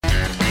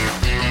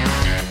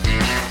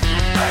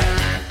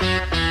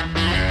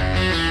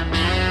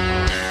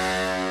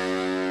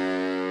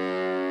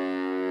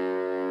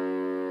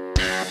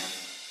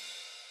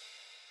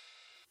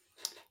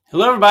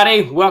Hello,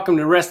 everybody. Welcome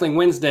to Wrestling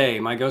Wednesday.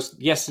 My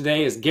guest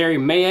today is Gary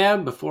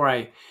Mayabb. Before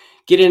I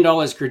get into all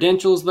his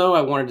credentials, though,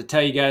 I wanted to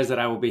tell you guys that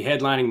I will be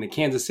headlining the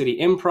Kansas City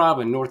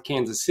Improv in North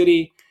Kansas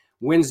City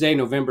Wednesday,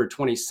 November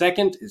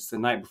 22nd. It's the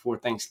night before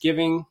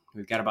Thanksgiving.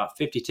 We've got about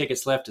 50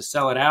 tickets left to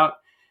sell it out.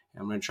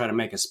 I'm going to try to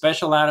make a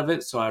special out of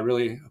it, so I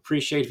really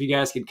appreciate if you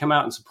guys could come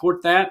out and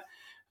support that.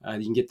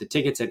 You can get the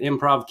tickets at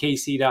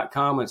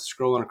improvkc.com. It's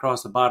scrolling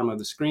across the bottom of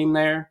the screen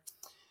there.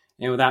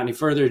 And without any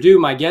further ado,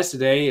 my guest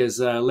today is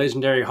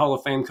legendary Hall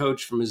of Fame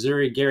coach from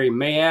Missouri, Gary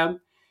Mayabb.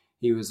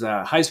 He was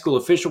a high school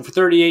official for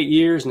 38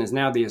 years and is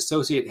now the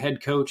associate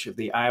head coach of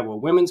the Iowa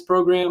women's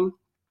program.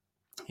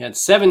 He had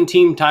 7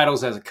 team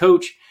titles as a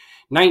coach.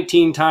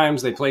 19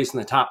 times they placed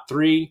in the top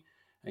 3.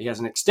 He has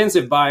an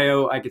extensive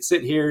bio. I could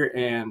sit here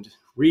and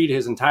read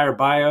his entire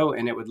bio,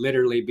 and it would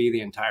literally be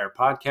the entire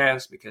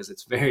podcast because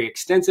it's very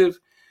extensive.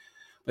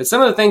 But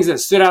some of the things that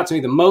stood out to me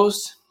the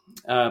most,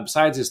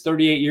 besides his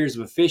 38 years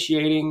of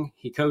officiating,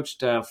 he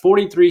coached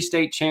 43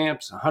 state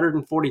champs,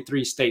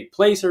 143 state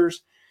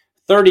placers.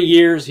 30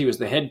 years, he was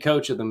the head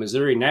coach of the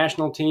Missouri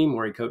national team,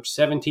 where he coached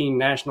 17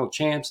 national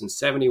champs and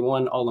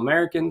 71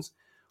 All-Americans.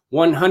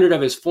 100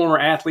 of his former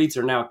athletes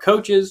are now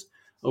coaches.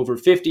 Over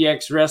 50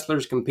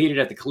 ex-wrestlers competed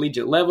at the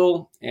collegiate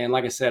level. And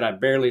like I said, I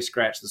barely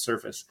scratched the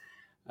surface.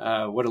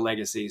 What a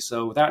legacy.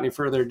 So without any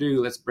further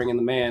ado, let's bring in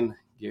the man,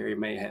 Gary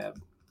Mayabb.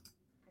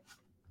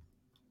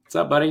 What's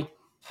up, buddy?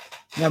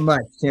 Not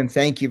much, Tim.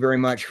 Thank you very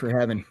much for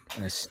having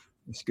us.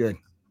 It's good.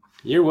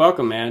 You're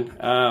welcome, man.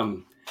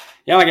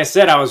 Like I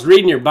said, I was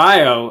reading your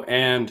bio,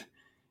 and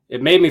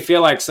it made me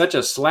feel like such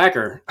a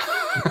slacker.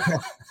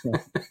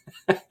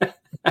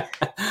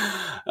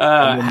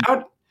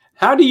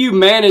 How do you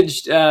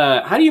manage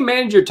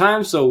your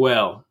time so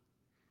well?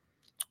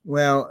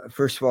 Well,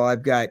 first of all,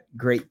 I've got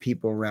great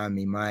people around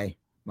me. My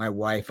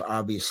wife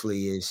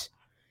obviously is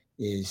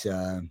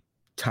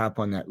top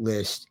on that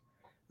list.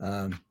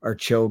 Our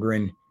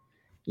children.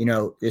 You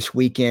know, this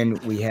weekend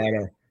we had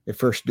the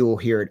first duel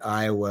here at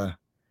Iowa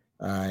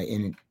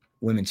in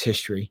women's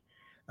history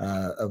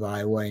of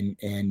Iowa,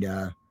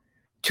 and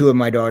 2 of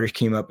my daughters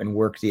came up and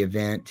worked the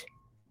event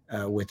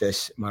with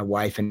us. My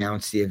wife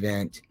announced the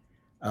event.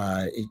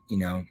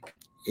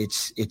 It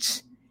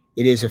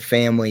is a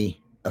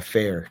family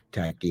affair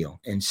type deal,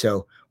 and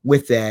so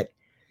with that,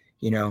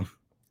 my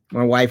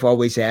wife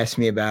always asks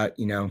me about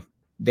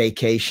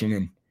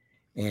vacation,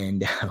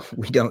 and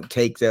we don't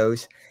take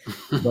those.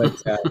 But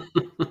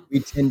we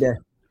tend to,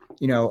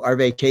 our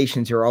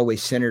vacations are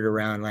always centered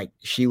around, like,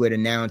 she would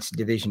announce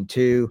Division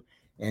II,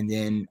 and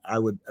then I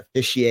would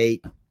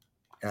officiate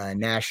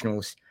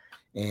nationals.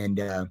 And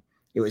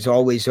it was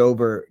always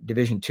over.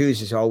 Division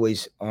IIs is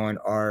always on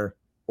or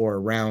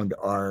around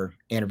our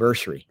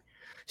anniversary.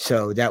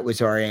 So that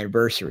was our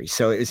anniversary.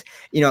 So it was,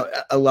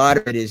 a lot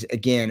of it is,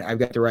 again, I've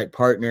got the right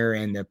partner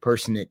and the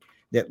person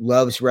that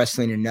loves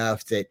wrestling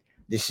enough that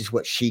this is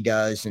what she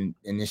does and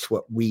this is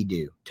what we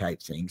do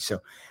type thing. So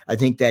I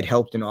think that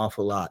helped an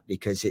awful lot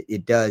because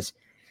it does.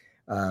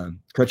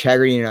 Coach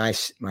Haggerty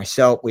and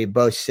myself, we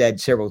both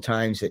said several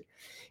times that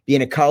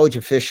being a college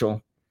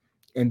official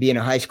and being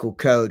a high school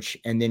coach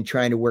and then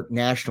trying to work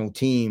national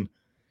team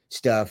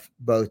stuff,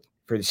 both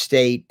for the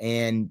state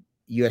and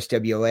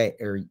USWA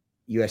or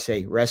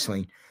USA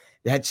Wrestling,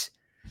 that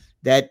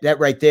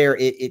right there,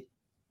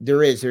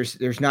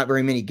 there's not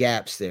very many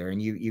gaps there, and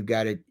you've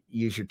got to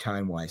use your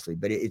time wisely.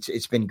 But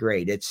it's been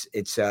great.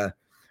 It's a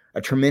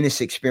tremendous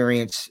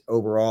experience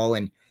overall,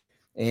 and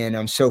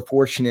I'm so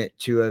fortunate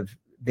to have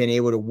been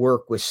able to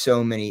work with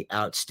so many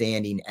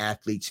outstanding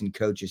athletes and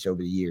coaches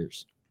over the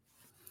years.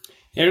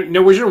 And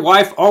now, was your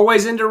wife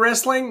always into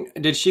wrestling?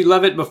 Did she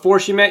love it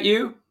before she met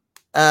you?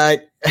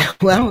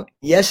 Well,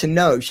 yes and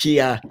no. She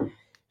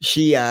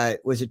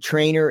was a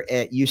trainer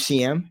at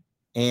UCM,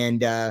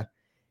 and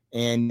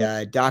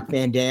Doc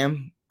Van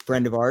Dam,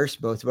 friend of ours,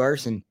 both of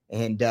ours, and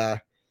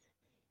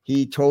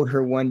he told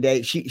her one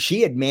day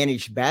she had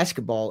managed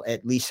basketball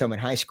at Lee Summit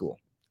High School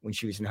when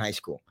she was in high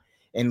school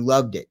and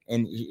loved it,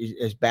 and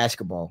is a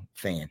basketball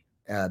fan.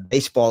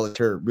 Baseball is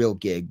her real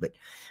gig,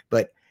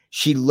 but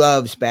she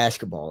loves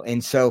basketball.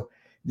 And so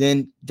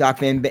then Doc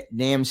Van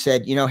Dam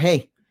said,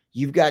 hey,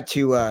 you've got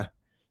to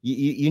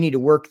you need to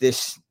work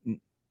this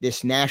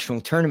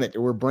national tournament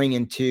that we're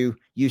bringing to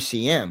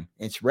UCM.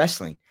 It's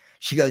wrestling.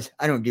 She goes,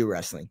 I don't do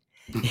wrestling.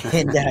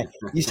 And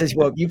he says,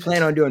 well, if you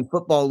plan on doing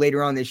football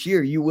later on this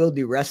year, you will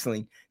do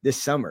wrestling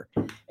this summer.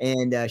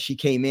 And she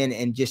came in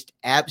and just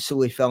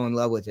absolutely fell in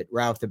love with it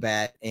right off the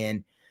bat.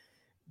 And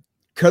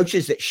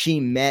coaches that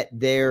she met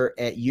there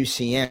at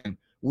UCM,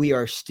 we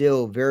are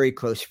still very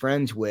close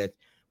friends with.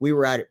 We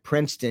were out at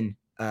Princeton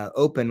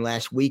Open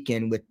last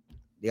weekend with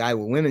the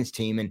Iowa women's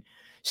team, and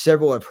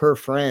several of her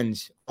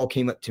friends all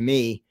came up to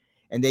me,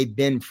 and they've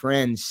been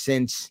friends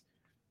since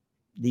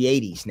the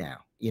 80s now.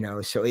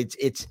 So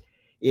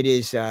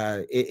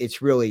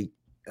it's really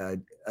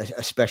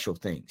a special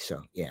thing.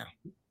 So, yeah.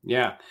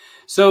 Yeah.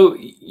 So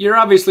you're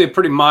obviously a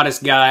pretty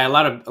modest guy. A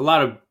lot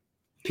of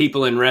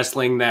people in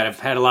wrestling that have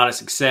had a lot of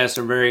success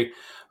are very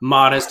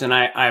modest, and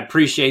I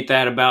appreciate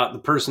that about the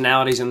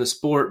personalities in the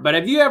sport. But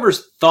have you ever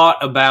thought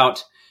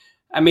about,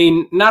 I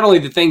mean, not only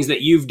the things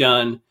that you've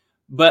done,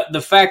 but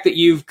the fact that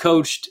you've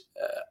coached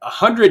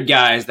 100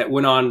 guys that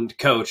went on to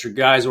coach, or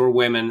guys or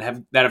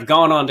women that have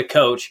gone on to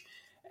coach,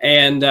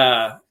 and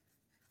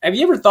have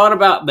you ever thought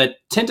about the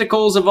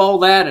tentacles of all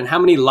that and how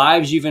many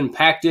lives you've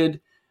impacted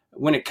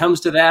when it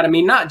comes to that? I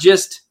mean, not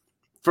just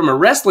from a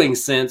wrestling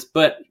sense,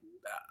 but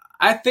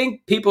I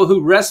think people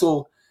who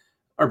wrestle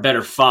are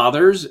better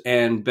fathers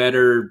and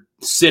better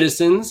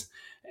citizens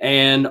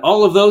and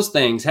all of those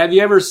things. Have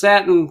you ever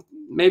sat and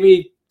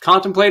maybe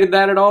contemplated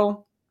that at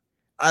all?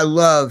 I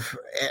love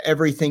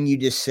everything you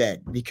just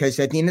said, because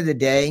at the end of the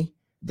day,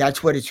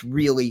 that's what it's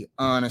really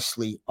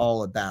honestly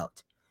all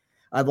about.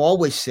 I've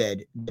always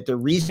said that the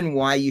reason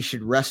why you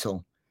should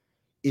wrestle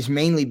is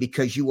mainly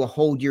because you will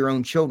hold your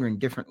own children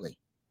differently.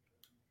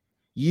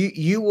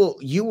 You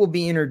will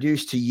be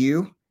introduced to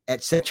you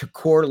at such a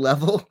core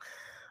level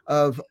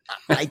of,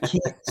 I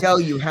can't tell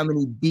you how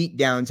many beat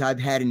downs I've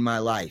had in my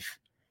life,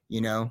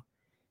 you know,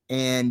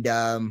 and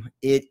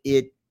it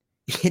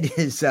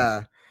is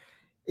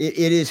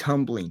it is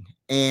humbling,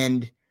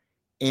 and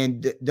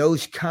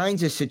those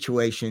kinds of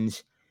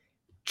situations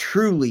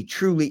truly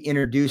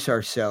introduce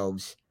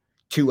ourselves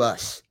to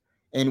us,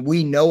 and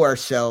we know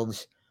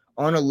ourselves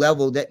on a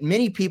level that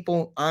many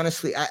people,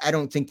 honestly, I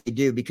don't think they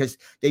do, because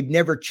they've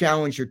never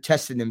challenged or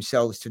tested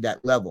themselves to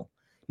that level.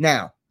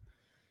 Now,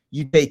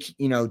 you take,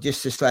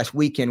 just this last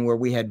weekend where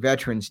we had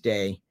Veterans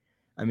Day.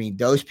 I mean,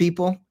 those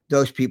people,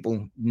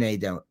 they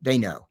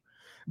know.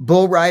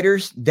 Bull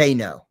riders, they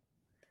know.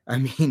 I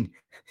mean,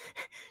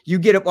 you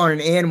get up on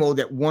an animal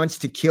that wants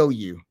to kill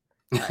you.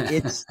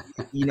 It's,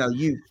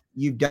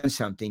 you've done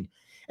something.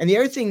 And the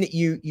other thing that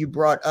you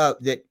brought up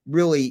that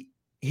really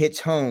hits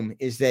home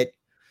is that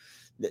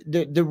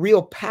the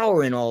real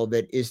power in all of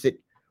it is that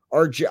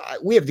our job,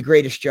 we have the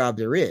greatest job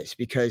there is,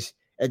 because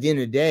at the end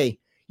of the day,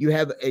 you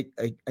have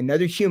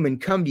another human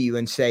come to you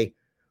and say,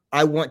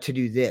 I want to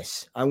do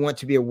this. I want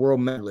to be a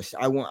world medalist.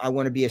 I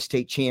want to be a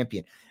state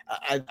champion.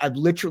 I've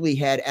literally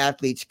had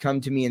athletes come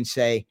to me and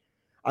say,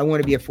 I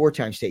want to be a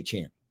 4-time state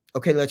champ.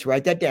 Okay, let's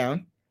write that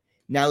down.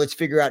 Now let's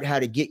figure out how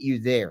to get you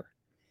there.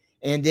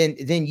 And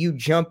then you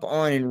jump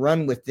on and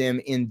run with them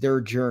in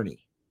their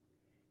journey.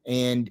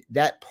 And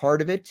that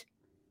part of it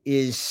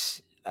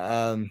is,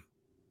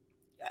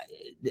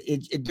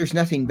 there's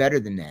nothing better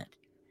than that.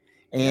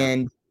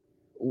 And,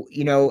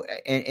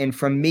 and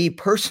from me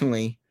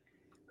personally,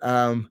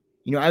 I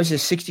was a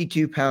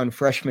 62-pound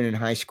freshman in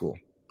high school.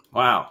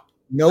 Wow.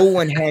 No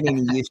one had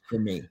any use for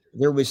me.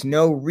 There was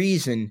no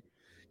reason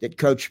that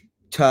Coach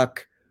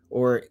Tuck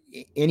or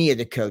any of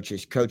the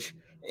coaches, Coach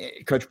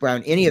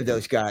Brown, any of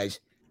those guys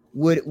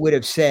would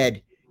have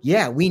said,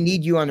 yeah, we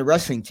need you on the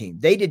wrestling team.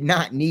 They did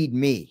not need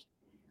me.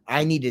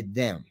 I needed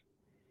them.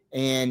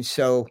 And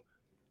so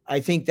I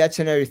think that's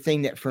another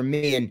thing that for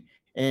me,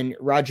 and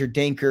Roger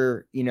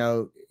Denker,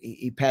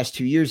 he passed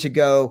 2 years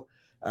ago.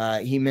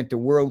 He meant the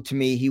world to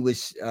me. He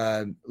was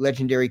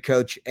legendary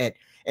coach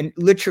and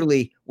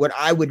literally what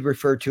I would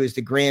refer to as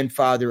the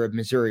grandfather of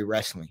Missouri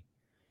wrestling,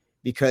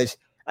 because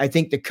I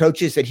think the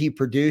coaches that he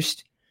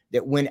produced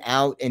that went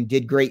out and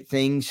did great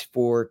things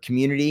for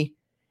community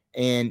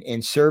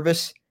and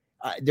service,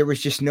 there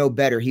was just no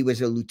better. He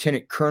was a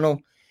lieutenant colonel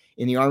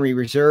in the Army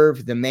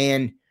Reserve. The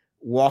man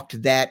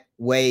walked that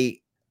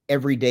way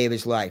every day of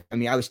his life. I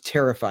mean, I was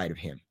terrified of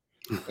him.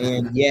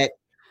 And yet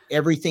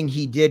everything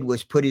he did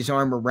was put his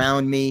arm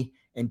around me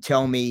and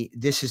tell me,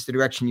 this is the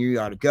direction you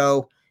ought to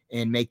go,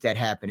 and make that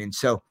happen. And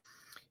so,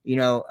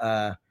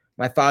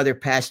 my father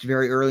passed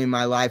very early in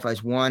my life. I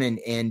was one.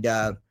 And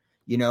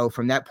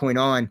from that point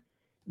on,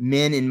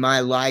 men in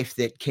my life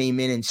that came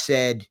in and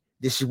said,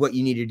 this is what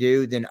you need to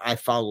do, then I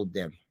followed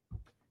them.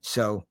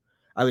 So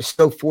I was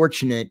so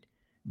fortunate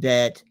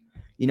that,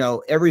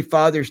 every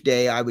Father's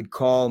Day, I would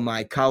call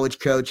my college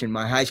coach and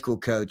my high school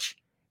coach,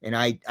 and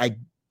I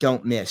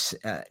don't miss.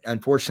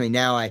 Unfortunately,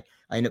 now I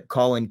end up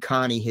calling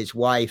Connie, his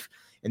wife,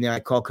 and then I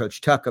call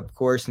Coach Tuck, of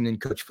course, and then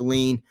Coach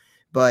Feline.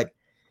 But,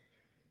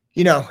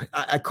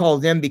 I call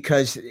them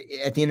because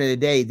at the end of the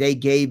day, they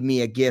gave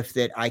me a gift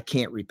that I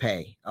can't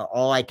repay.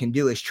 All I can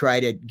do is try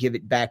to give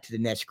it back to the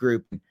next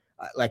group.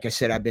 Like I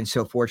said, I've been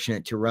so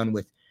fortunate to run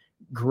with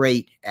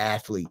great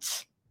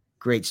athletes,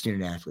 great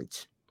student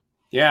athletes.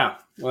 Yeah.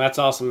 Well, that's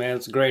awesome, man.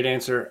 It's a great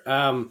answer.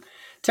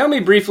 Tell me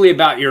briefly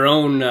about your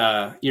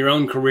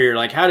own career.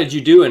 Like, how did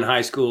you do in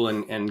high school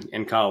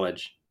and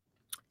college?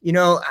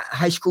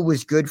 High school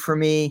was good for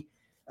me.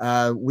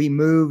 We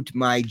moved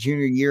my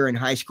junior year in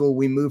high school.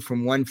 We moved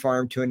from one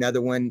farm to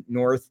another one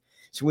north.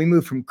 So we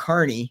moved from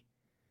Kearney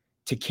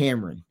to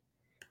Cameron.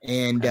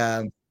 And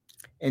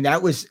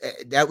that was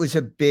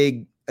a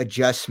big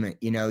adjustment.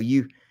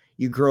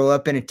 You grow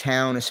up in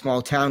a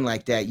small town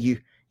like that,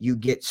 you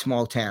get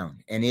small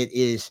town, and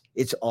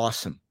it's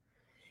awesome.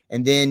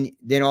 And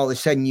then all of a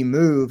sudden you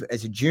move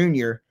as a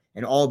junior,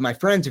 and all of my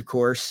friends, of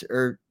course,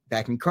 are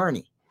back in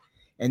Kearney.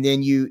 And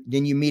then you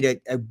meet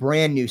a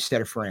brand new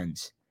set of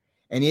friends.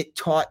 And it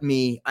taught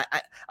me,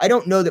 I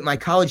don't know that my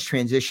college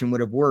transition would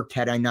have worked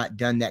had I not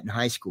done that in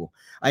high school.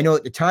 I know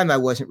at the time I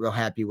wasn't real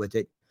happy with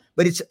it,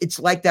 but it's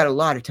like that a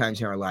lot of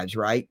times in our lives,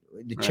 right?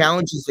 The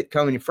challenges that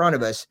come in front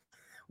of us,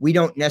 we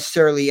don't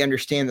necessarily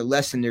understand the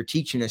lesson they're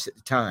teaching us at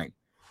the time.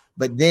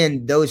 But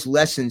then those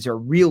lessons are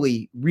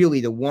really, really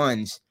the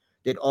ones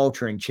that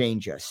alter and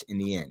change us in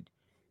the end.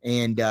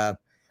 And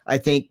I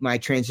think my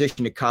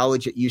transition to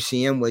college at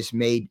UCM was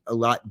made a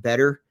lot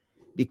better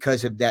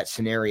because of that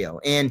scenario.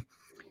 And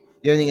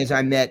the other thing is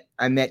I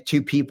met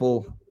two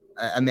people.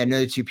 I met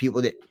another two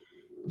people that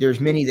there's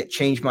many that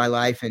changed my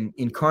life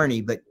in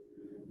Kearney, but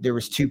there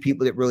was two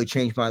people that really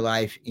changed my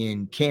life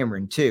in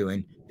Cameron too.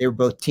 And they were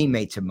both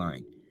teammates of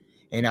mine.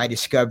 And I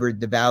discovered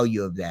the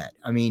value of that.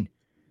 I mean,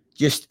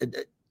 just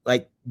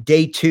like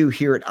day 2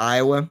 here at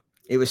Iowa,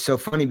 it was so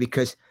funny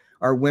because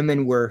our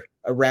women were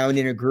around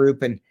in a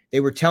group and they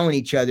were telling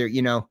each other,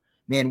 you know,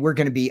 man, we're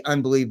going to be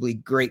unbelievably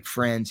great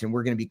friends and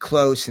we're going to be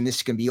close and this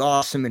is going to be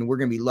awesome and we're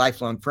going to be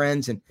lifelong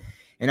friends. And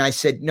I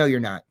said, no, you're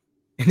not.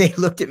 And they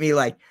looked at me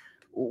like,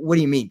 what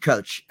do you mean,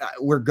 coach?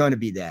 We're going to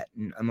be that.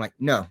 And I'm like,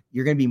 no,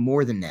 you're going to be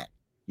more than that.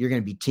 You're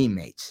going to be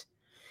teammates.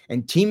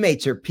 And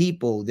teammates are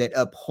people that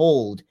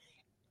uphold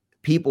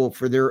people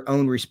for their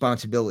own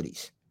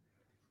responsibilities.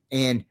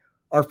 And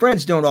our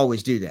friends don't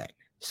always do that.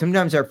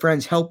 Sometimes our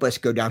friends help us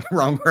go down the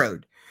wrong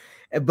road.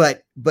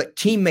 But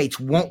teammates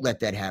won't let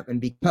that happen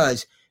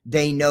because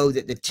they know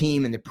that the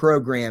team and the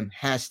program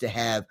has to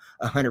have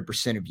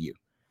 100% of you.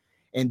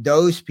 And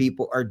those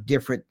people are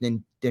different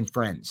than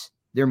friends.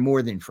 They're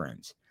more than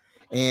friends.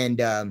 And,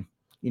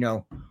 you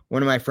know,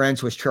 one of my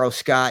friends was Charles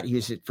Scott. He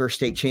was the first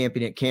state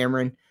champion at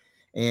Cameron.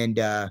 And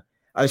I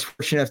was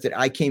fortunate enough that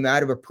I came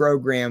out of a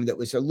program that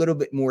was a little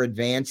bit more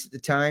advanced at the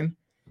time.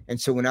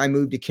 And so when I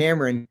moved to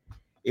Cameron,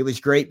 it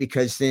was great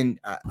because then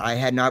I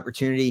had an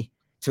opportunity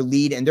to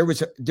lead. And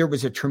there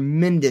was a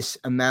tremendous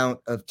amount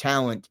of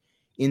talent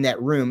in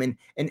that room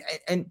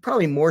and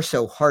probably more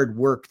so hard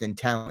work than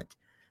talent.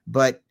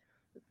 But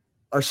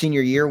our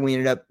senior year, we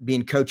ended up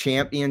being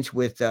co-champions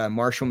with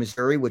Marshall,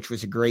 Missouri, which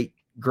was a great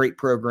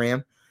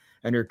program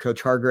under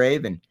Coach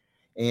Hargrave.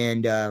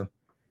 And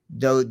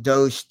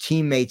those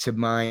teammates of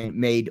mine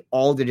made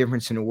all the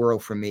difference in the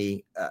world for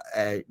me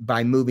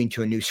by moving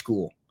to a new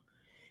school.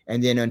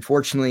 And then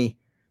unfortunately,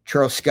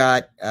 Charles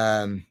Scott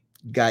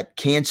got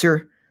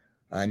cancer,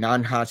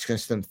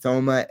 non-Hodgkin's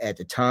lymphoma at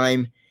the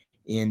time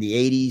in the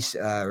 80s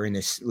or in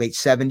the late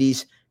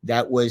 70s.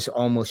 That was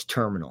almost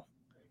terminal.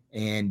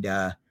 And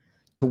to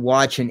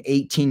watch an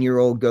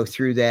 18-year-old go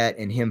through that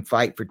and him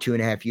fight for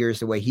 2.5 years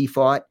the way he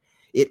fought,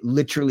 it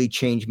literally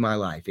changed my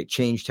life. It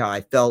changed how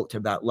I felt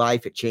about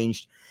life.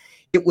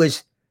 It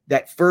was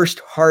that first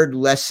hard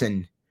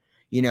lesson.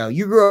 You know,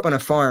 you grew up on a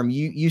farm,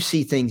 you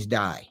see things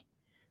die,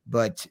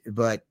 but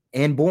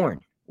and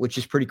born, which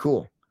is pretty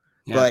cool.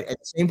 Yeah. But at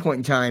the same point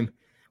in time,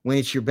 when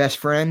it's your best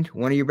friend,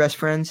 one of your best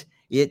friends,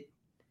 it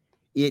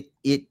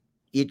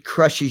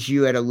crushes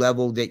you at a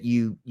level that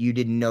you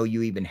didn't know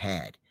you even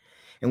had.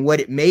 And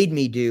what it made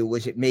me do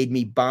was it made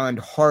me bond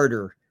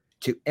harder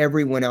to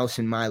everyone else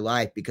in my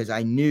life because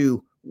I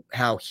knew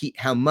how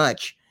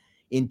much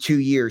in 2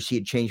 years he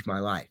had changed my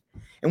life.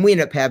 And we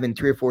ended up having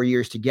 3 or 4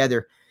 years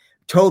together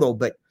total.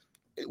 But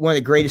one of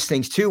the greatest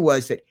things too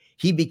was that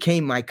he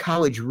became my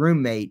college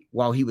roommate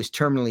while he was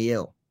terminally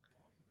ill.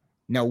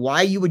 Now,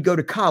 why you would go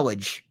to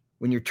college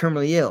when you're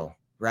terminally ill,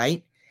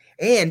 right?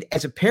 And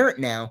as a parent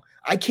now,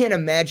 I can't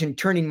imagine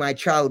turning my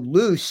child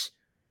loose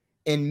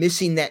and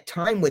missing that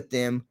time with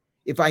them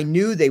if I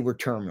knew they were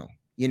terminal,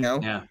 you know?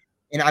 Yeah.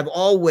 And I've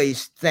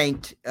always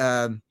thanked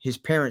his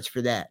parents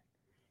for that.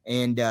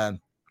 And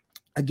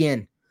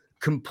again,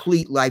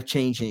 complete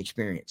life-changing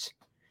experience.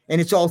 And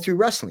it's all through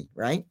wrestling,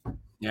 right?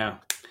 Yeah.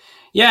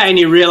 Yeah. And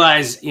you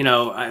realize, you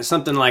know,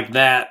 something like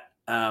that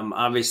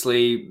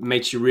obviously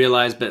makes you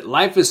realize, but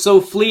life is so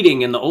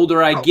fleeting. And the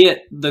older I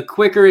get, the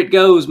quicker it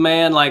goes,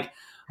 man. Like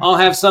I'll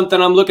have something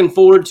I'm looking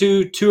forward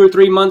to 2 or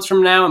 3 months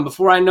from now. And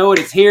before I know it,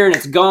 it's here and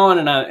it's gone.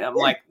 And I'm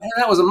like, man,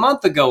 that was a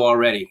month ago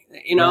already,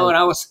 you know,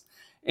 right.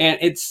 And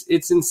it's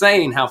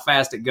insane how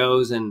fast it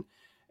goes. And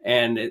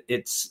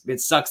it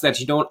sucks that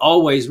you don't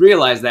always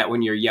realize that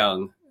when you're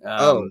young.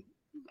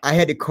 I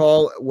had to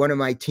call one of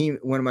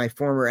my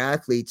former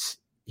athletes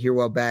here a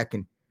while back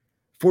and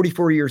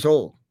 44 years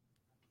old.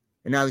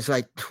 And I was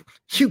like,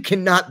 you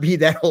cannot be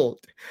that old.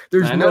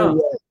 There's no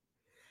way.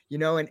 You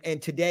know,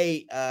 and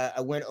today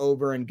I went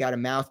over and got a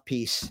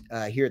mouthpiece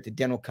here at the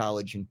dental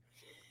college.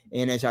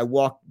 And as I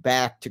walked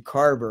back to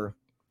Carver,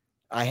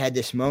 I had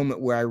this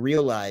moment where I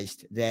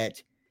realized that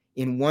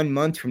in 1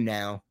 month from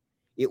now,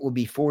 it will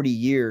be 40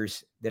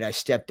 years that I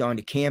stepped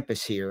onto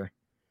campus here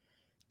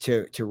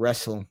to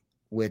wrestle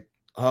with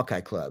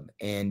Hawkeye Club.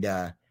 And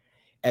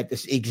at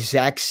this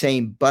exact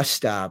same bus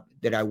stop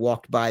that I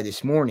walked by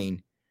this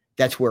morning,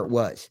 that's where it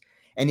was.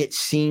 And it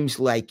seems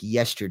like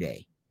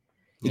yesterday,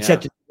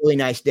 except it's a really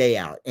nice day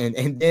out.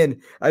 And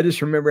then I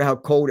just remember how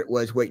cold it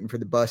was waiting for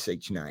the bus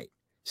each night.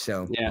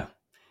 So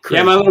crazy.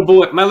 Yeah, my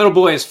little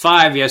boy is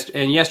 5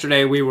 and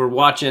yesterday we were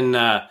watching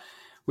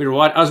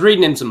I was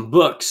reading him some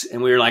books,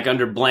 and we were like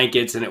under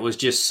blankets, and it was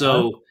just Huh?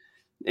 so.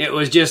 It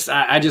was just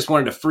I just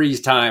wanted to freeze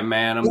time,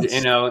 man.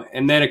 Yes.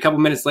 And then a couple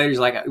minutes later, he's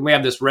like, we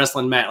have this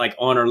wrestling mat like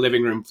on our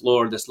living room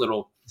floor, this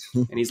little,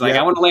 and he's like,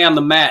 Yeah. I want to lay on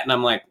the mat, and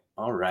I'm like,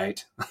 all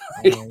right,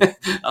 Uh,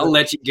 I'll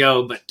let you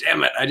go, but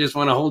damn it, I just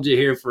want to hold you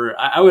here for.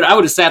 I would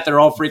have sat there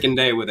all freaking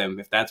day with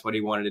him if that's what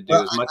he wanted to do.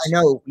 well, As I much,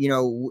 know,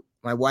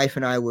 my wife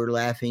and I were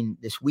laughing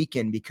this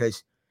weekend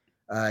because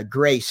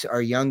Grace,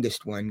 our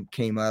youngest one,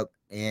 came up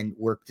and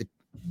worked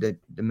the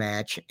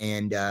match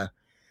and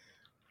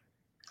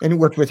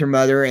worked with her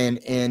mother,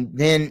 and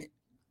then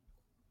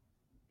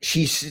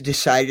she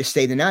decided to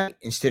stay the night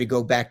instead of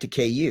go back to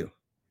KU.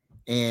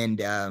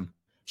 And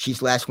she's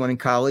the last one in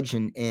college,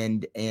 and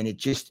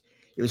it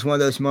was one of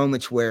those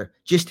moments where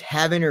just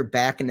having her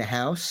back in the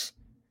house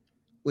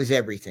was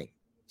everything.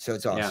 So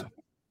it's awesome.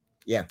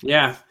 Yeah.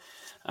 yeah.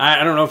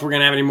 I don't know if we're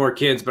gonna have any more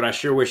kids, but I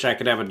sure wish I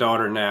could have a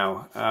daughter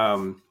now.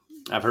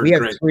 I've heard We have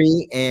great.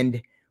 3,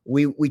 and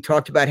we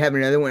talked about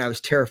having another one. I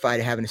was terrified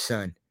of having a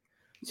son.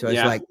 So I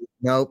was like,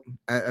 nope.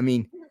 I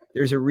mean,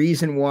 there's a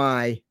reason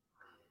why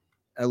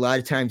a lot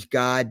of times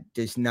God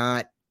does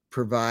not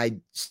provide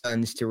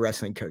sons to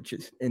wrestling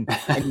coaches. And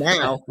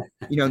now,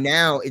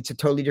 now it's a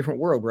totally different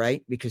world,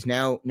 right? Because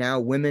now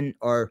women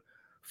are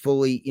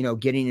fully,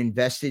 getting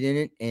invested in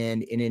it.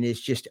 And it is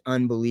just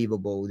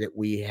unbelievable that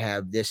we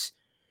have this,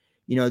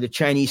 the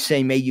Chinese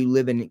say, may you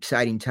live in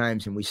exciting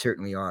times. And we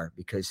certainly are,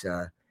 because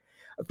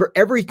for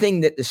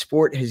everything that the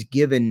sport has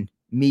given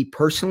me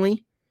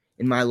personally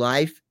in my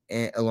life,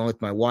 along with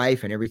my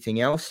wife and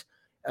everything else,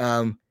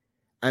 it's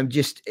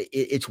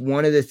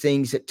one of the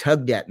things that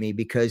tugged at me,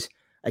 because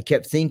I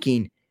kept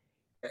thinking,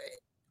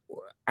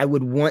 I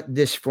would want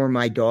this for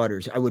my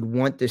daughters. I would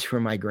want this for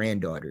my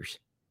granddaughters.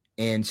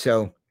 And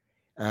so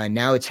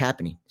now it's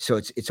happening. So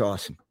it's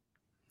awesome.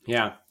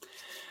 Yeah.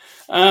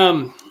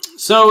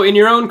 So in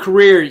your own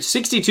career,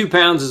 62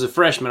 pounds as a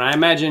freshman, I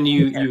imagine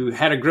you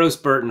had a growth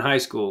spurt in high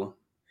school.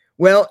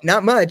 Well,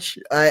 not much.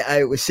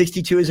 I was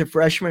 62 as a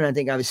freshman. I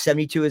think I was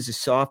 72 as a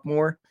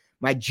sophomore.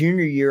 My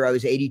junior year, I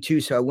was 82.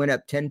 So I went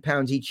up 10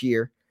 pounds each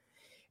year.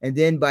 And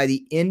then by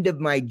the end of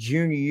my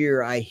junior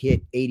year, I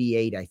hit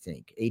 88, I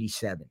think,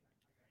 87.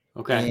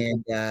 Okay.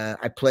 And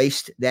I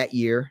placed that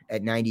year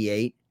at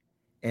 98.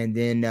 And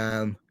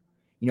then,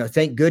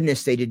 thank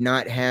goodness they did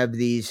not have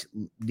these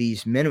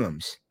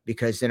minimums,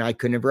 because then I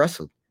couldn't have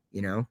wrestled,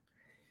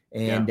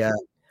 And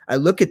I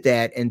look at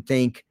that and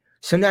think,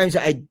 sometimes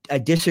I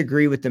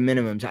disagree with the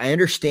minimums. I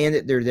understand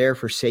that they're there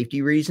for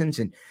safety reasons,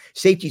 and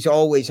safety's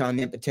always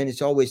omnipotent.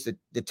 It's always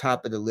the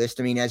top of the list.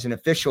 I mean, as an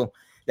official,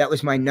 that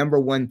was my number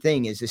one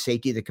thing, is the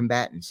safety of the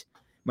combatants.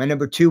 My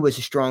number 2 was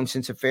a strong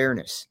sense of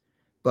fairness.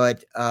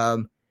 But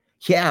the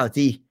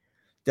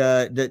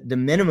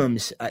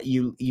minimums,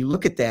 you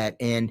look at that,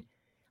 and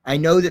I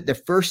know that the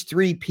first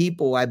 3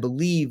 people, I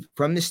believe,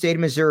 from the state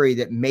of Missouri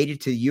that made it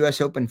to the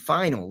U.S. Open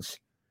finals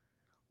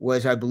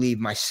was, I believe,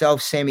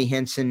 myself, Sammy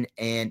Henson,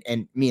 and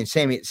me and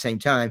Sammy at the same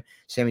time.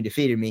 Sammy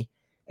defeated me.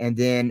 And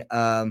then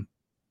I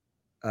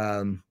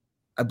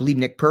believe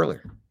Nick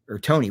Perler or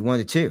Tony, one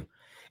of the 2.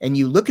 And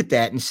you look at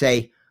that and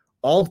say,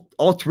 all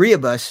 3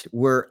 of us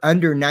were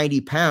under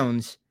 90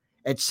 pounds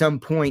at some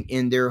point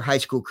in their high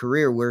school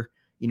career, where,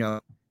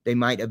 they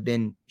might have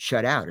been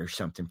shut out or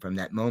something from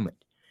that moment.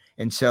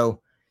 And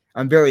so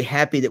I'm very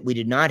happy that we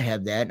did not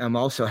have that. And I'm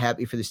also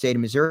happy for the state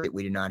of Missouri that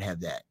we did not have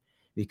that,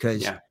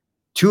 because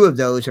 2 of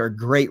those are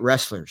great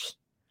wrestlers,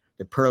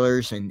 the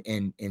Perlers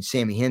and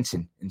Sammy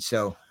Henson. And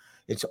so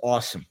it's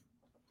awesome.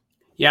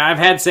 Yeah, I've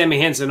had Sammy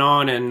Henson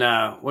on, and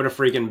what a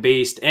freaking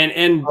beast.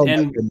 And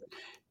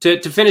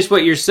to finish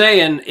what you're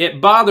saying,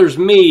 it bothers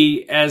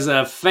me as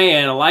a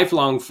fan, a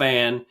lifelong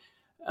fan,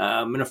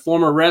 and a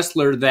former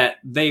wrestler, that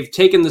they've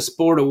taken the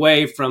sport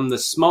away from the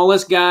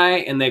smallest guy,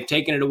 and they've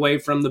taken it away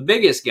from the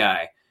biggest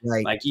guy.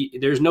 Right. Like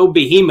there's no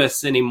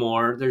behemoths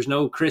anymore. There's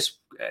no Chris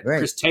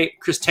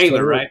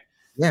Taylor, right?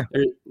 Yeah.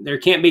 There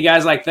can't be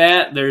guys like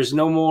that. There's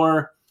no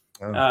more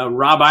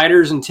Rob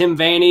Eiders and Tim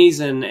Vannies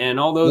and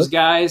all those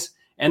guys.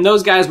 And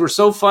those guys were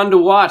so fun to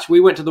watch. We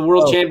went to the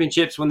World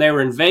Championships when they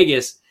were in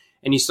Vegas,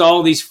 and you saw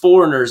all these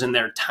foreigners, and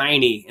they're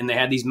tiny, and they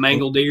had these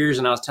mangled ears.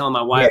 And I was telling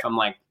my wife, I'm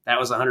like, that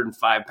was a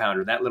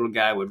 105-pounder. That little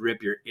guy would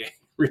rip your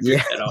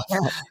head off.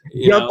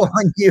 Jump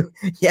on you.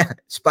 Yeah.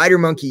 Spider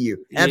monkey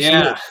you.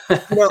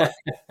 Absolutely.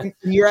 Yeah.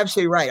 You're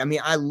absolutely right. I mean,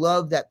 I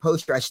love that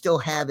poster. I still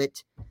have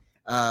it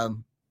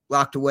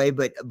locked away,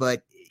 but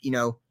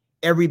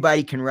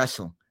everybody can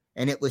wrestle.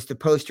 And it was the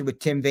poster with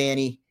Tim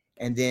Vanny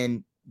and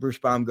then Bruce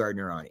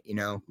Baumgartner on it,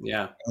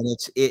 Yeah. And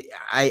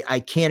I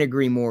can't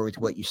agree more with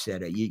what you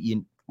said.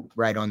 You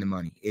right on the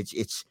money. It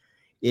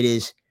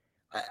is.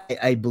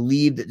 I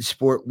believe that the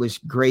sport was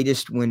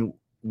greatest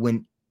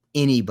when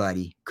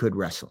anybody could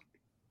wrestle.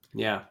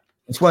 Yeah.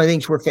 It's one of the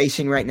things we're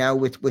facing right now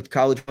with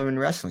college women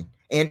wrestling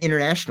and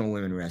international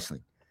women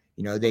wrestling.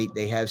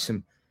 They have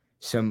some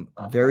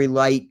very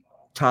light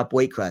top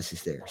weight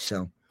classes there.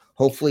 So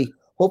hopefully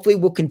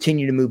we'll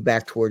continue to move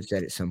back towards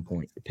that at some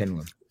point, the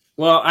pendulum.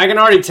 Well, I can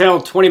already tell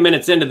 20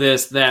 minutes into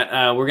this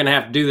that we're going to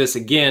have to do this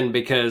again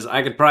because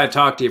I could probably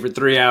talk to you for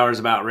 3 hours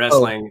about Oh,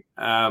 wrestling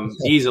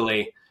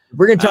easily. if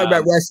we're gonna talk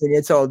about Um, wrestling,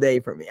 it's all day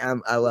for me.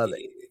 I love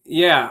it.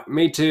 yeah,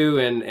 me too.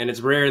 And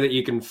it's rare that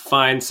you can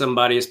find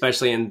somebody,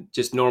 especially in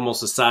just normal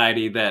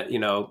society, that,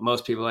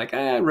 most people are like,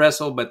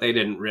 wrestle, but they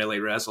didn't really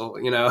wrestle.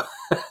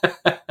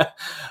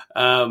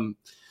 um,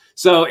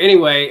 so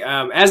anyway,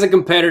 as a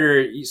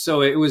competitor,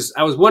 I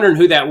was wondering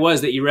who that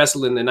was that you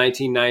wrestled in the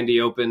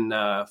 1990 Open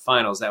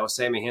finals. That was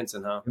Sammy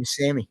Henson, huh? I'm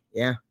Sammy,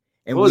 yeah,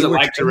 and What was we it were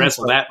like to training.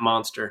 wrestle that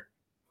monster?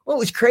 Well, it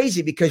was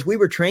crazy because we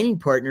were training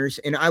partners,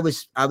 and I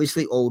was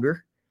obviously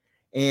older.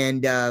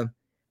 And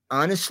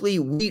honestly,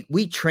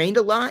 we trained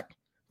a lot,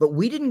 but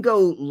we didn't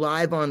go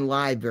live on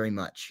live very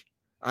much.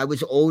 I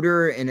was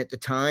older, and at the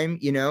time,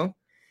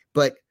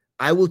 but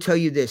I will tell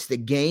you this: the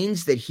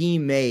gains that he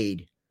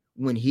made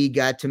when he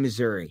got to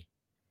Missouri,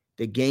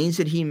 the gains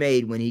that he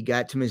made when he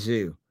got to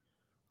Mizzou.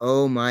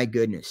 Oh my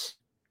goodness!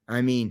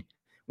 I mean,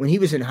 when he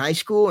was in high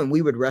school and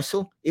we would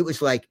wrestle, it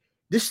was like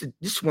this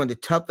is one of the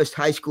toughest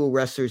high school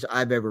wrestlers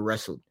I've ever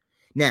wrestled.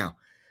 Now,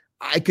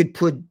 I could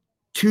put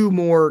two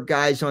more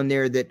guys on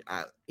there that,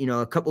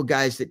 a couple of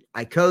guys that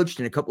I coached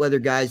and a couple other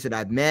guys that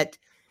I've met.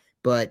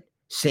 But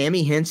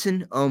Sammy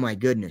Henson, oh my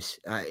goodness.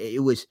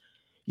 It was,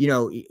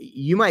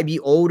 you might be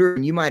older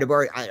and you might have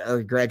already,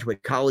 I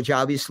graduated college,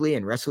 obviously,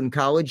 and wrestled in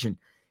college.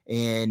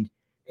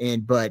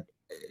 But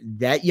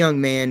that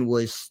young man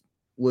was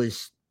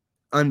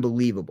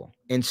unbelievable.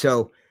 And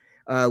so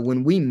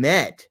when we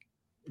met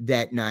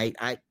that night,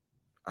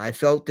 I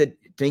felt that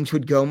things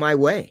would go my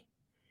way.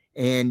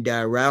 And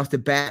right off the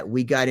bat,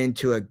 we got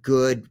into a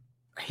good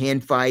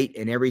hand fight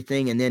and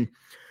everything. And then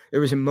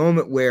there was a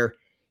moment where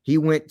he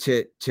went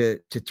to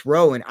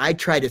throw, and I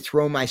tried to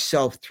throw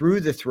myself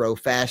through the throw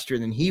faster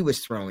than he was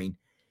throwing.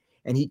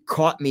 And he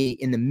caught me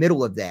in the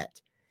middle of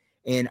that.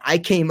 And I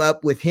came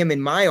up with him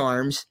in my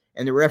arms,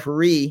 and the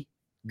referee,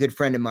 good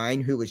friend of mine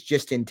who was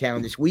just in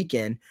town this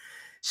weekend,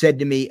 said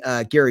to me,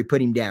 Gary,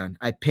 put him down.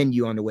 I pinned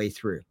you on the way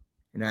through.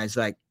 And I was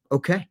like,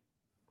 okay.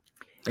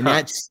 And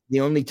that's the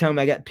only time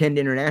I got pinned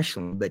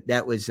internationally, but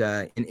that was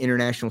in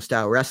international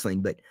style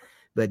wrestling.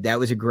 But that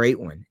was a great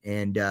one.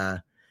 And,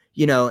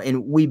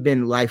 and we've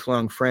been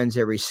lifelong friends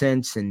ever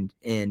since. And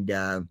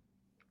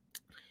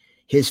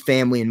his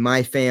family and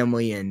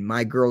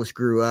my girls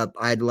grew up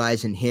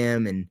idolizing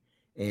him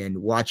and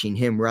watching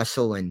him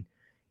wrestle and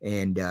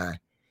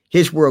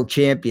his world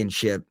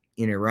championship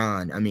in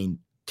Iran. I mean,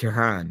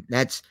 Tehran,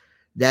 that's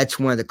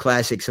one of the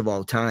classics of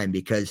all time,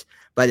 because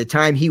by the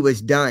time he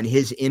was done,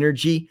 his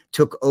energy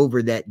took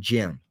over that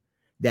gym,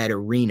 that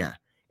arena,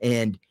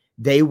 and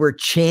they were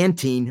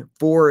chanting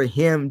for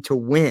him to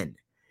win.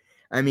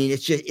 I mean,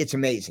 it's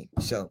amazing.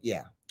 So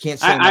yeah, can't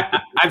say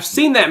I've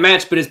seen that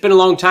match, but it's been a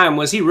long time.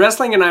 Was he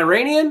wrestling an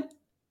Iranian?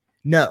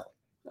 No.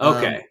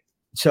 Okay.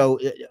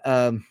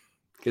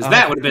 Because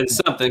that would have been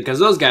something, because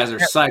those guys are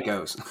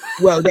psychos.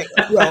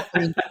 I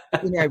mean,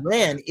 in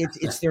Iran,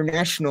 it's their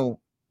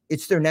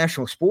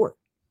national sport.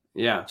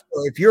 Yeah.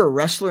 So if you're a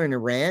wrestler in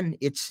Iran,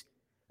 it's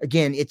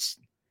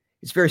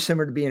very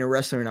similar to being a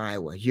wrestler in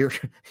Iowa.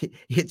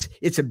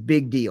 It's a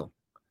big deal.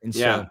 And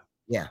so,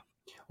 yeah.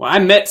 Well, I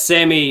met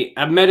Sammy.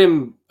 I've met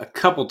him a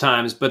couple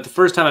times, but the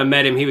first time I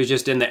met him, he was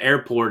just in the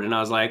airport, and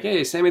I was like,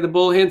 "Hey, Sammy the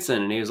Bull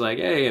Henson," and he was like,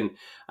 "Hey," and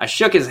I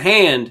shook his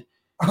hand.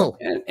 Oh,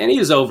 and he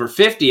was over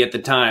 50 at the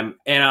time,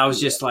 and I was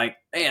just like,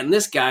 "Man,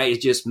 this guy is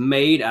just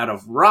made out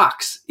of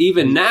rocks,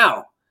 even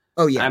now."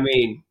 Oh yeah. I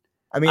mean,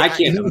 I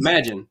can't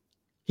imagine.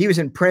 He was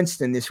in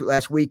Princeton this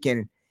last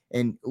weekend,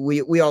 and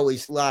we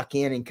always lock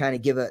in and kind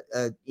of give a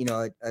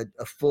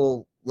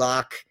full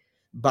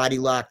body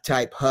lock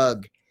type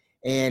hug.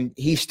 And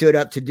he stood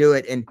up to do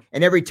it. And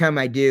every time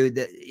I do,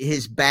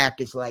 his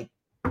back is like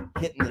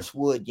hitting this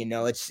wood,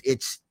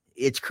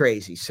 it's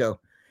crazy. So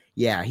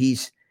yeah,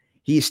 he's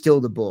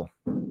still the Bull.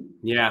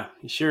 Yeah,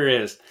 he sure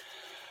is.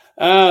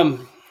 All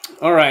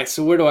right.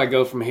 So where do I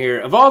go from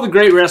here? Of all the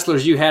great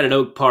wrestlers you had at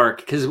Oak Park,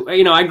 because,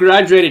 I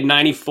graduated in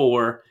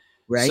 94.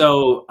 Right.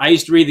 So I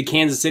used to read the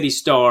Kansas City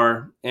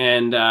Star,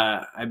 and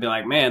I'd be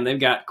like, man, they've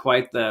got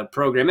quite the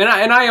program. And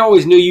I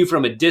always knew you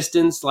from a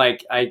distance.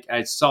 Like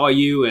I saw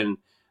you and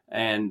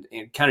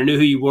kind of knew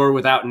who you were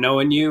without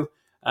knowing you.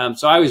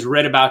 So I always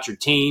read about your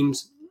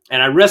teams.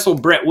 And I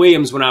wrestled Brett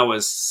Williams when I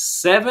was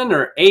 7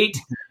 or 8.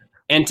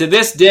 And to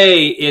this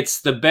day,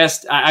 it's the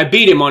best. I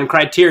beat him on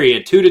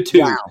criteria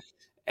 2-2. Wow.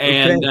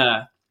 And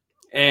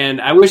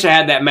and I wish I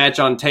had that match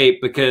on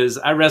tape, because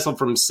I wrestled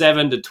from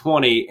 7 to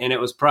 20, and it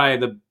was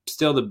probably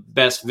still the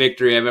best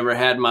victory I've ever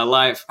had in my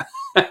life.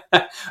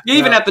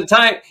 Even at the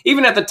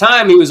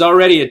time, he was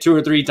already a 2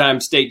 or 3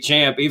 time state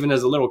champ, even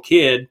as a little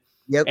kid.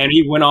 Yep. And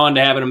he went on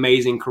to have an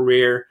amazing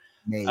career.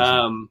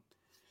 Amazing.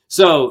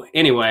 So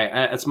anyway,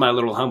 that's my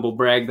little humble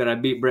brag that I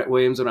beat Brett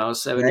Williams when I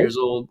was 7 years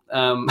old.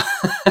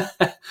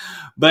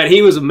 But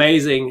he was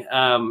amazing.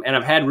 And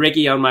I've had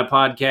Ricky on my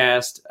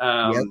podcast.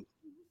 Yep.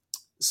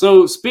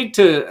 So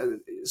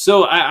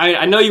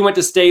I know you went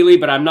to Staley,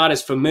 but I'm not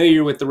as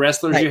familiar with the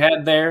wrestlers you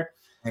had there.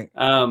 Right.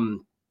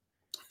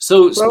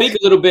 So Well, speak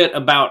a little bit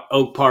about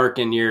Oak Park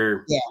and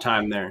your yeah.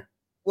 time there.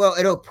 Well,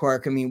 at Oak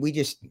Park, I mean,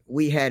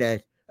 we had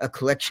a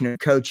collection of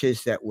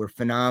coaches that were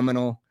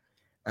phenomenal.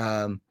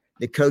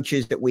 The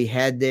coaches that we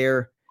had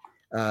there,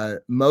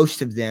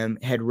 most of them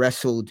had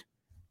wrestled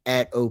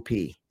at OP,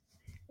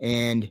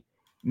 and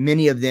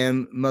many of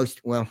them,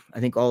 I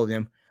think all of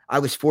them, I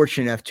was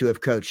fortunate enough to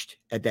have coached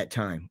at that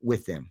time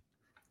with them,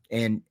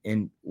 and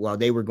while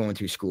they were going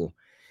through school,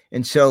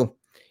 and so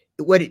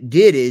what it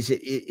did is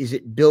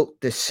it built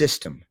the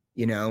system.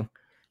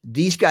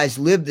 These guys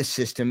lived the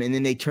system, and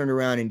then they turned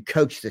around and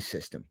coached the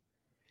system.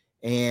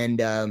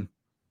 And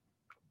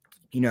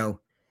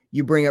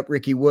you bring up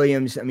Ricky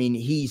Williams. I mean,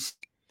 he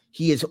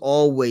is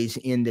always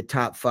in the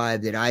top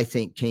 5 that I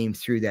think came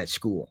through that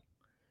school.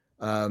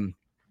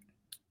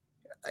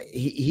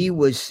 He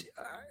was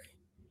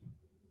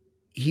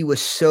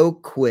so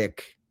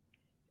quick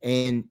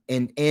and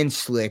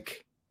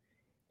slick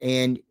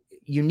and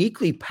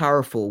uniquely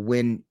powerful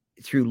when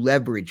through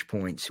leverage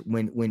points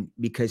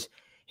because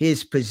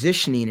his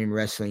positioning in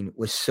wrestling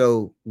was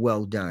so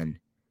well done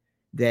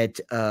that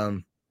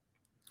and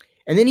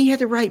then he had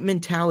the right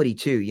mentality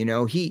too.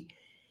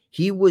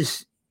 He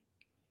was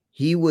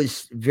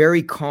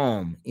very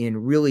calm in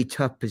really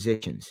tough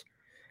positions.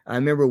 I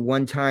remember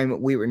one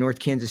time we were in North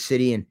Kansas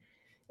City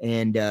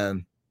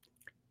and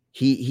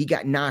he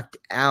got knocked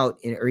out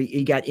or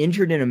he got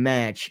injured in a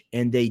match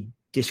and they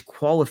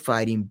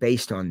disqualified him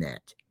based on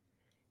that.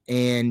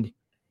 And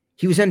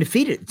he was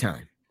undefeated at the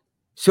time.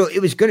 So he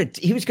was going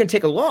to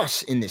take a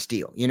loss in this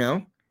deal,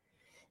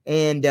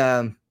 and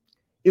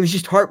it was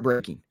just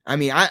heartbreaking. I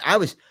mean,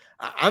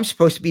 I'm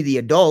supposed to be the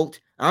adult.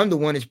 I'm the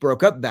one that's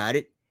broke up about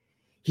it.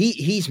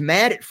 He's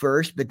mad at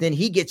first, but then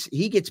he gets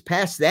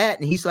past that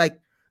and he's like,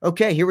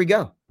 okay, here we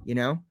go,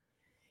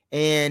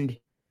 and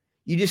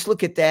you just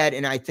look at that.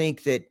 And I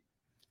think that,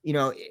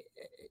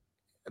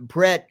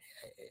 Brett,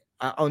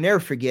 I'll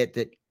never forget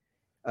that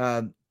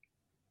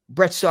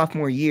Brett's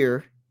sophomore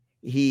year,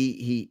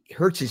 he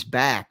hurts his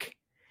back.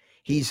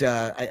 He's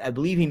I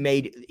believe he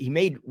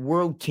made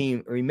world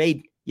team, or he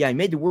made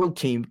the world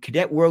team,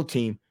 cadet world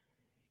team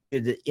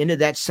at the end of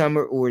that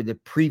summer or the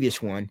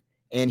previous one.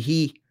 And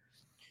he'd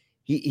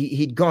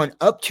gone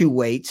up 2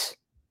 weights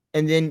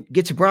and then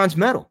gets a bronze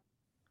medal.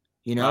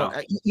 Wow.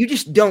 You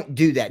just don't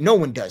do that. No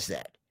one does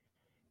that.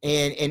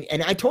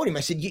 And I told him,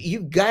 I said,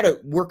 you've got to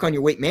work on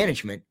your weight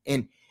management.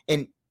 And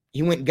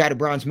he went and got a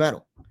bronze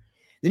medal.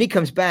 Then he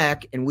comes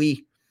back and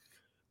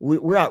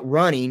we're out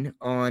running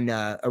on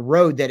a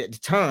road that at the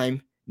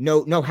time,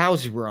 no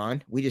houses were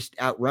on. We just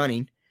out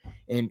running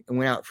and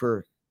went out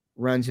for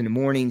runs in the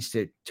mornings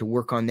to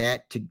work on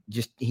that, to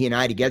just he and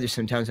I together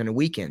sometimes on the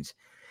weekends.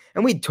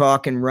 And we'd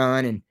talk and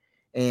run.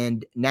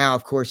 And now,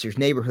 of course, there's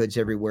neighborhoods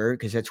everywhere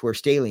because that's where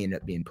Staley ended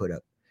up being put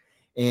up.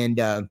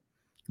 And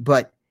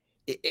but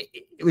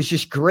it was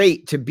just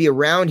great to be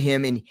around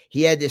him. And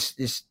he had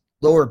this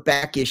lower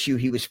back issue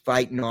he was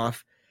fighting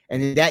off.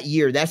 And then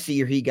that's the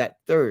year he got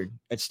 3rd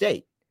at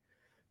state.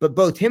 But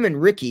both him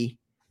and Ricky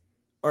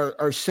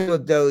are some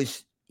of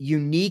those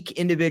unique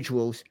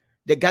individuals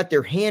that got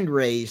their hand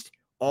raised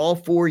all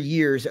 4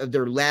 years of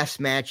their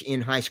last match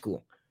in high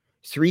school.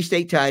 3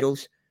 state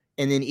titles,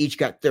 and then each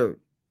got 3rd.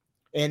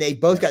 And they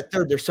both got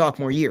 3rd their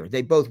sophomore year.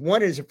 They both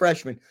won it as a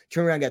freshman,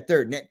 turned around and got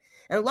 3rd. And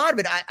a lot of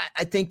it,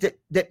 I think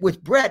that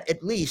with Brett,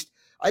 at least,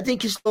 I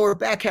think his lower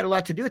back had a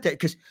lot to do with that,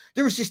 because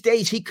there was just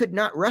days he could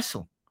not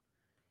wrestle.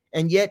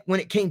 And yet when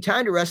it came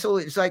time to wrestle,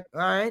 it's like, all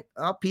right,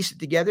 I'll piece it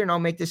together and I'll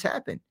make this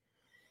happen.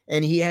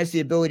 And he has the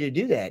ability to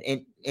do that.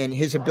 And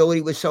his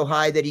ability was so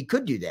high that he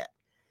could do that.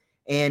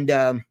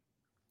 And,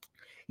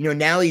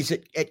 now he's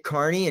at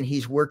Kearney and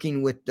he's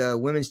working with the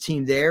women's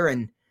team there.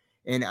 And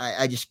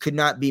I just could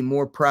not be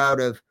more proud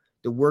of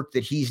the work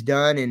that he's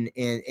done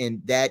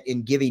and that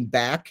in giving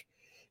back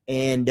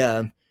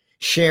and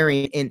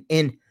sharing.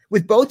 And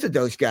with both of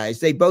those guys,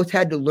 they both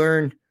had to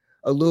learn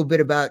a little bit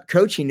about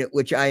coaching,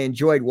 which I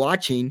enjoyed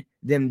watching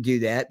them do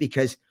that,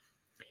 because,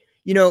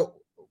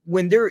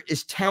 when they're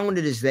as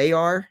talented as they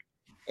are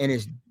and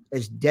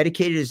as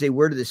dedicated as they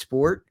were to the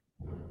sport,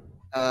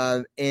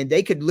 and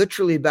they could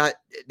literally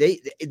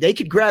they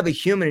could grab a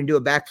human and do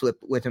a backflip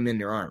with them in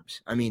their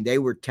arms. I mean, they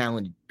were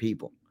talented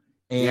people.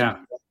 And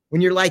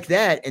when you're like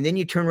that, and then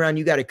you turn around,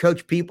 you got to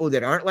coach people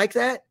that aren't like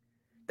that.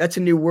 That's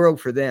a new world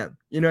for them.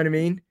 You know what I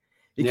mean?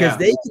 Because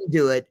they can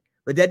do it,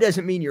 but that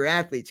doesn't mean your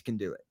athletes can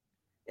do it.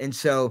 And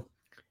so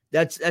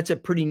that's a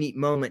pretty neat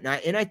moment.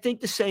 And I think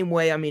the same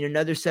way, I mean,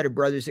 another set of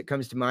brothers that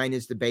comes to mind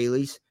is the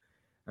Baileys.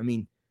 I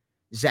mean,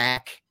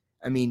 Zach,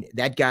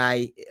 that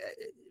guy,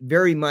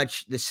 very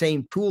much the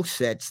same tool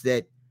sets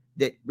that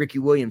Ricky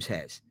Williams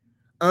has.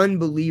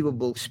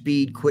 Unbelievable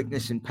speed,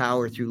 quickness, and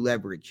power through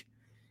leverage.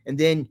 And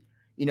then,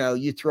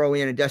 you throw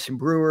in a Dustin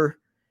Brewer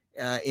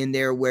in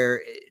there,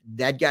 where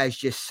that guy's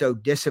just so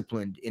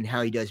disciplined in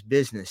how he does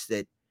business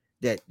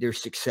that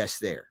there's success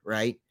there,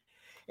 right?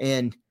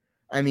 And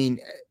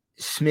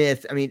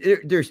Smith,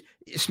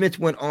 Smith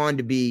went on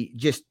to be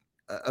just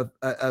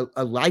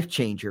a life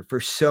changer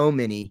for so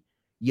many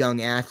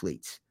young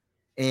athletes.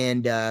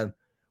 And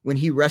when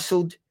he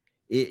wrestled,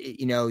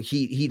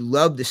 He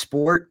loved the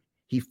sport.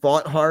 He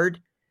fought hard,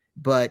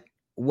 but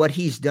what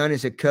he's done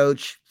as a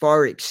coach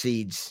far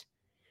exceeds,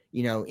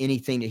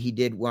 anything that he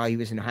did while he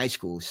was in high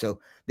school. So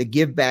the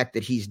give back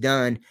that he's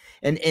done,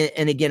 and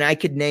again, I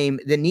could name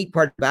the neat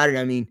part about it.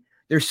 I mean,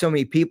 there's so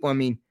many people. I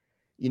mean,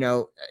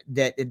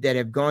 that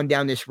have gone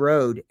down this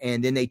road,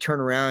 and then they turn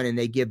around and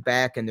they give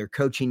back, and they're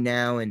coaching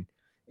now, and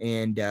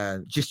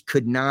just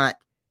could not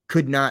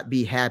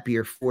be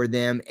happier for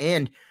them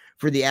and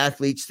for the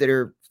athletes that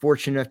are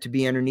fortunate enough to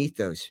be underneath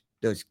those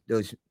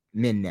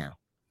men now.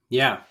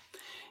 Yeah.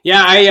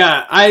 Yeah,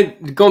 I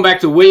going back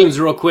to Williams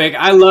real quick.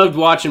 I loved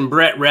watching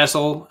Brett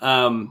wrestle.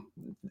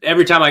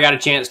 Every time I got a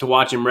chance to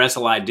watch him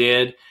wrestle, I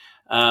did.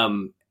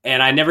 And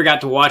I never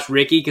got to watch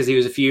Ricky because he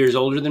was a few years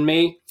older than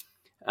me.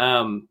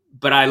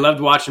 But I loved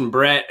watching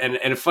Brett. And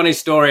a funny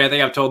story, I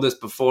think I've told this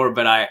before,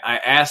 but I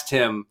asked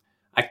him,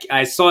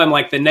 I saw him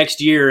like the next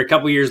year, a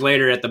couple years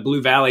later at the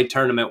Blue Valley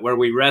tournament where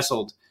we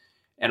wrestled.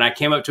 And I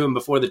came up to him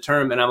before the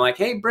tournament, and I'm like,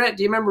 "Hey, Brett,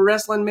 do you remember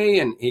wrestling me?"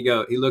 And he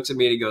looks at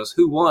me and he goes,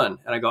 "Who won?"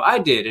 And I go, "I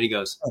did." And he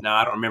goes, "No,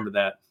 I don't remember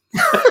that."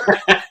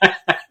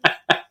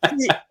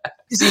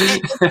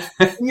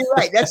 You're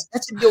right. That's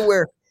a deal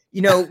where,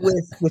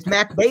 with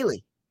Mac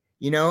Bailey,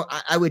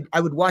 I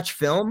would watch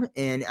film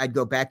and I'd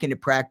go back into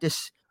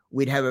practice.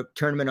 We'd have a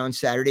tournament on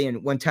Saturday,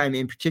 and one time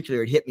in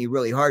particular, it hit me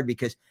really hard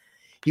because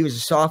he was a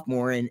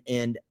sophomore,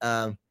 and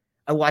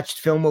I watched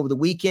film over the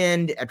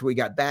weekend after we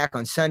got back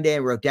on Sunday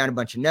and wrote down a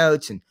bunch of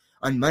notes. And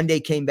on Monday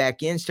came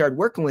back in, started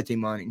working with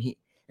him on it.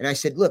 And I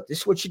said, "Look, this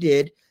is what you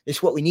did. This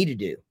is what we need to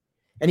do."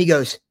 And he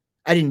goes,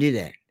 "I didn't do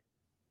that."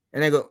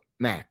 And I go,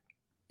 "Mac,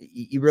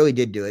 you really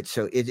did do it.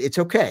 So it's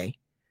okay.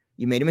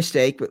 You made a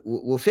mistake, but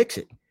we'll fix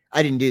it."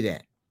 "I didn't do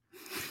that."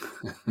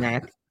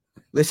 "Mac,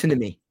 listen to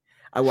me.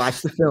 I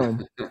watched the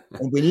film,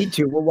 and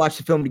we'll watch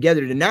the film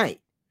together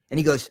tonight." And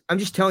he goes, "I'm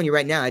just telling you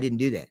right now, I didn't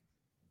do that.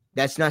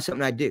 That's not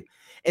something I do."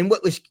 And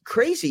what was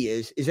crazy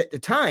is at the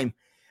time,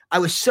 I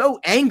was so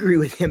angry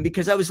with him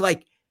because I was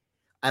like,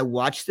 I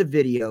watched the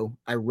video,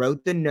 I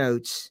wrote the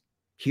notes,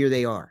 here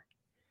they are.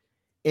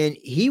 And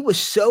he was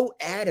so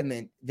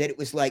adamant that it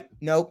was like,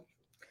 nope.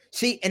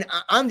 See, and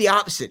I'm the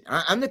opposite.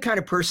 I'm the kind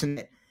of person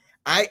that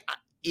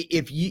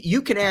if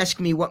you can ask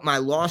me what my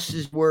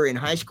losses were in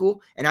high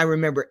school, and I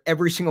remember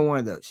every single one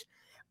of those.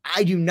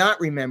 I do not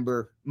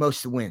remember most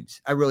of the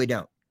wins. I really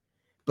don't.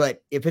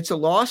 But if it's a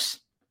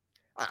loss,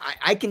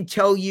 I can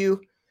tell you,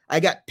 I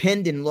got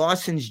pinned in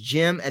Lawson's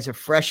gym as a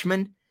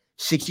freshman,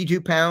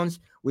 62 pounds.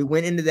 We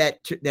went into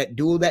that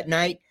duel that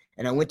night,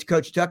 and I went to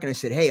Coach Tuck and I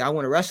said, "Hey, I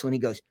want to wrestle." And he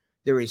goes,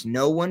 "There is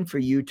no one for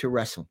you to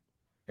wrestle."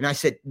 And I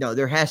said, "No,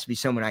 there has to be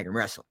someone I can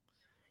wrestle."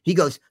 He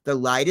goes, "The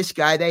lightest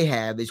guy they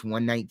have is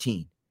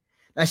 119.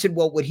 And I said,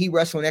 "Well, would he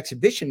wrestle an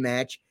exhibition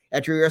match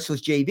after he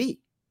wrestles JV?"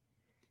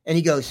 And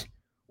he goes,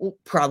 "Well,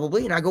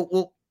 probably." And I go,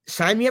 "Well,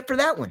 sign me up for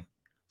that one."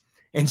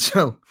 And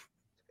so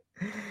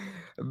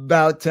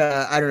about,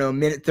 I don't know, a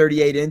minute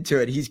 38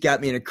 into it, he's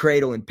got me in a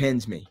cradle and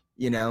pins me,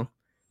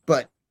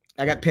 but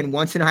I got pinned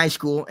once in high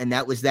school, and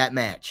that was that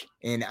match.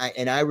 And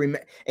I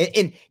remember,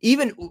 and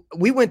even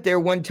we went there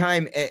one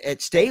time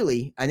at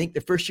Staley. I think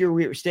the first year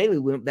we were at Staley,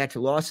 we went back to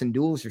Lawson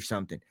duels or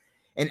something.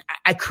 And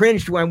I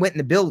cringed when I went in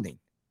the building,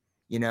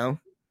 Yeah.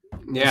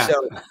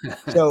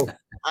 So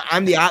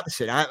I'm the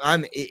opposite.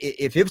 I'm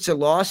if it's a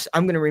loss,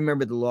 I'm going to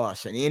remember the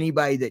loss. And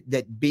anybody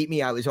that beat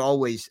me,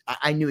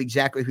 I knew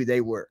exactly who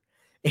they were.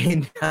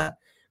 And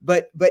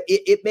but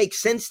it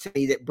makes sense to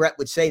me that Brett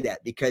would say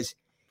that because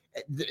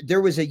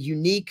there was a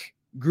unique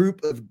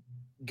group of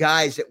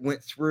guys that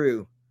went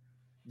through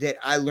that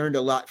I learned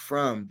a lot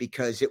from,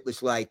 because it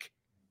was like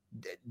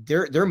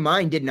their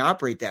mind didn't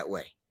operate that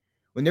way.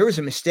 When there was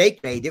a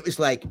mistake made, it was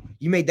like,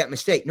 "You made that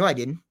mistake." "No, I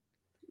didn't.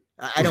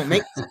 I don't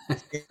make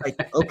it." Like,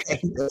 okay,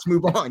 let's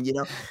move on,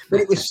 But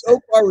it was so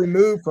far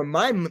removed from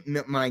my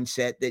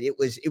mindset that it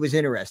was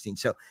interesting.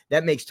 So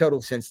that makes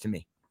total sense to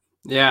me.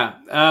 Yeah.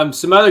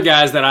 Some other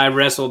guys that I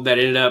wrestled that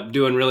ended up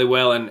doing really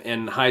well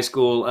in high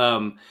school.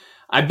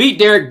 I beat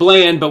Derek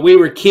Bland, but we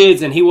were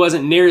kids and he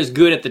wasn't near as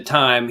good at the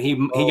time. He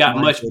got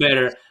much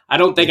better. I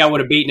don't think I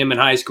would have beaten him in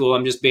high school.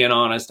 I'm just being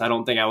honest. I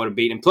don't think I would have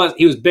beaten him. Plus,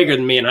 he was bigger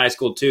than me in high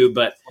school too,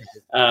 but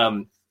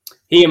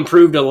he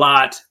improved a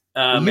lot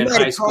in high school. You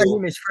might have caught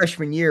him his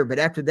freshman year, but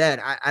after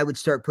that, I would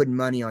start putting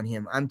money on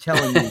him. I'm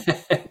telling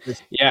you.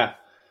 Yeah.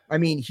 I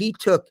mean, he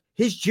took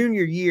his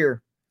junior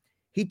year,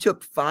 he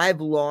took 5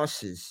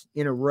 losses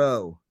in a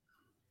row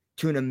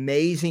to an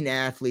amazing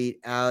athlete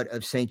out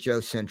of St.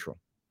 Joe Central.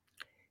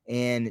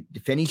 And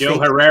defending Joe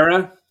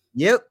Herrera.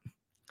 Yep.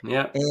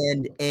 Yeah.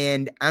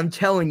 And I'm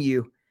telling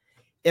you,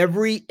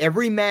 every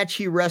match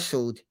he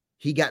wrestled,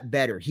 he got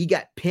better. He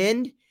got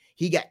pinned,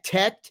 he got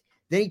teched,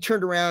 then he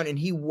turned around and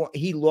he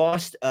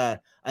lost a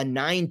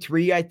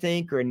 9-3, I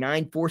think, or a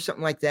 9-4,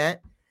 something like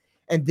that.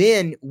 And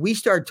then we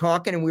started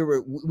talking, and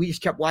we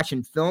just kept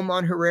watching film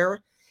on Herrera.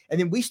 And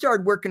then we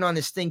started working on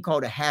this thing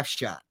called a half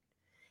shot.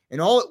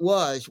 And all it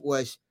was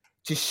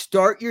to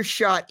start your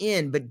shot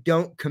in, but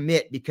don't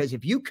commit, because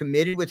if you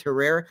committed with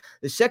Herrera,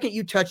 the second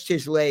you touched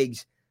his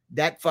legs,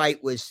 that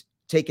fight was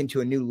taken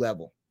to a new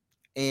level.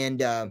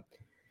 And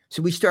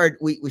so we started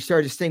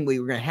this thing. We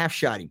were going to half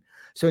shot him.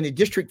 So in the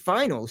district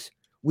finals,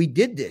 we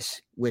did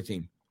this with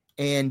him,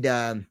 and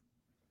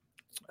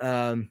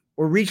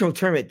or regional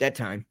tournament at that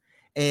time,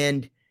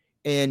 and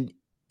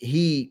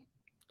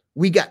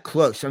we got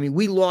close. I mean,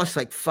 we lost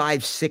like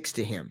 5-6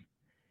 to him,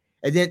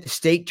 and then at the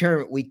state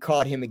tournament we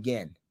caught him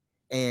again,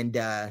 and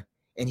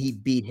he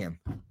beat him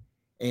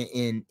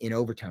in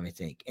overtime, I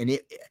think, and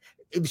it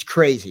was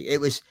crazy. It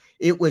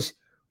was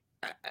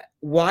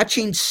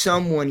watching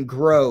someone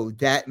grow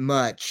that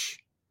much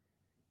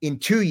in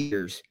 2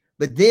 years,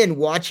 but then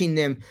watching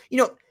them,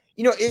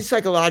 it's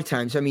like a lot of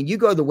times. I mean, you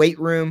go to the weight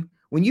room.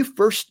 When you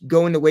first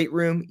go in the weight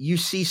room, you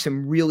see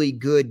some really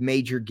good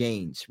major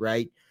gains,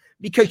 right?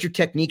 Because your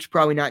technique's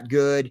probably not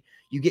good.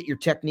 You get your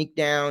technique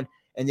down,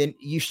 and then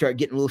you start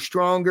getting a little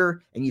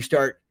stronger, and you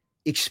start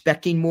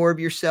expecting more of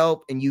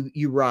yourself, and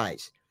you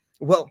rise.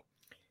 Well,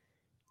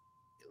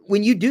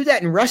 when you do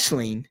that in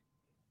wrestling,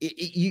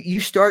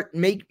 you start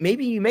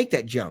maybe you make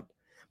that jump.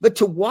 But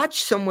to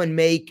watch someone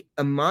make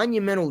a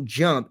monumental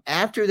jump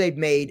after they've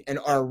made an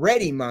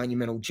already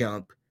monumental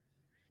jump,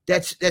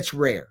 that's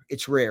rare.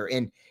 It's rare.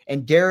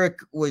 And Derek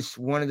was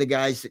one of the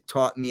guys that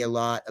taught me a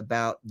lot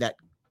about that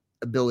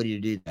ability to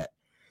do that.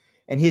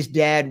 And his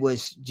dad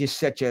was just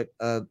such a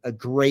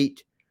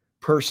great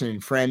person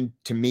and friend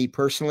to me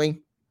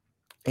personally.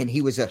 And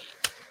he was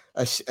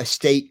a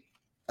state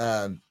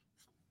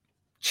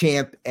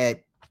champ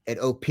at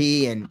OP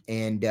and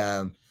in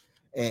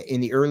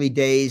the early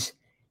days.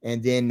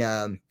 And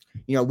then,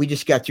 we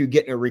just got through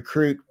getting a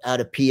recruit out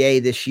of PA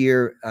this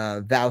year,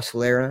 Val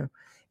Solera,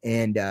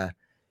 and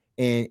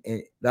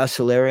Val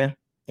Solera,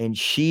 and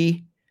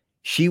she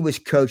was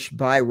coached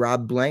by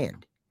Rob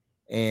Bland.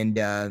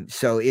 And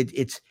so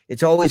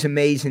it's always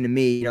amazing to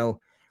me.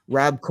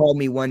 Rob called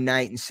me one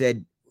night and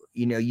said,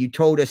 you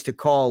told us to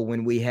call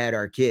when we had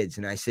our kids.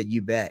 And I said,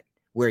 you bet.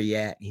 Where are you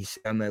at? He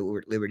said, I'm at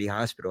Liberty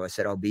Hospital. I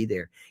said, I'll be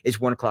there. It's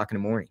 1:00 in the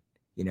morning,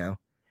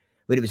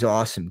 but it was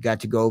awesome.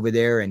 Got to go over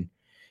there and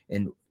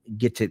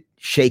get to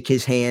shake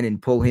his hand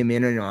and pull him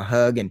in on a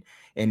hug.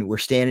 And we're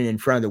standing in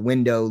front of the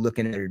window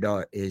looking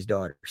at his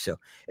daughter. So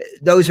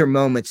those are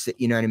moments that,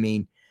 you know what I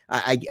mean?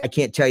 I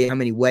can't tell you how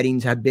many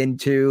weddings I've been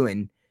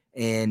to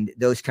and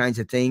those kinds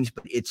of things,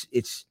 but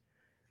it's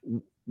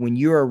when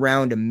you're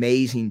around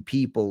amazing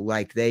people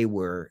like they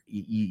were,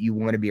 you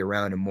want to be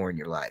around them more in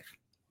your life.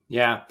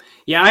 Yeah.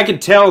 I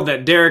could tell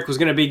that Derek was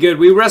going to be good.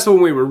 We wrestled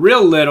when we were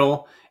real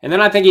little, and then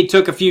I think he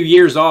took a few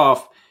years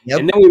off. Yep.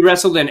 And then we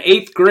wrestled in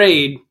 8th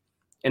grade.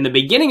 In the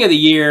beginning of the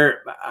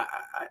year,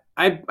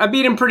 I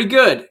beat him pretty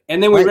good.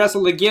 And then we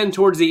wrestled again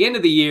towards the end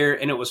of the year,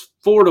 and it was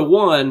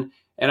 4-1.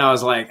 And I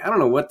was like, I don't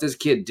know what this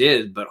kid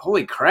did, but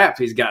holy crap,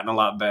 he's gotten a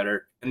lot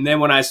better. And then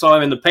when I saw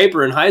him in the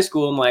paper in high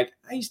school, I'm like,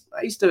 I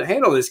used to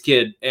handle this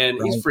kid, and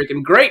he's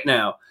freaking great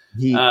now.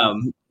 He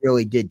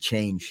really did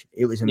change.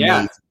 It was amazing.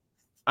 Yeah.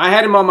 I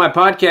had him on my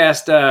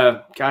podcast,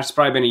 it's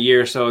probably been a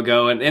year or so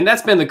ago. And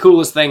that's been the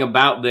coolest thing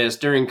about this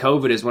during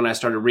COVID is when I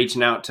started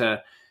reaching out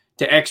to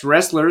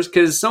ex-wrestlers,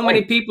 because so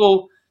many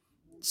people,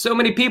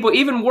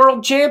 even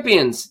world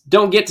champions,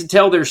 don't get to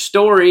tell their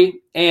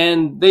story.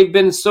 And they've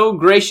been so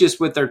gracious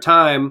with their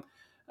time.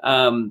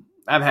 I've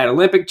had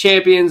Olympic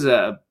champions,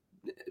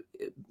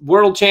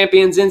 world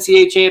champions,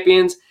 NCAA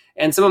champions,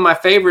 and some of my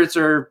favorites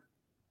are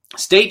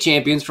state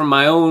champions from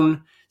my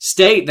own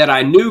state that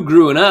I knew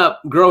growing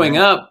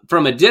up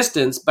from a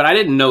distance, but I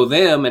didn't know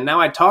them. And now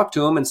I talk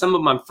to them, and some of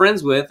them I'm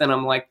friends with, and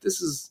I'm like,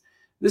 this is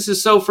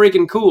so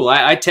freaking cool.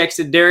 I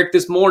texted Derek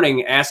this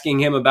morning asking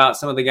him about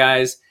some of the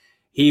guys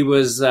he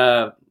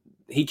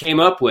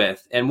came up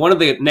with. And one of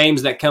the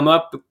names that come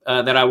up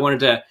that I wanted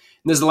to, and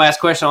this is the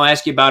last question I'll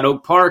ask you about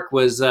Oak Park,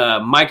 was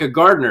Micah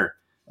Gardner.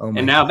 Oh,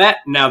 and now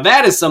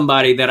that is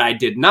somebody that I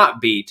did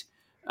not beat.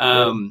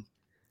 And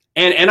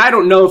I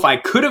don't know if I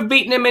could have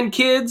beaten him in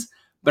kids,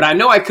 but I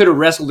know I could have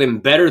wrestled him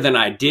better than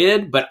I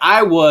did. But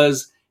I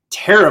was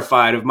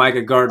terrified of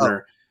Micah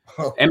Gardner.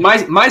 Oh. And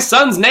my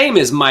son's name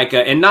is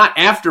Micah, and not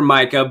after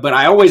Micah, but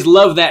I always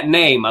love that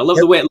name. I love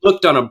the way it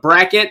looked on a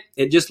bracket.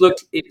 It just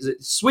looked, it's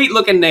a sweet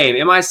looking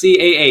name, Micah.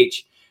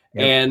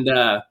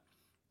 Yep.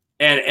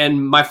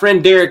 And my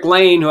friend Derek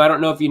Lane, who I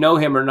don't know if you know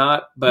him or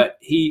not, but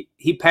he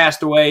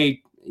passed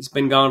away. He's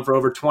been gone for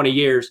over 20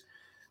 years.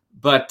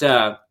 But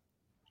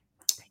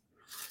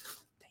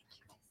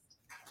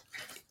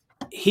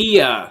he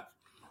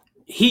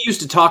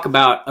used to talk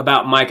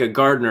about Micah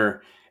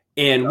Gardner,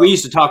 and we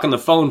used to talk on the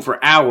phone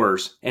for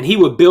hours, and he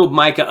would build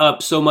Micah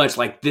up so much,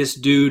 like, this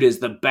dude is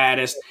the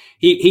baddest.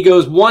 He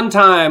goes, one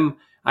time,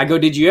 I go,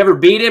 did you ever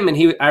beat him?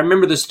 And I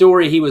remember the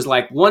story. He was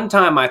like, one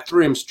time I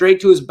threw him straight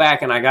to his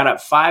back, and I got up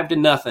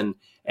 5-0,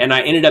 and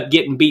I ended up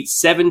getting beat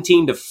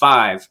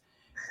 17-5.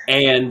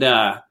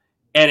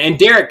 And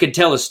Derek could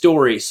tell a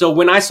story. So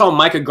when I saw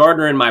Micah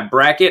Gardner in my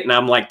bracket, and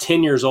I'm like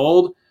 10 years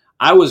old,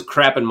 I was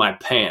crapping my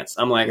pants.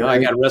 I'm like, I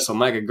got to wrestle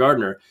Micah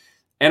Gardner.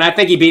 And I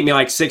think he beat me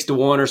like 6-1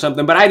 or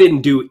something, but I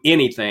didn't do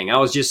anything. I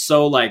was just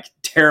so like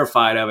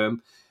terrified of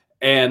him.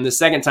 And the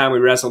second time we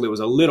wrestled, it was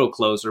a little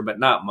closer, but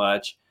not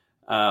much.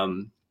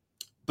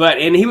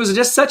 and he was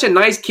just such a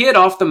nice kid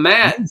off the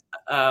mat,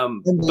 but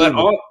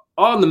Unbelievable.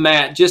 on the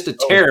mat, just a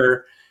Oh,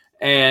 terror.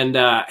 And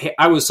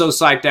I was so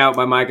psyched out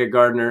by Micah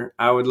Gardner.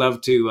 I would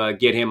love to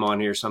get him on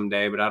here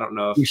someday, but I don't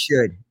know you if.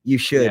 should. You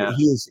should. Yeah,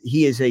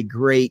 He is a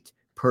great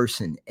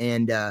person.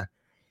 And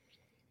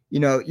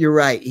you're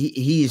right.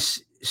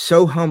 He's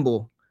so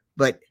humble,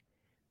 but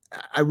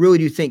I really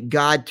do think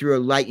God threw a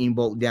lightning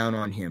bolt down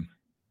on him.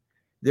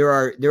 There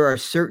are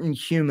certain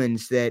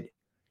humans that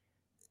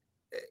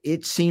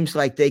it seems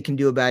like they can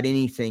do about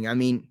anything. I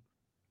mean,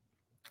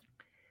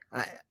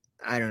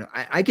 I don't know.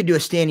 I could do a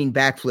standing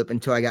backflip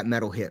until I got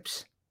metal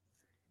hips.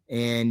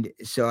 And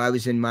so I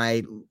was in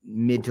my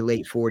mid to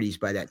late 40s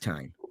by that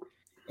time.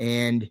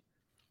 And,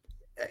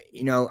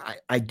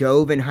 I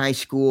dove in high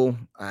school.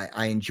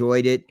 I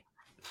enjoyed it.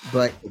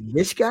 But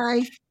this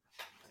guy,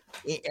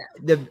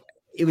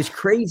 it was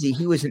crazy.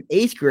 He was an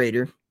eighth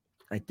grader.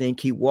 I think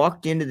he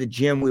walked into the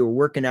gym. We were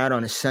working out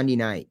on a Sunday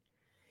night.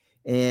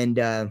 And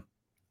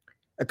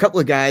a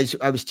couple of guys,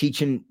 I was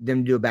teaching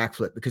them to do a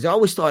backflip because I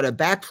always thought a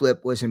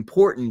backflip was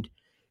important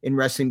in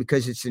wrestling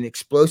because it's an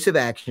explosive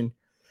action.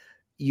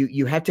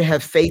 You have to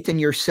have faith in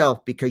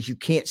yourself because you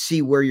can't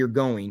see where you're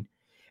going.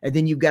 And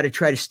then you've got to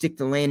try to stick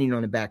the landing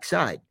on the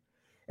backside.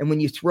 And when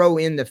you throw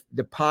in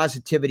the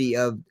positivity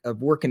of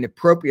working the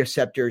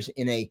proprioceptors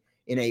in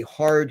a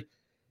hard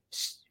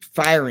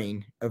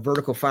firing, a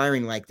vertical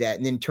firing like that,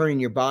 and then turning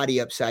your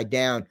body upside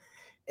down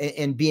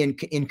and being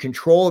in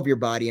control of your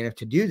body enough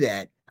to do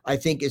that, I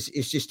think is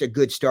just a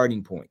good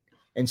starting point.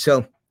 And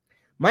so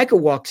Michael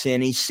walks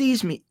in, he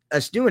sees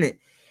us doing it,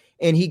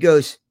 and he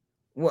goes,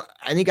 well,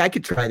 I think I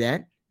could try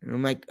that. And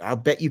I'm like, I'll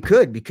bet you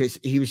could, because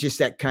he was just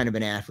that kind of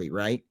an athlete,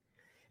 right?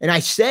 And I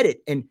said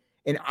it, and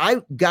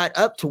I got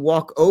up to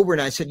walk over,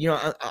 and I said,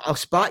 I'll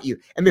spot you.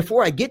 And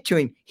before I get to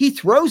him, he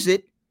throws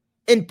it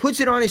and puts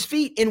it on his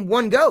feet in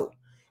one go.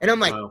 And I'm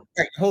like, wow. all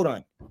right, hold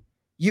on.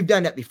 You've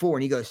done that before.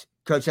 And he goes,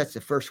 Coach, that's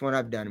the first one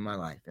I've done in my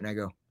life. And I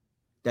go,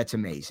 that's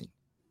amazing.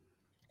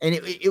 And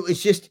it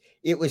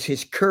was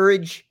his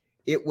courage.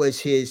 It was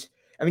his,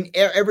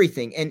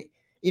 everything. And,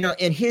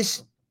 and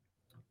his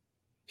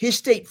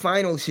state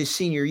finals, his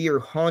senior year,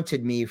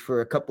 haunted me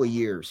for a couple of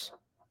years.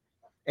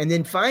 And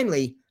then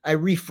finally I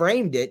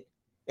reframed it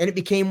and it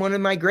became one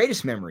of my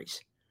greatest memories.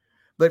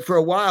 But for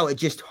a while, it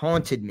just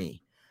haunted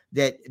me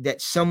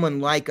that someone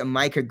like a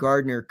Micah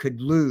Gardner could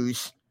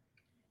lose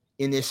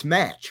in this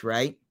match,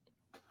 right?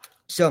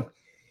 So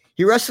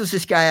he wrestles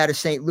this guy out of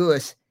St.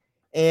 Louis,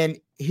 and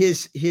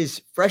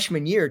his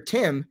freshman year,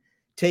 Tim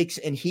takes,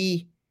 and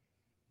his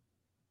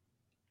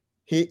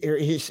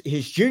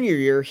junior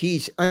year,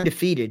 he's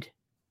undefeated,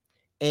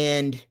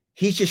 and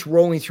he's just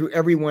rolling through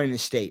everyone in the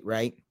state,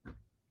 right?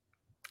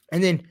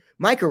 And then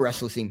Micah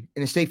wrestles him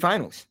in the state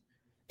finals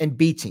and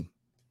beats him.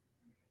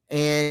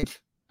 And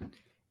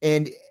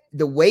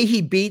the way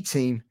he beats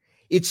him,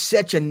 it's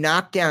such a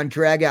knockdown,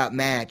 drag out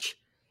match.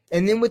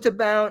 And then with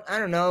about,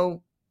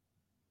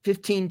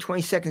 15,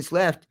 20 seconds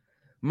left,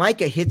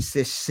 Micah hits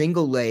this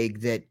single leg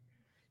that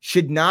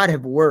should not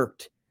have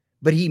worked,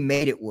 but he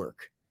made it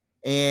work.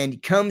 And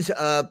comes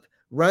up,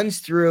 runs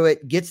through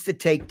it, gets the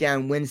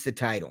takedown, wins the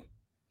title.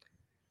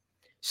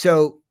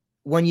 So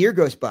 1 year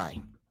goes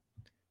by.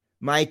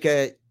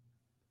 Micah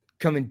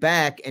coming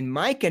back, and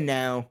Micah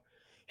now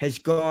has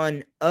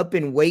gone up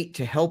in weight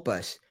to help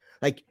us.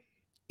 Like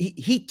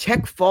he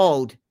tech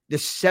falled the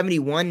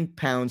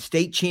 71-pound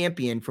state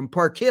champion from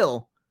Park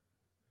Hill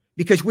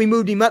because we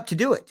moved him up to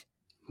do it.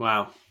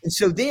 Wow. And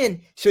so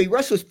he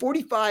wrestles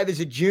 45 as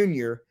a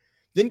junior,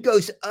 then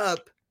goes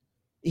up.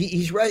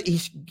 He's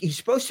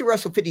supposed to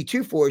wrestle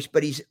 52 for us,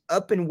 but he's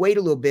up in weight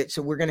a little bit,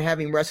 so we're going to have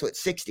him wrestle at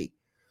 60.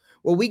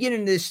 Well, we get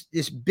into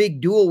this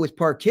big duel with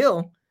Park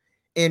Hill,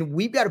 and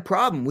we've got a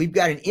problem. We've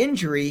got an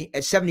injury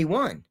at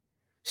 71.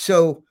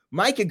 So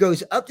Micah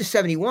goes up to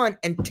 71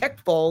 and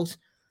tech falls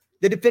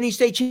the defending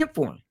state champ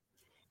for him.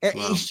 And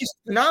Wow. It's just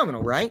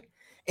phenomenal, right?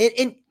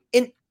 And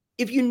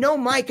if you know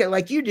Micah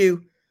like you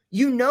do,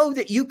 you know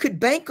that you could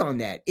bank on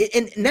that.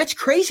 And that's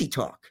crazy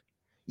talk.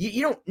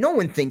 You don't, no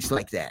one thinks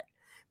like that.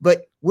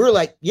 But we're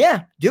like,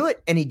 yeah, do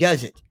it. And he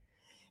does it.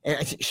 And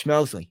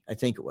Schmelsley, I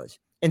think it was.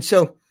 And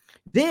so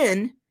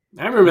then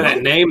I remember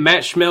that name,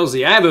 Matt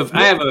Schmelzy.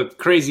 I have a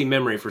crazy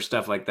memory for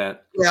stuff like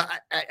that. Well,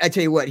 I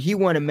tell you what, he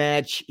won a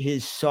match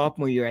his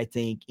sophomore year, I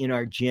think, in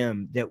our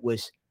gym that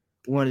was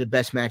one of the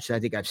best matches I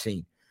think I've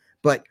seen.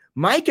 But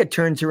Micah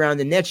turns around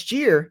the next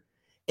year,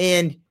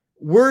 and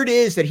word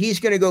is that he's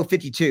going to go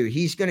 52.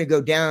 He's going to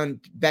go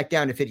back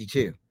down to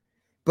 52.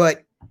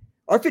 But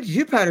our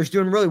 52-pounder is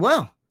doing really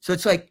well. So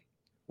it's like,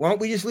 why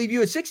don't we just leave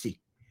you at 60?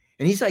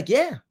 And he's like,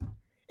 yeah.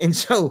 And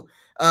so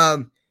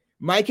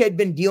Mike had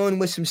been dealing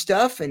with some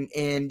stuff and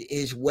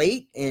his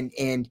weight, and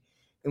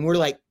we're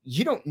like,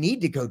 you don't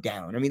need to go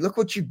down. I mean, look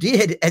what you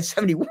did at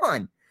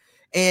 71.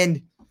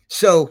 And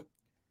so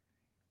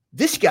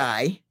this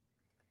guy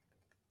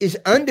is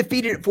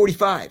undefeated at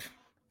 45,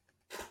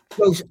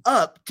 goes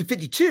up to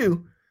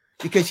 52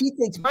 because he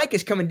thinks Mike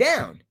is coming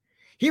down.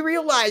 He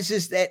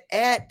realizes that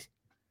at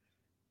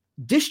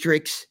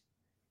districts,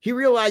 he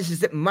realizes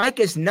that Mike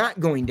is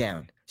not going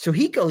down. So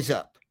he goes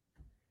up,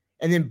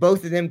 and then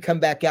both of them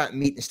come back out and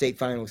meet in the state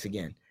finals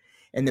again.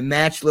 And the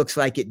match looks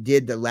like it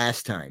did the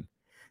last time.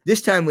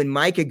 This time when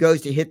Micah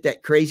goes to hit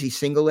that crazy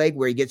single leg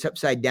where he gets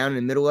upside down in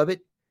the middle of it,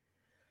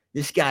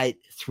 this guy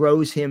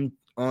throws him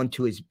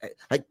onto his,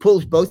 like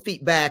pulls both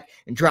feet back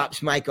and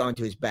drops Micah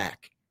onto his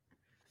back.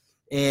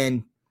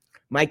 And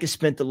Micah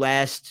spent the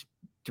last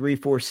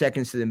 3-4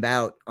 seconds of the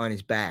bout on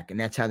his back, and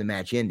that's how the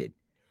match ended.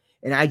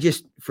 And I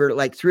just, for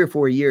like 3 or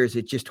 4 years,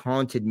 it just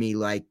haunted me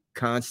like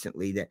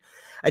constantly that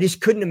I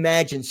just couldn't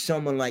imagine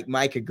someone like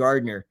Micah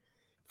Gardner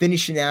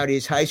finishing out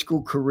his high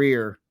school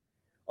career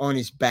on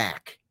his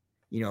back,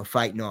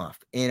 fighting off.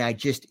 And I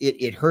just,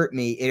 it hurt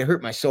me. It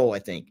hurt my soul, I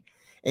think.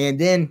 And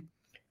then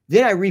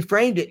I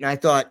reframed it and I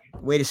thought,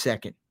 wait a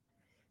second.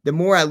 The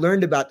more I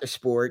learned about the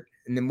sport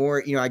and the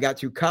more, I got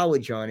through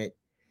college on it,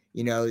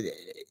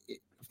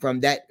 from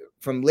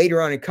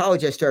later on in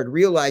college, I started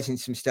realizing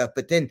some stuff.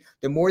 But then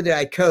the more that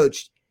I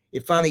coached,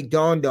 it finally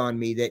dawned on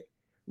me that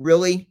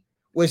really,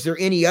 was there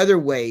any other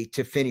way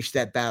to finish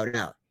that bout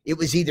out? It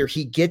was either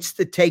he gets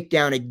the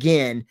takedown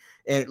again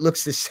and it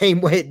looks the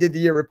same way it did the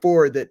year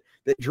before.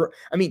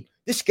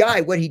 This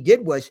guy, what he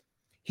did was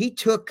he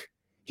took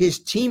his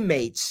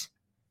 3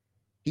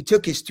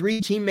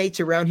 teammates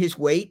around his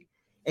weight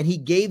and he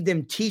gave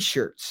them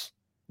T-shirts,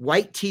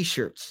 white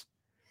T-shirts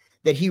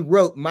that he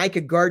wrote Micah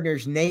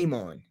Gardner's name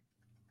on.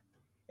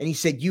 And he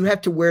said, you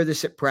have to wear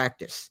this at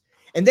practice.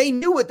 And they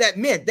knew what that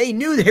meant. They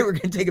knew they were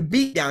going to take a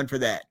beat down for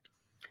that.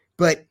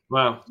 But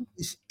wow,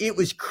 it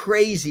was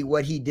crazy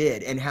what he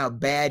did and how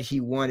bad he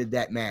wanted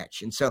that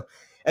match. And so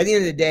at the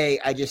end of the day,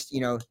 I just,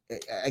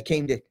 I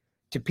came to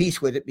peace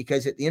with it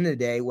because at the end of the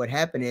day, what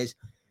happened is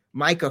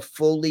Micah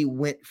fully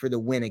went for the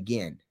win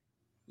again,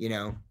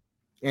 and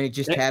it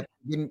just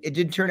happened. It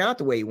didn't turn out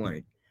the way he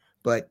wanted.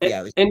 But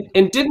yeah.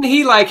 And didn't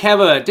he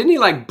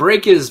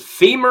break his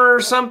femur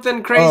or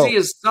something crazy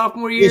his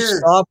sophomore year? His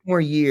sophomore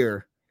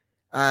year,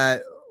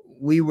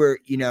 we were,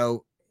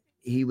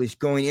 he was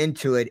going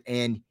into it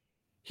and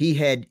he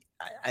had,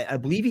 I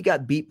believe he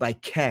got beat by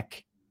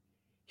Keck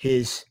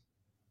his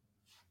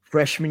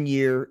freshman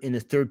year in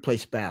the 3rd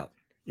place bout,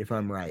 if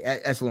I'm right.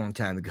 That's a long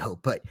time ago,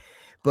 but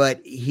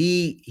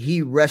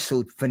he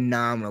wrestled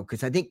phenomenal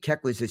because I think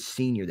Keck was a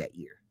senior that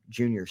year,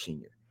 junior,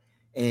 senior.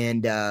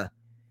 And,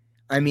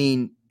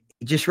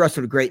 just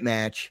wrestled a great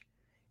match.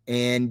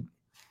 And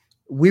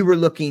we were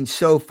looking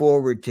so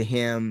forward to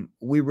him.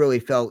 We really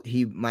felt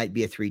he might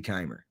be a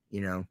 3-timer,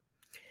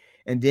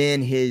 And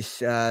then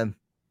his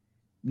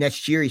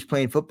next year he's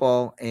playing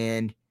football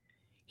and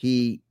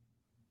he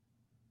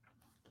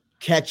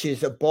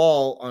catches a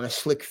ball on a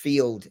slick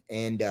field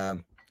and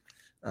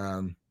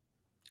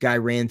guy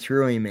ran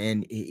through him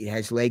and he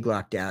has leg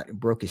locked out and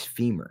broke his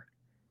femur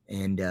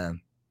and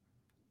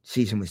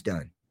season was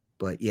done.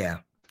 But yeah,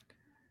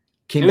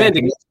 came back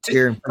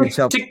here and put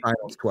himself in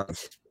finals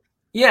twice.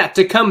 Yeah,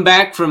 to come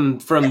back from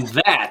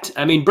that,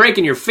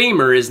 breaking your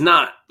femur is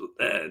not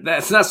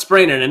that's not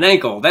spraining an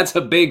ankle. That's a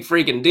big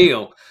freaking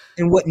deal.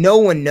 And what no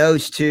one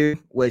knows too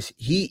was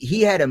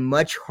he had a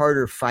much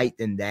harder fight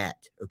than that.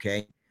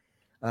 Okay,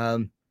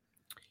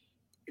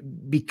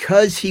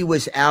 because he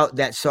was out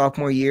that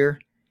sophomore year,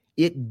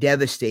 it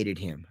devastated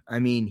him.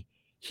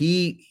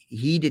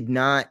 He did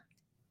not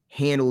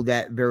handle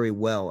that very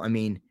well.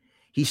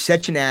 He's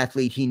such an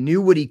athlete. He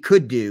knew what he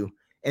could do,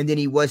 and then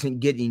he wasn't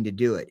getting to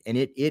do it. And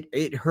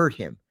it hurt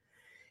him.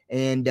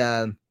 And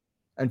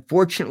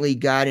unfortunately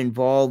got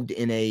involved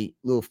in a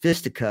little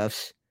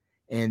fisticuffs.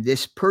 And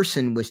this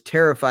person was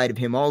terrified of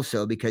him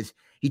also because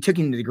he took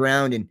him to the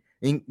ground and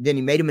then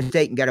he made a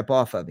mistake and got up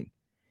off of him.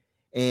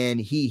 And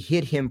he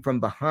hit him from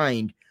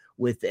behind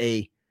with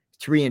a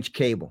 3-inch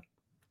cable.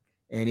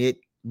 And it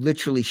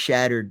literally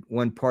shattered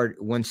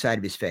one side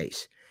of his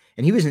face.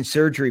 And he was in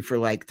surgery for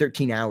like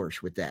 13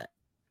 hours with that.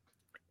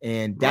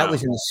 And that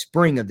was in the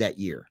spring of that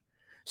year.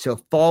 So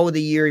fall of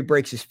the year, he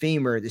breaks his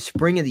femur. The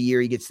spring of the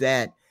year, he gets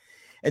that.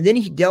 And then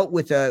he dealt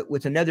with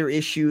another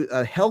issue,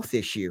 a health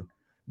issue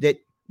that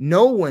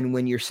no one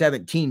when you're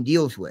 17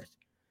 deals with.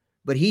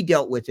 But he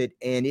dealt with it.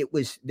 And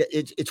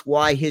it's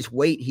why his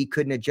weight, he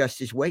couldn't adjust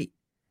his weight.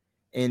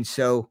 And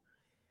so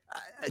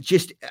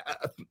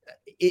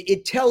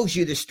it tells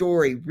you the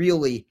story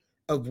really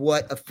of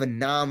what a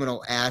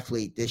phenomenal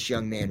athlete this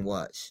young man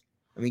was.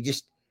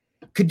 Just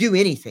could do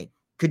anything.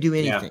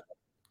 Yeah.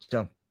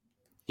 So,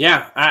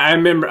 yeah, I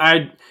remember.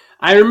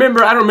 I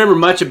remember. I don't remember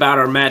much about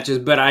our matches,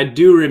 but I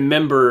do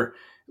remember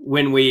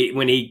when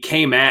he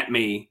came at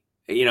me,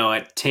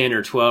 at 10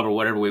 or 12 or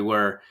whatever we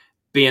were,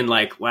 being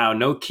like, "Wow,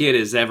 no kid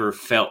has ever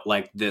felt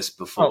like this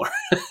before."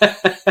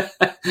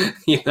 I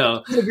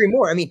couldn't agree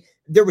more.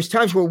 There was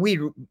times where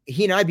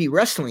he and I'd be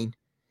wrestling,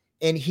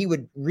 and he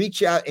would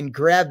reach out and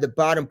grab the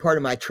bottom part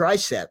of my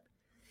tricep,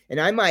 and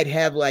I might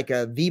have like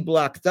a V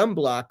block, thumb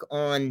block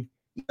on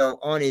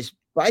his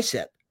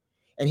bicep,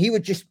 and he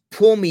would just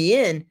pull me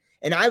in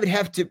and I would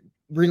have to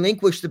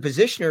relinquish the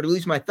positioner to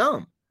lose my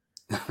thumb.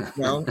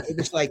 It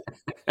was like,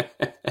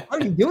 how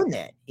are you doing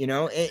that?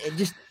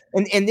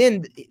 And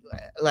then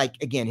like,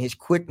 again, his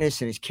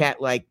quickness and his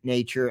cat-like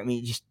nature.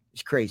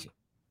 It's crazy.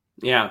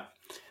 Yeah.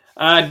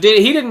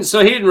 He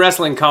didn't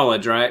wrestle in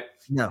college, right?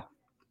 No.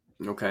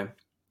 Okay.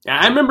 Yeah,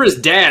 I remember his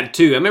dad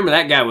too. I remember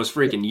that guy was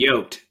freaking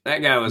yoked.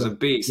 That guy was Yeah. a Yeah.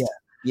 beast.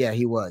 Yeah,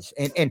 he was.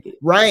 And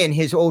Ryan,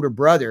 his older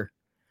brother,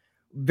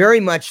 very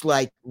much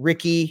like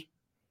Ricky,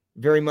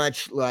 very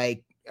much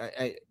like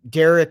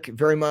Derek,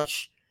 very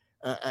much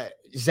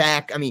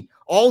Zach. I mean,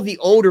 all the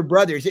older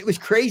brothers. It was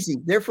crazy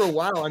there for a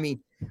while. I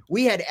mean,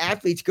 we had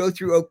athletes go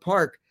through Oak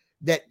Park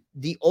that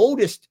the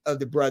oldest of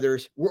the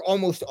brothers were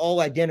almost all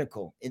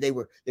identical, and they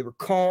were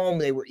calm.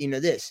 They were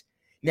this.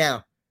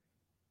 Now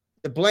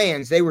the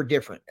Blands, they were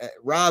different.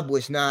 Rob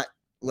was not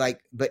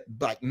like, but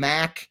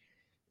Mac,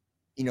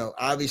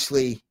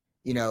 obviously,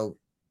 you know,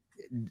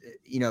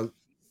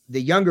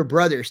 the younger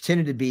brothers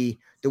tended to be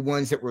the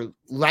ones that were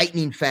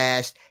lightning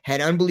fast, had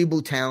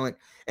unbelievable talent.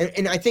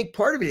 And I think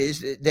part of it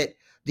is that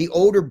the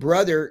older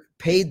brother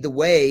paved the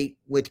way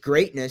with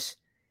greatness,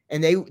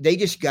 and they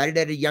just got it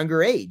at a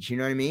younger age. You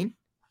know what I mean?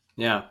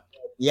 Yeah.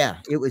 Yeah,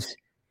 it was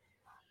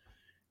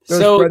those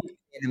So, brother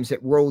tandems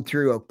that rolled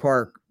through Oak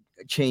Park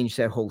changed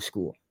that whole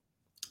school.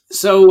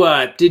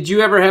 did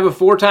you ever have a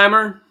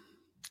four-timer?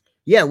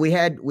 Yeah, we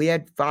had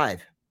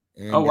 5.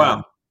 Oh, And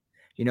wow.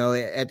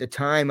 at the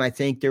time, I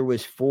think there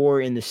was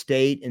 4 in the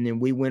state, and then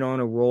we went on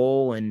a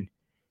roll and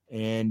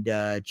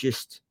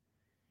just,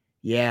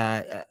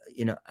 yeah,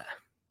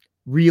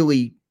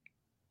 really,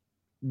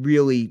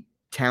 really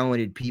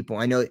talented people.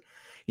 I know,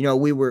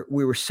 we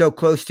were so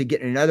close to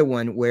getting another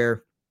one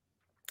where,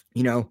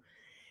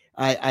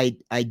 I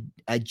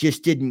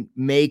just didn't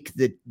make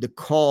the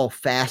call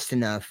fast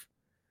enough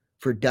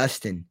for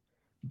Dustin,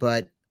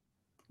 but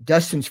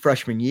Dustin's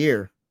freshman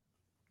year,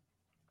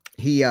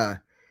 he's in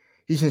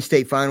the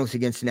state finals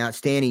against an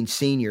outstanding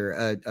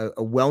senior,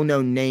 a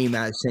well-known name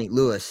out of St.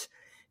 Louis.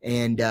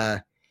 And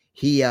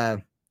he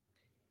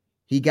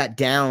got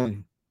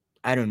down,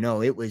 I don't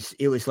know, it was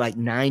like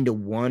 9-1,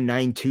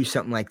 9-2,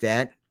 something like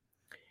that.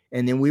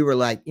 And then we were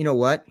like, you know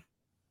what?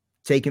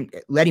 Take him,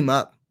 let him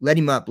up,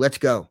 let's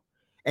go.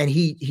 And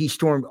he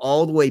stormed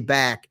all the way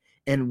back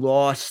and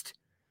lost,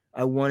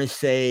 I want to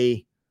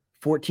say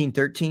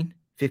 14-13,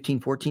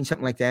 15-14,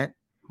 something like that.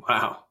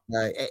 Wow.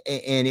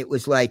 And it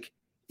was like,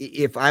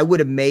 if I would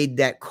have made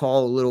that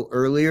call a little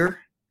earlier,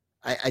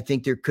 I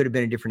think there could have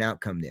been a different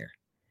outcome there.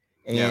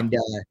 And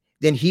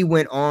then he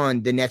went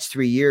on the next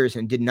 3 years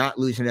and did not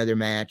lose another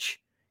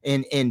match.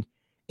 And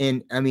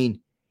I mean,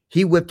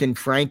 he whipped in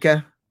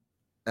Franca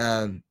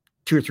 2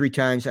 or 3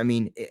 times. I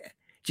mean,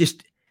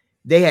 just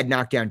they had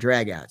knockdown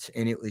dragouts,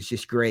 and it was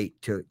just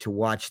great to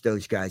watch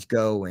those guys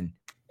go.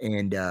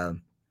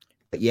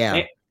 But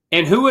yeah.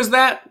 And who was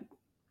that?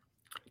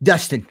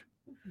 Dustin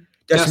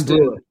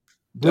Brewer.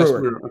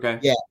 Dustin Brewer. Okay.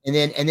 Yeah. And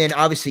then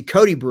obviously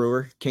Cody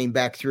Brewer came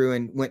back through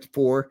and went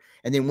 4,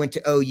 and then went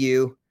to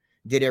OU,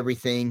 did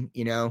everything,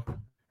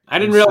 I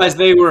didn't realize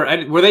they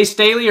were they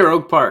Staley or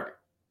Oak Park?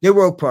 They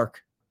were Oak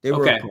Park.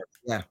 Okay. Oak Park.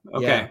 Yeah.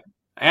 Okay. Yeah.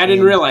 I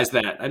didn't realize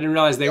that. I didn't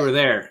realize they were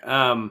there.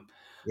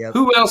 Yep.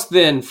 Who else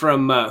then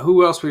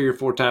who else were your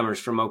 4-timers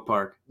from Oak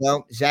Park?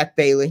 Well, Zach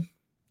Bailey.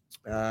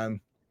 And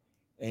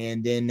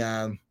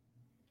then,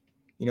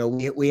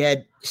 we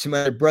had some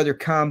other brother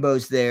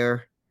combos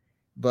there,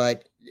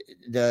 but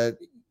and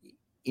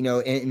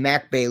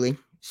Mac Bailey.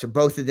 So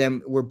both of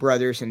them were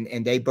brothers,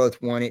 and they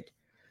both won it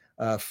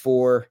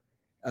for,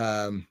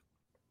 try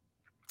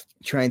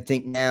and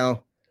think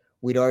now.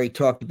 We'd already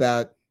talked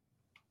about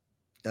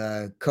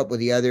a couple of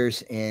the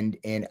others, and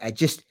I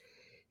just,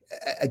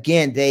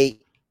 again, the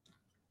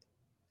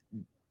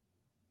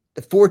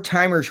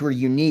 4-timers were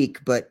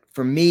unique, but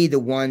for me, the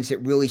ones that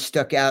really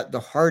stuck out the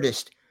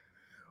hardest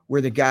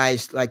were the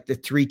guys like the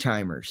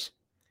 3-timers.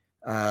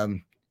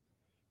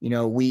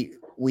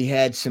 We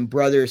had some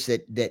brothers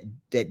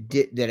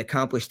that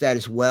accomplished that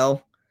as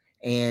well.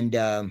 And,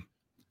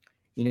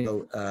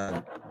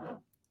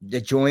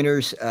 the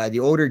joiners, the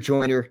older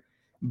joiner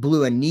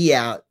blew a knee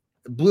out,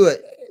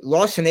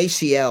 lost an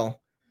ACL,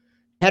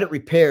 had it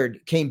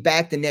repaired, came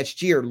back the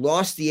next year,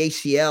 lost the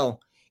ACL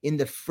in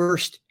the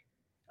first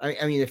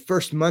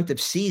month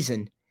of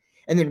season,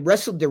 and then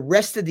wrestled the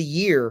rest of the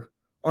year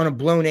on a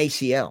blown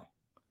ACL.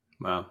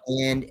 Wow.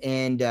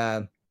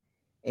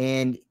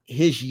 And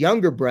his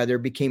younger brother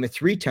became a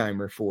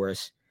 3-timer for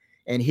us.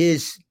 And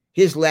his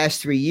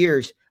last 3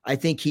 years, I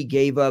think he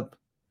gave up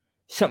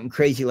something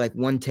crazy like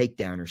 1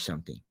 takedown or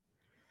something.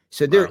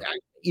 So there,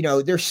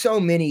 there's so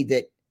many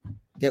that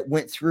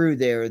went through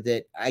there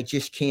that I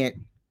just can't,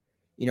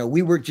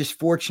 we were just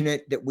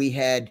fortunate that we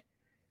had,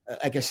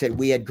 like I said,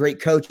 we had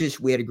great coaches.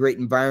 We had a great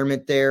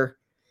environment there.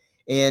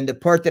 And the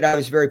part that I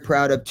was very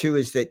proud of too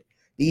is that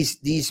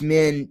these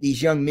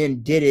young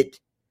men did it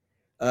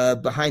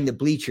behind the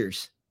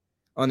bleachers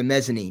on the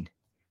mezzanine.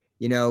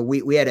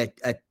 We had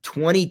a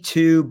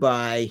 22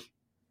 by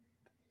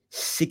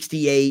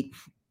 68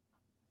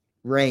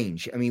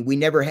 range. I mean, we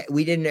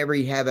didn't ever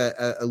have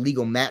a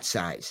legal mat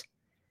size,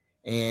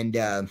 and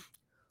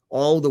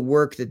all the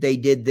work that they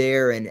did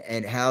there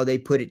and how they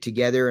put it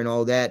together and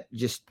all that,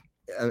 just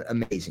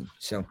amazing.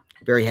 So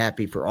very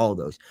happy for all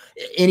those,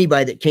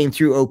 anybody that came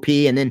through OP.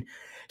 And then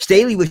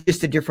Staley was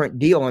just a different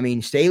deal. I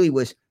mean,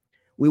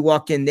 we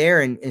walked in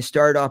there and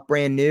started off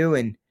brand new,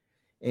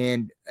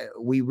 and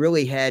we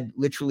really had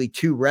literally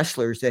 2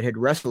 wrestlers that had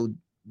wrestled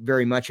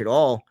very much at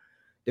all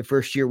the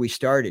first year we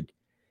started.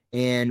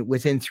 And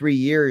within 3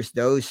 years,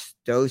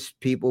 those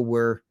people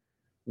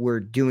were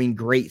doing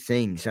great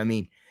things. I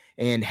mean,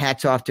 and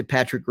hats off to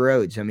Patrick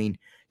Rhodes. I mean,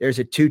 there's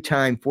a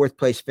 2-time 4th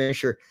place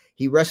finisher.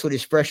 He wrestled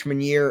his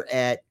freshman year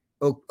at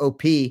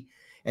OP.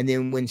 And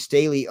then when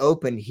Staley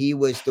opened, he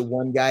was the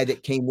one guy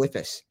that came with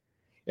us.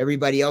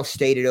 Everybody else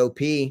stayed at OP.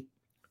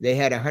 They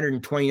had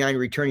 129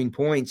 returning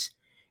points,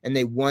 and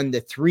they won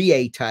the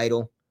 3A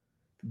title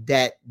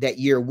that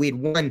year. We'd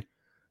won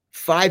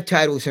 5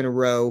 titles in a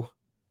row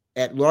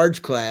at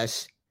large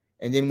class.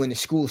 And then when the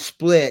school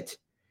split,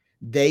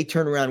 they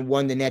turned around and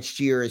won the next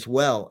year as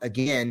well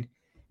again.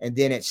 And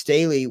then at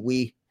Staley,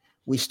 we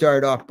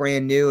started off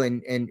brand new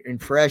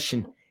and fresh,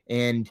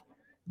 and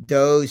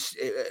those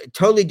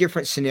totally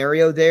different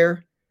scenario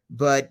there.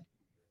 But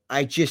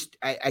I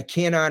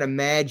cannot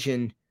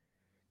imagine.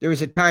 There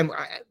was a time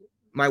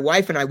my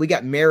wife and I, we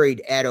got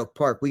married at Oak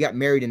Park. We got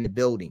married in the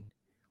building.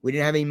 We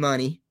didn't have any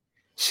money.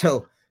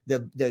 So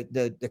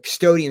the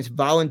custodians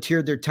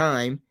volunteered their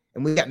time,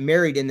 and we got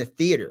married in the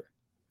theater.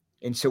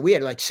 And so we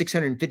had like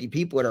 650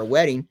 people at our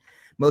wedding,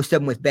 most of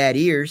them with bad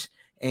ears.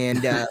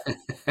 And, it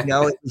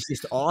was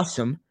just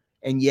awesome.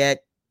 And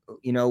yet,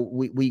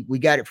 we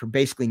got it for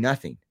basically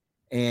nothing.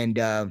 And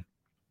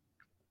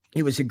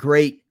it was a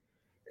great,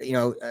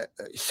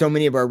 so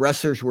many of our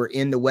wrestlers were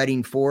in the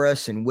wedding for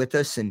us and with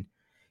us. And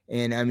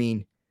I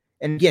mean,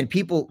 and again,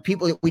 people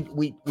that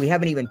we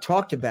haven't even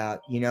talked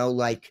about,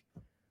 like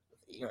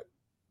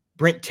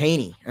Brent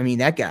Taney. I mean,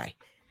 that guy.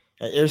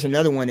 There's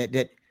another one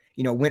that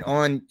went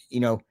on,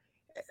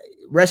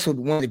 wrestled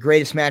one of the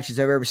greatest matches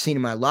I've ever seen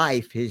in my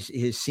life.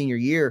 His senior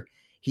year,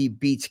 he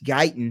beats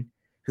Guyton,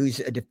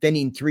 who's a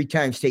defending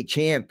 3-time state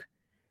champ,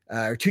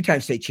 or 2-time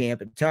state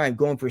champ at the time,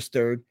 going for his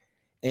 3rd.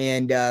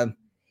 And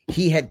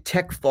he had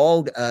tech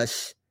falled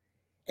us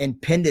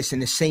and pinned us in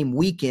the same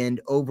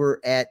weekend over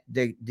at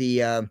the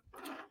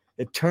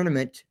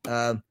tournament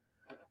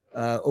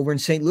over in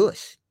St.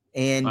 Louis.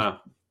 And wow.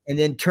 And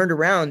then turned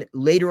around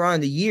later on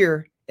in the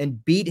year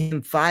and beat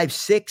him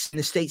 5-6 in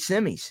the state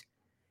semis,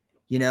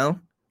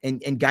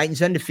 and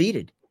Guyton's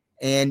undefeated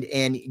and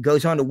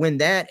goes on to win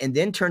that, and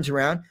then turns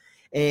around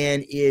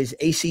and is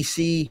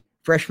ACC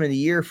freshman of the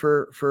year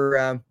for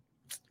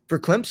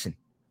Clemson,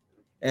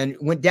 and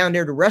went down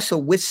there to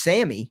wrestle with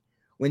Sammy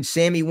when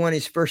Sammy won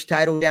his first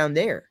title down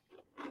there.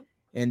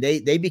 And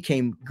they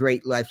became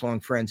great lifelong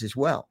friends as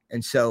well.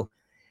 And so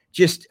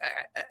just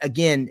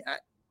again,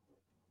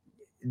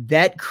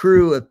 that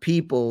crew of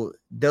people,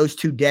 those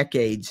 2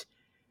 decades,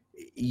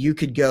 you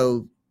could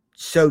go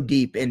so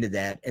deep into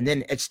that. And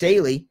then at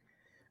Staley,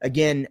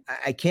 again,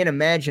 I can't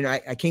imagine.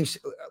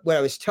 What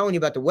I was telling you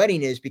about the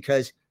wedding is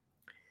because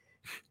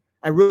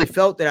I really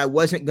felt that I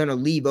wasn't going to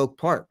leave Oak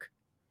Park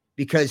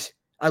because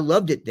I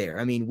loved it there.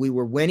 I mean, we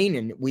were winning,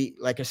 and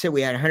like I said,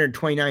 we had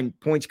 129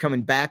 points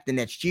coming back the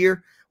next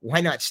year. Why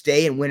not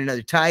stay and win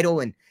another title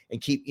and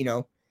keep,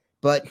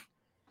 but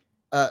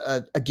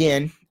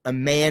again, a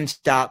man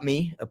stopped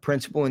me, a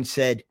principal, and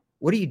said,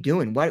 "What are you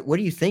doing? What are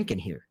you thinking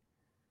here?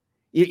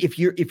 If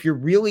you're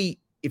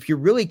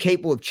really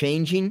capable of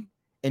changing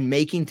and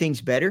making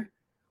things better,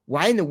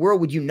 why in the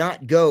world would you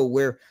not go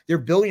where they're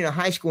building a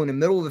high school in the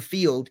middle of a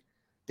field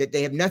that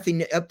they have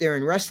nothing up there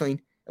in wrestling,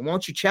 and why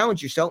don't you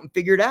challenge yourself and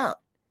figure it out?"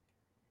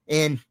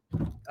 And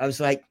I was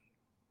like,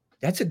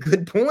 "That's a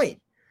good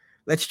point.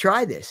 Let's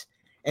try this."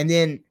 And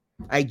then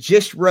I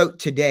just wrote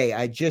today.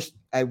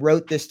 I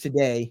wrote this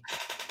today.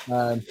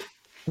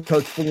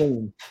 Coach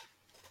Falloon,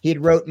 he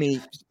had written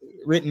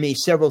me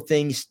several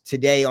things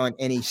today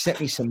and he sent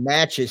me some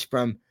matches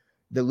from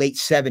the late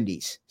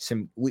 70s.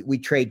 We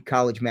trade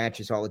college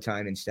matches all the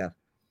time and stuff.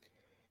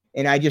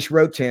 And I just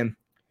wrote to him,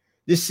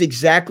 "This is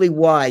exactly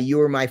why you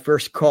were my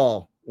first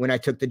call when I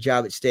took the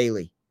job at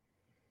Staley.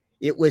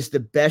 It was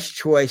the best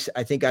choice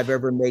I think I've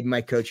ever made in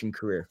my coaching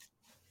career.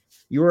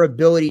 Your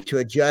ability to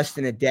adjust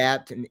and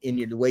adapt in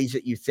the ways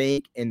that you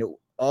think, and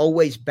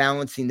always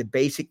balancing the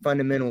basic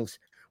fundamentals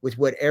with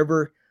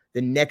whatever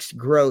the next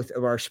growth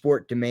of our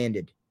sport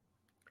demanded,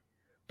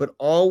 but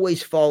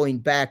always falling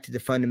back to the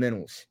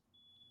fundamentals.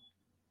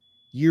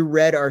 You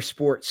read our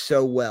sport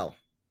so well.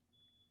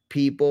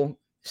 People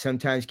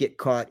sometimes get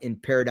caught in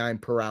paradigm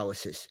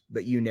paralysis,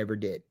 but you never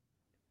did."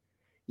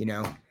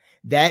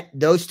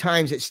 Those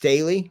times at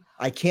Staley,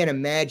 I can't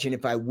imagine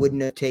if I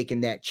wouldn't have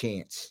taken that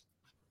chance.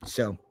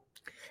 So,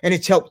 and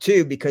it's helped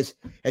too, because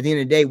at the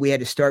end of the day, we had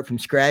to start from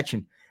scratch,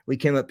 and we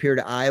came up here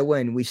to Iowa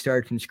and we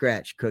started from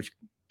scratch, Coach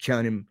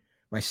Chun and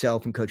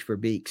myself and Coach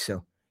Verbeek.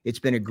 So it's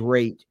been a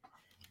great,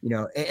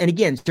 and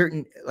again,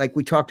 certain, like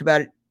we talked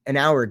about it an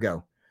hour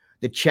ago,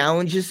 the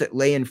challenges that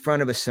lay in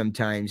front of us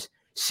sometimes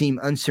seem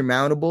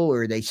unsurmountable,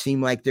 or they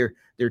seem like they're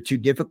too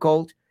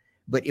difficult.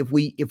 But if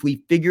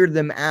we figure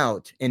them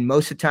out, and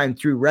most of the time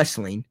through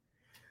wrestling,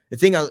 the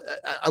thing I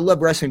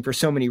love wrestling for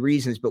so many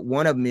reasons, but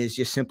one of them is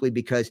just simply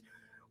because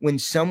when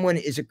someone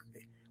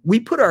we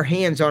put our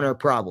hands on our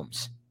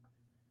problems,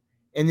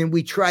 and then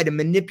we try to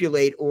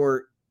manipulate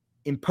or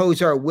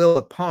impose our will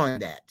upon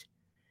that.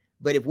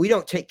 But if we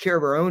don't take care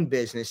of our own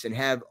business and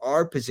have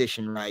our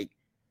position right,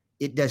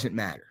 it doesn't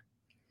matter.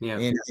 Yeah.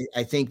 And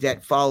I think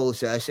that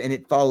follows us, and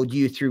it followed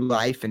you through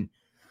life. And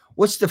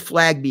what's the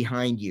flag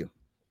behind you?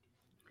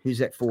 Who's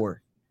that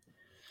for?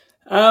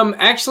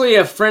 Actually,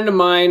 a friend of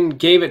mine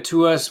gave it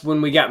to us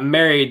when we got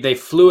married. They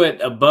flew it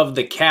above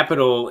the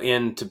Capitol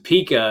in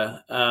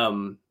Topeka.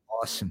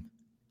 Awesome.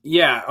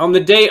 Yeah, on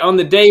the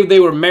day they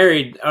were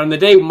married, on the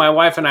day my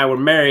wife and I were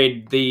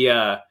married,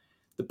 the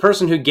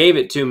person who gave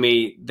it to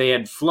me, they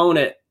had flown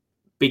it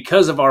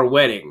because of our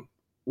wedding,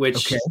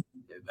 which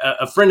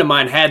a friend of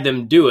mine had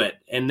them do it.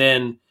 And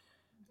then,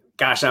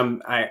 gosh,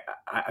 I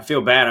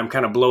feel bad. I'm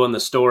kind of blowing the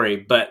story,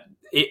 but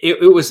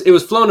it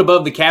was flown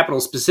above the Capitol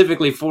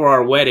specifically for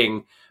our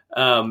wedding.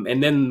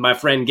 And then my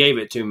friend gave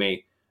it to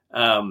me.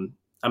 I'm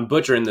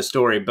butchering the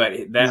story,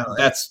 but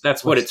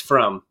that's what it's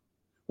from.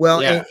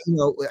 Well, yeah.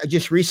 And,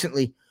 just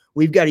recently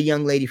we've got a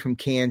young lady from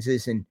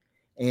Kansas, and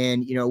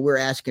we're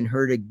asking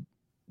her to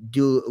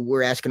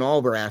we're asking all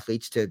of our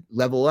athletes to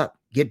level up,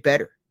 get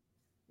better,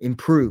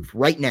 improve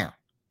right now.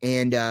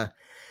 And,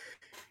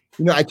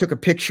 I took a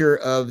picture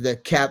of the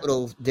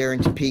Capitol there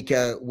in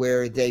Topeka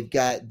where they've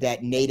got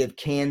that native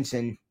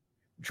Kansan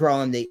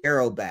drawing the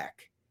arrow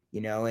back,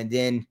 and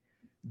then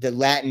the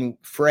Latin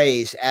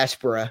phrase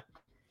aspera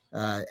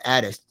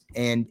adist,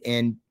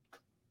 and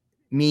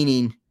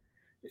meaning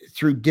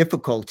through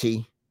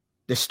difficulty,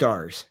 the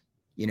stars,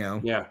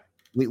 Yeah.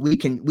 We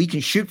can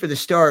shoot for the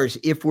stars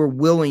if we're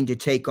willing to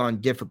take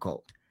on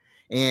difficult.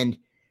 And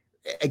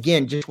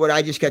again, just what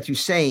I just got through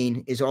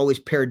saying is always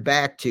paired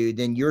back to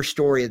then your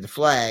story of the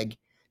flag,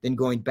 then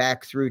going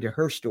back through to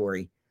her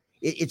story.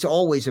 It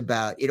always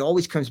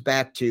comes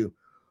back to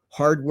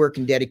hard work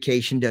and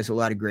dedication does a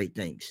lot of great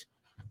things.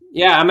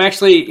 Yeah. I'm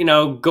actually,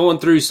 going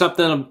through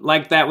something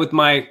like that with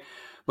my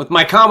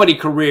comedy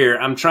career.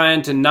 I'm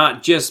trying to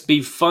not just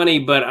be funny,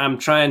 but I'm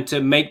trying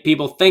to make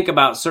people think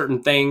about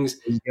certain things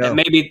that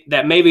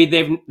maybe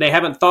they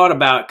haven't thought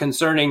about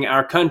concerning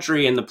our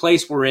country and the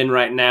place we're in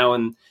right now,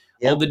 and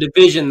all the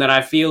division that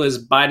I feel is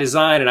by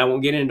design. And I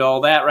won't get into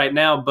all that right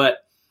now, but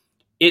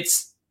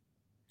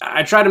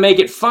I try to make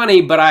it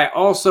funny, but I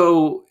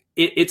also,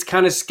 it's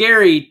kind of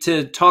scary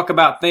to talk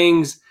about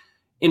things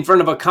in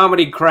front of a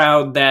comedy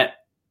crowd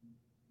that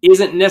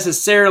isn't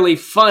necessarily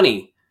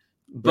funny.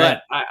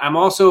 But I'm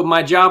also,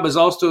 my job is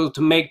also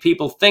to make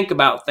people think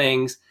about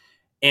things,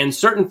 and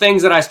certain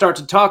things that I start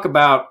to talk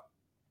about,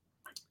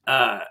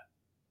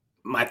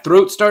 my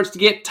throat starts to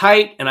get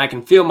tight and I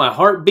can feel my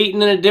heart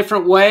beating in a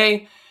different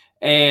way.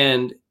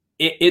 And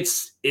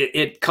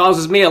it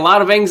causes me a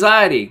lot of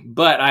anxiety,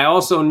 but I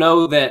also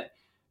know that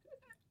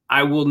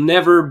I will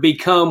never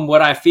become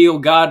what I feel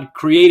God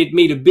created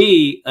me to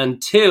be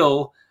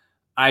until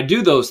I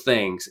do those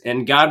things.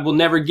 And God will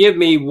never give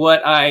me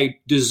what I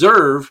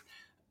deserve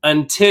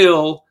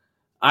until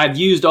I've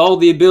used all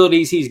the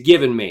abilities he's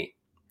given me.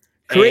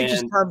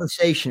 Courageous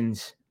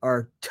conversations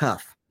are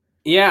tough.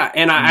 Yeah.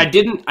 And I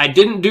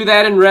didn't do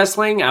that in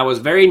wrestling. I was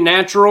very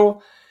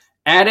natural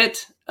at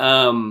it.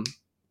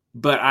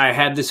 But I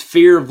had this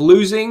fear of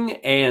losing.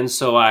 And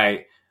so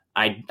I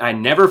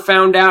never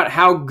found out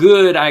how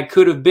good I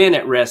could have been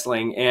at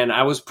wrestling. And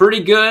I was pretty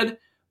good,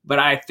 but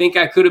I think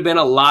I could have been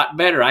a lot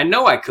better. I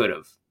know I could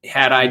have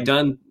had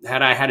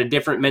I had a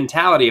different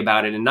mentality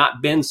about it and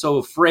not been so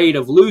afraid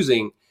of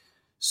losing.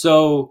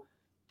 So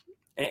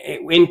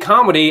in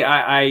comedy,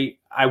 I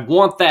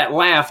want that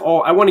laugh.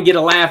 I want to get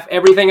a laugh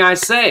everything I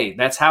say.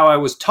 That's how I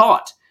was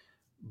taught.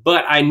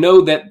 But I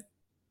know that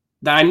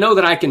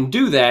I can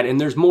do that,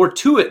 and there's more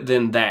to it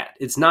than that.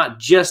 It's not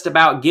just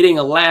about getting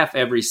a laugh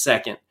every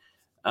second.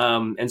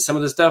 And some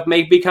of the stuff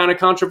may be kind of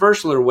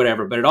controversial or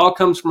whatever, but it all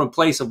comes from a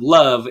place of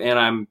love, and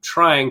I'm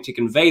trying to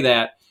convey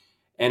that.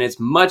 And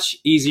it's much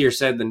easier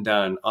said than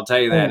done. I'll tell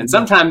you that. And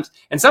sometimes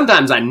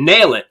I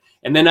nail it.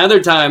 And then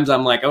other times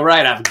I'm like, all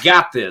right, I've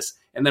got this.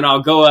 And then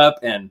I'll go up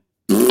and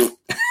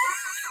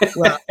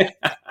well,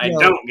 I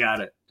don't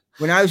got it.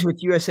 When I was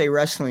with USA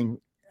Wrestling,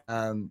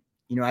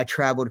 I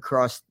traveled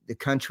across the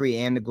country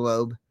and the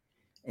globe,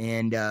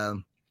 and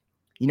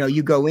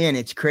you go in,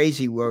 it's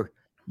crazy where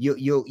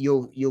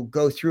you'll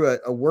go through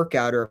a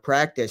workout or a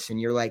practice,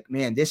 and you're like,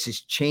 man, this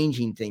is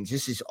changing things.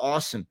 This is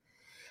awesome.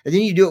 And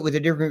then you do it with a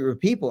different group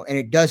of people, and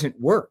it doesn't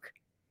work.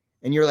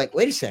 And you're like,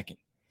 wait a second.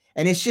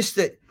 And it's just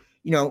that,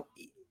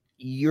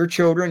 your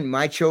children,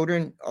 my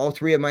children, all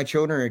three of my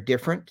children are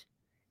different,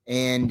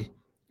 and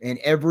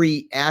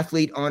every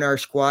athlete on our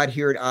squad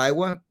here at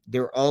Iowa,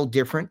 they're all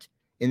different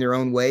in their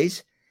own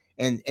ways.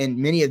 And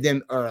many of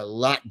them are a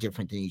lot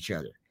different than each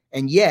other.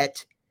 And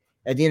yet,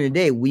 at the end of the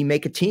day, we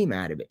make a team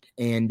out of it.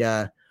 And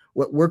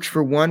what works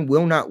for one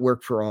will not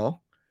work for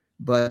all.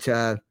 But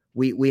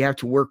we have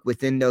to work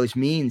within those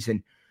means.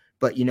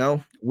 But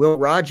Will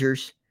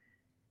Rogers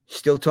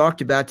still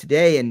talked about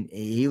today, and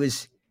he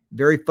was a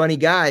very funny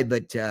guy,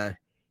 but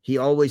he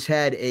always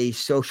had a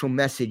social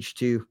message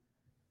to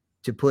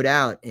put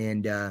out,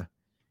 and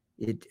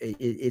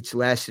it's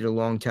lasted a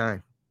long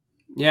time.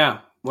 Yeah.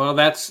 Well,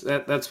 that's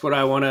what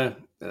I want to.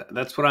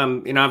 That's what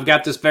I'm. I've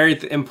got this very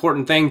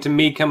important thing to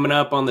me coming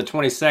up on the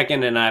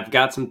 22nd, and I've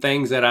got some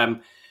things that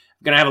I'm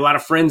going to have a lot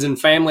of friends and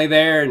family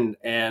there, and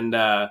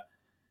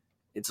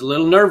it's a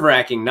little nerve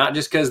wracking. Not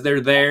just because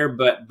they're there,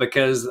 but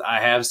because I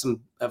have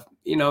some.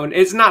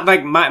 It's not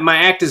like my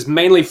act is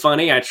mainly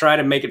funny. I try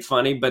to make it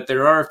funny, but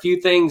there are a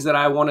few things that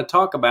I want to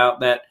talk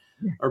about that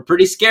are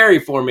pretty scary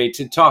for me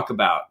to talk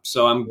about.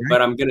 Right.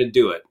 But I'm going to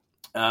do it.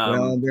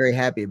 Well, I'm very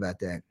happy about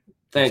that.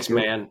 That's Thanks, good.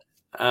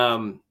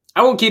 man.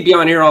 I won't keep you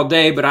on here all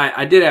day, but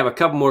I did have a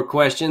couple more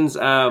questions.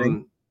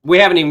 Right. We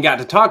haven't even got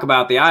to talk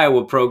about the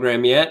Iowa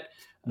program yet.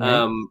 Right.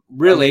 Or later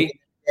Really,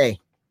 today.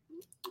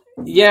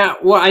 yeah.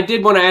 Well, I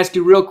did want to ask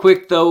you real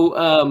quick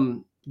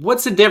though.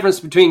 What's the difference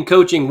between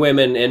coaching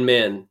women and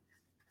men?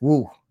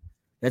 Woo.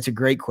 That's a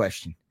great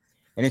question.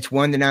 And it's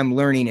one that I'm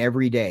learning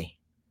every day.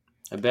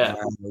 I bet.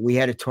 We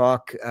had a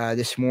talk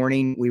this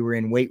morning. We were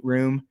in weight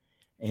room,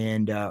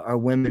 and our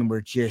women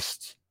were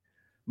just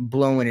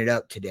blowing it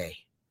up today.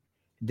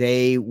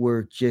 They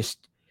were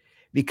just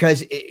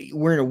because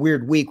we're in a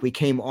weird week. We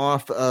came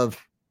off of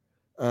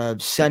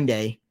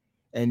Sunday,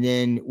 and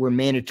then we're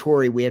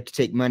mandatory. We have to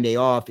take Monday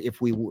off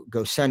if we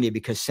go Sunday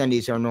because Sunday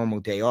is our normal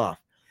day off.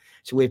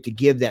 So we have to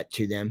give that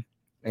to them.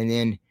 And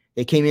then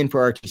they came in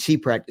for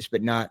RTC practice,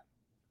 but not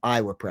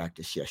Iowa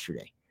practice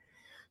yesterday.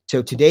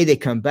 So today they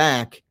come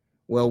back.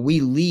 Well, we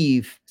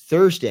leave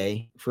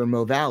Thursday for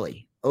Mo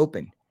Valley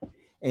Open.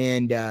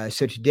 And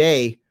so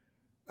today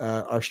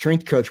our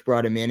strength coach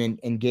brought them in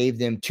and gave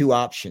them two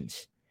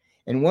options.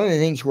 And one of the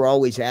things we're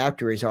always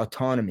after is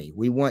autonomy.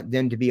 We want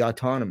them to be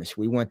autonomous.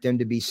 We want them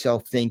to be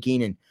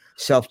self-thinking and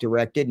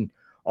self-directed and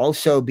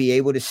also be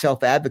able to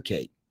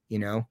self-advocate,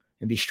 and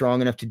be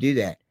strong enough to do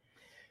that.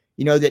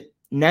 That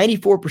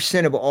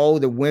 94% of all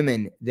the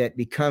women that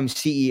become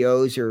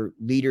CEOs or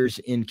leaders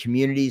in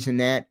communities and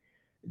that,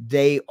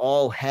 they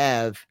all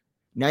have,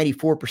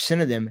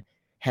 94% of them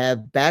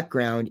have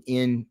background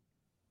in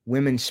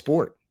women's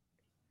sport.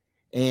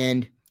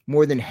 And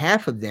more than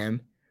half of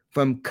them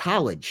from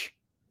college,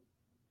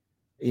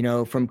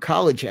 from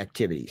college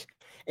activities.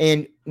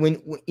 And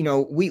when,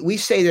 we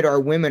say that our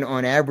women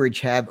on average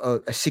have a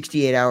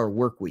 68-hour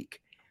work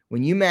week.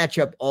 When you match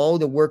up all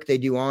the work they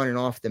do on and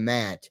off the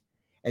mat,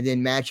 and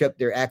then match up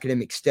their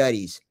academic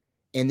studies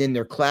and then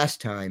their class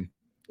time,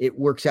 it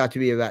works out to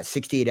be about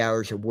 68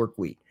 hours of work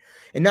week.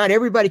 And not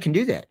everybody can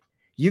do that.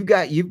 You've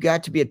got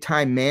to be a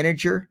time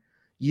manager.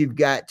 You've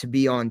got to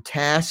be on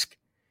task,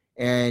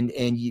 and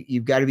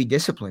you've got to be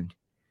disciplined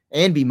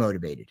and be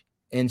motivated.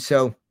 And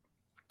so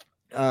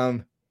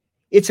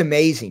it's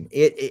amazing.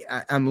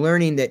 I'm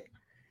learning that,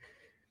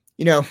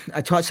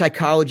 I taught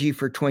psychology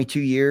for 22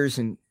 years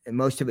and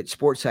most of it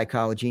sports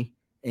psychology.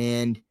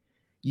 And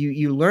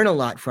you learn a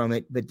lot from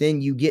it, but then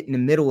you get in the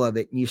middle of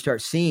it and you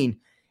start seeing.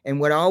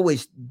 And what I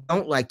always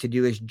don't like to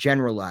do is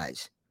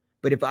generalize.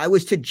 But if I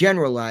was to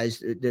generalize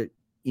to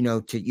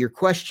your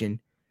question,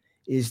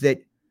 is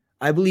that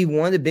I believe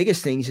one of the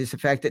biggest things is the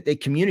fact that they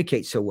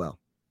communicate so well.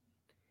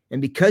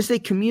 And because they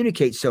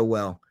communicate so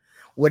well,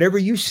 whatever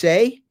you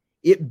say,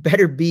 it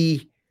better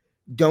be,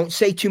 don't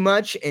say too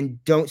much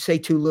and don't say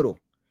too little.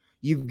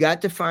 You've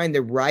got to find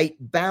the right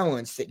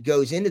balance that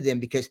goes into them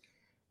because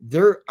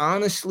they're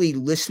honestly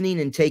listening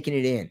and taking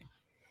it in,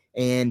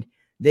 and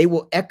they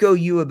will echo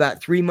you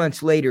about 3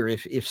 months later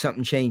if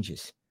something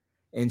changes.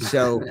 And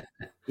so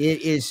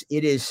it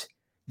is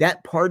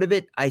that part of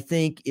it, I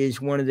think, is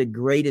one of the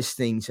greatest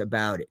things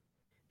about it,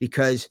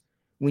 because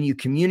when you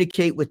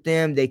communicate with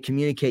them, they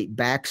communicate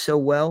back so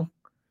well.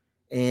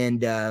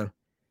 And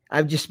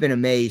I've just been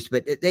amazed,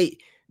 but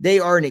they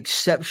are an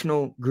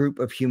exceptional group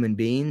of human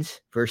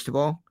beings, first of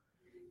all.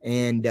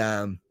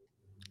 And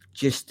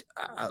just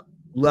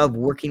love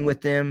working with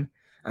them.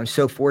 I'm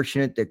so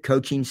fortunate. The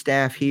coaching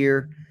staff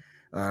here,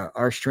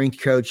 our strength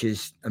coach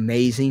is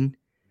amazing.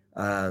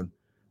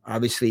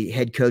 Obviously,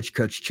 head coach,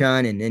 Coach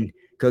Chun, and then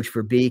Coach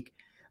Verbeek.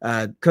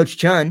 Coach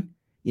Chun,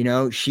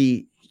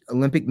 she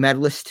Olympic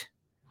medalist.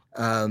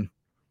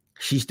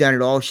 She's done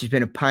it all. She's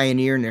been a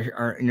pioneer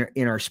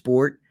in our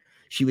sport.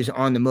 She was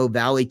on the Mo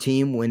Valley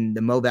team when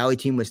the Mo Valley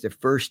team was the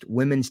first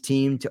women's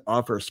team to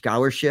offer a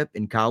scholarship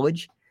in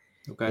college.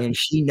 Okay. And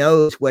she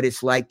knows what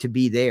it's like to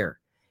be there.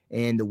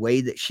 And the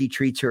way that she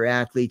treats her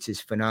athletes is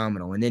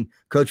phenomenal. And then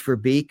Coach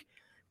Verbeek,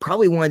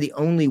 probably one of the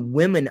only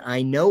women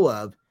I know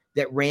of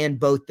that ran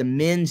both the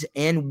men's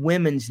and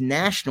women's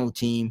national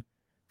team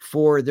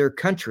for their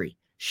country.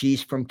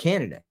 She's from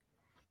Canada.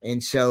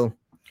 And so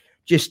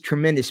just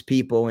tremendous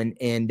people.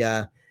 And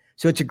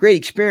so it's a great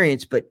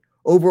experience. But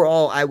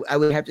overall, I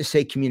would have to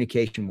say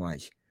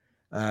communication-wise,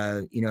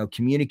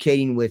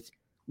 communicating with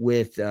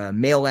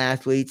male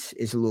athletes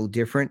is a little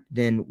different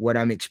than what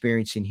I'm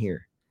experiencing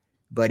here,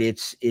 but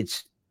it's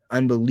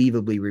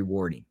unbelievably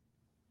rewarding.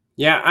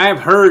 Yeah, I've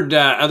heard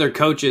other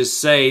coaches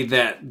say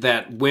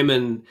that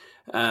women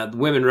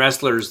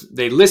wrestlers,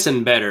 they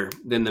listen better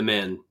than the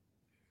men.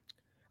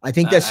 I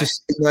think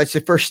that's that's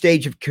the first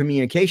stage of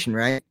communication,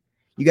 right?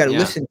 You got to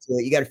listen to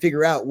it. You got to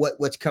figure out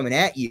what's coming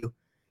at you,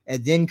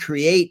 and then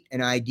create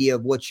an idea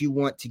of what you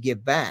want to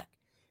give back.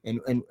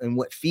 and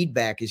what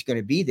feedback is going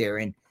to be there.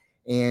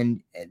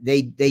 And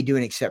they do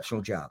an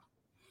exceptional job.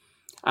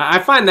 I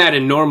find that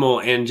in normal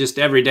and just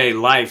everyday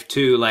life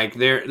too. Like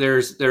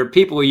there are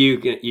people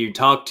you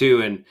talk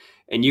to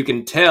and you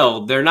can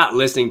tell they're not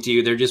listening to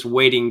you. They're just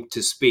waiting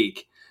to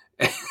speak.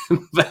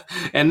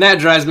 And that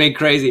drives me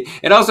crazy.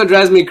 It also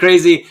drives me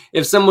crazy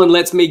if someone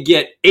lets me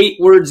get 8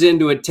 words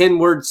into a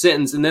 10-word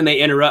sentence and then they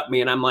interrupt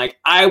me and I'm like,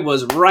 I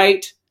was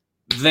right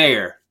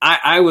there.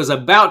 I was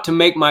about to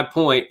make my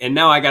point and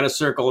now I got to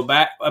circle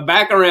back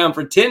around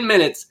for 10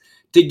 minutes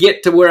to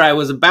get to where I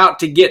was about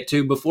to get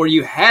to before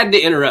you had to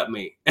interrupt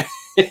me.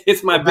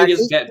 It's my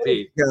biggest pet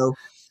peeve.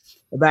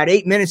 About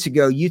 8 minutes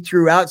ago, you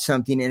threw out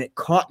something and it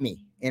caught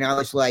me. And I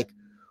was like,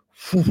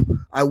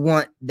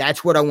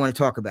 that's what I want to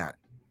talk about.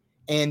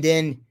 And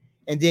then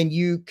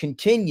you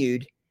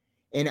continued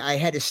and I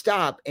had to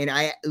stop. And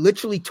I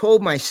literally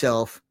told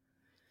myself,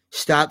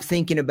 stop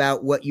thinking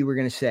about what you were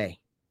going to say,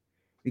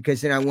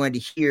 because then I wanted to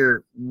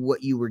hear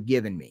what you were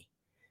giving me.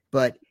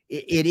 But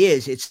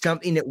it's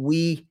something that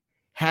we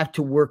have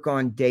to work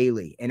on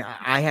daily. And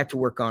I have to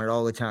work on it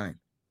all the time.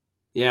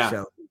 Yeah.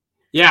 So,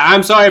 yeah.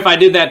 I'm sorry if I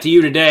did that to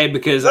you today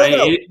because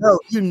no,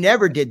 you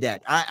never did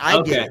that. I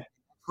okay. did.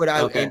 And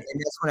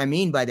that's what I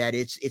mean by that.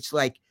 It's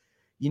like,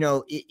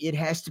 it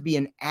has to be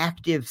an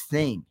active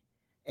thing.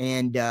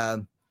 And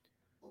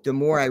the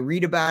more I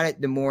read about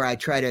it, the more I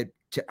try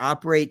to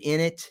operate in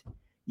it,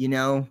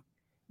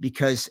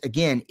 because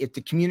again, if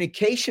the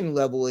communication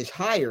level is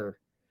higher,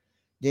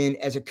 then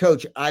as a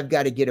coach, I've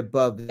got to get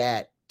above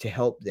that to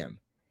help them.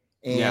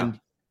 And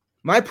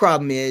my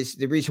problem is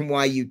the reason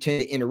why you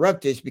tend to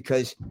interrupt is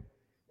because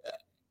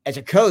as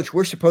a coach,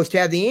 we're supposed to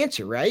have the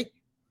answer, right?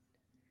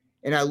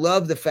 And I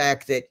love the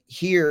fact that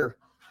here,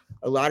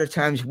 a lot of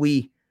times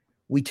we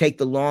take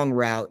the long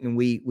route and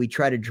we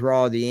try to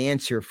draw the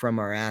answer from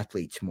our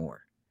athletes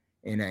more.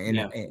 And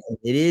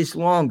it is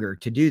longer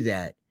to do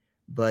that,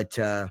 but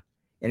and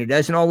it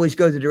doesn't always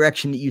go the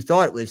direction that you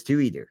thought it was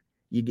to either.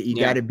 You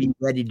got to be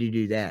ready to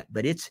do that,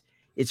 but it's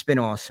been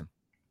awesome.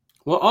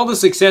 Well, all the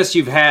success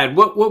you've had,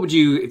 what would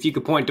you, if you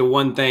could point to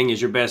one thing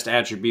as your best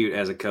attribute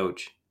as a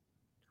coach?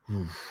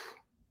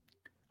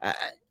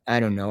 I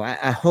don't know.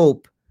 I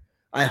hope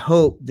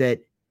that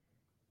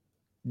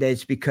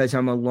it's because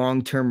I'm a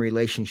long-term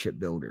relationship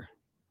builder.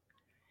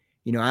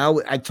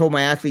 I told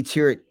my athletes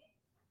here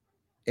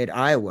at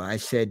Iowa, I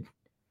said,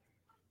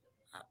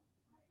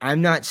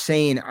 I'm not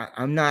saying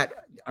I'm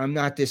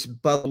not this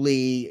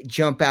bubbly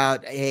jump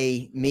out,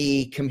 hey,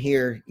 me, come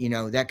here,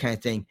 that kind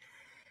of thing.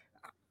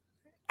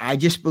 I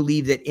just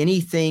believe that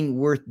anything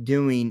worth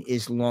doing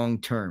is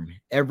long-term.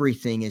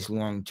 Everything is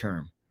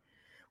long-term.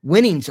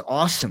 Winning's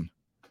awesome,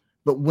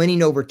 but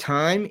winning over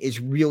time is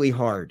really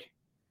hard.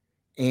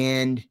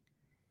 And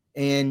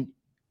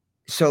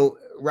so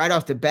right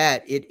off the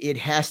bat, it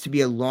has to be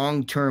a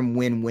long-term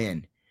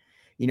win-win.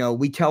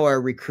 We tell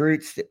our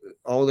recruits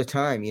all the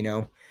time,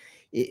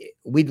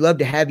 we'd love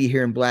to have you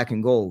here in black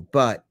and gold,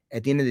 but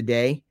at the end of the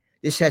day,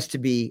 this has to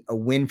be a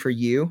win for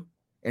you,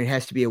 and it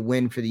has to be a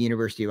win for the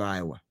University of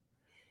Iowa.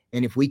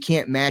 And if we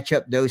can't match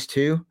up those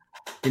two,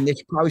 then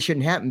this probably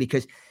shouldn't happen,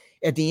 because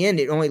at the end,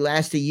 it only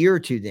lasts a year or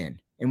two then.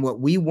 And what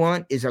we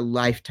want is a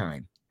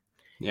lifetime.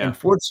 Yeah.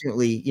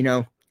 Unfortunately,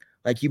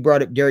 like you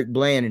brought up Derek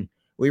Bland, and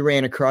we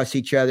ran across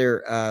each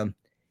other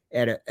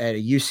at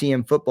a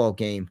UCM football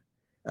game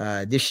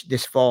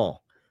this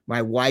fall.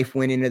 My wife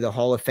went into the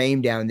Hall of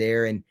Fame down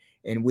there, and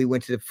we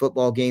went to the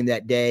football game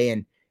that day,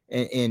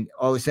 and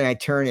all of a sudden I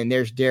turn and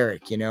there's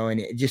Derek, and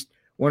it just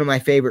one of my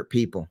favorite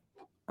people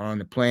on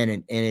the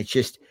planet. And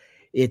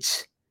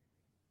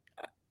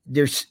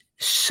there's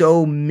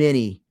so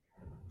many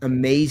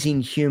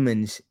amazing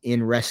humans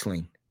in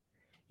wrestling.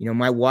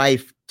 My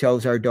wife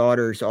tells our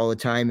daughters all the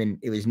time, and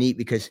it was neat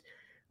because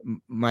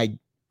I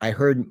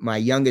heard my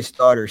youngest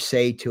daughter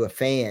say to a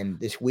fan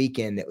this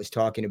weekend that was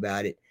talking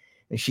about it,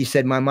 and she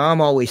said, my mom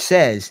always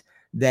says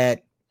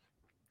that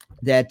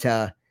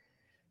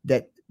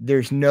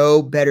there's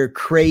no better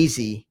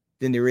crazy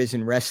than there is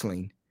in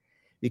wrestling,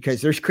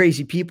 because there's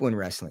crazy people in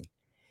wrestling,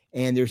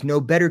 and there's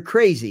no better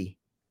crazy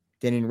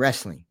than in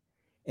wrestling.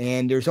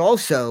 And there's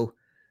also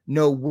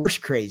no worse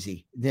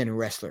crazy than a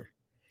wrestler,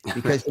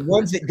 because the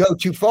ones that go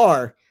too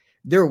far,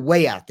 they're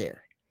way out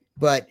there.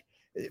 But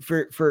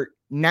for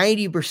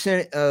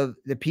 90% of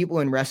the people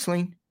in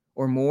wrestling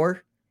or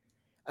more,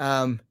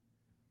 I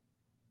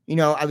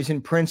was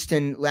in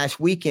Princeton last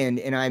weekend,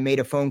 and I made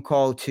a phone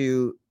call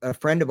to a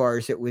friend of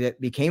ours that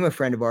became a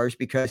friend of ours,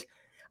 because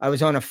I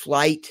was on a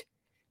flight.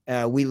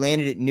 We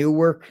landed at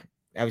Newark.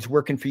 I was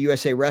working for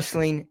USA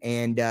Wrestling,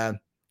 and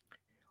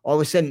all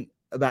of a sudden,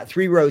 about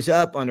 3 rows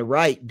up on the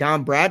right,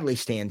 Dom Bradley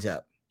stands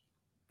up.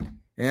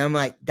 And I'm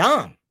like,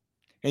 Dom.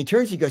 And he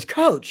turns, he goes,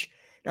 Coach.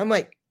 And I'm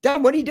like,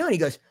 Dom, what are you doing? He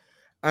goes,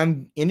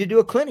 I'm in to do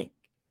a clinic.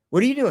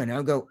 What are you doing?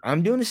 I'll go,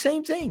 I'm doing the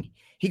same thing.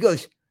 He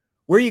goes,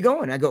 where are you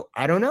going? I go,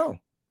 I don't know.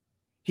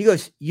 He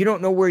goes, you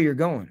don't know where you're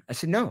going? I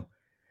said, no.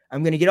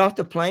 I'm going to get off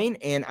the plane,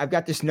 and I've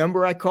got this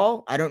number I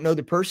call. I don't know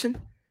the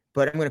person,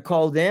 but I'm going to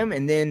call them.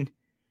 And then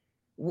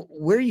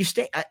where are you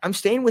staying? I'm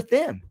staying with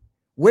them.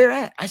 Where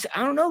at? I said,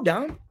 I don't know,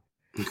 Don.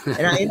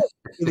 And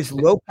it was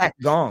Lopat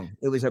Gong.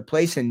 It was a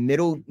place in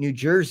middle New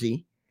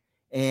Jersey.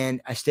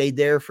 And I stayed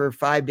there for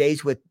 5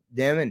 days with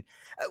them. And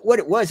what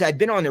it was, I'd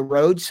been on the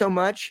road so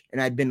much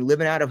and I'd been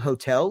living out of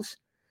hotels.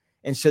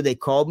 And so they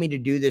called me to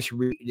do this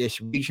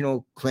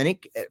regional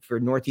clinic for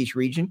Northeast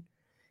region.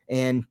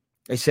 And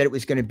they said it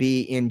was going to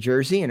be in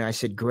Jersey. And I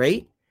said,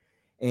 great.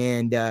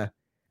 And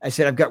I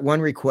said, I've got one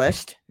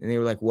request. And they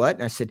were like, what?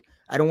 And I said,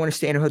 I don't want to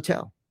stay in a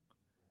hotel.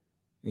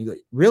 And he goes,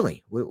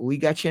 really? We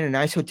got you in a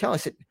nice hotel. I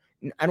said,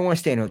 I don't want to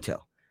stay in a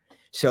hotel.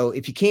 So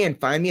if you can,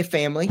 find me a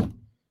family,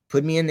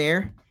 put me in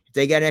there. If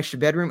they got an extra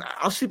bedroom,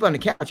 I'll sleep on the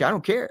couch. I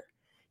don't care.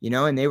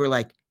 And they were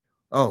like,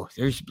 oh,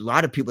 there's a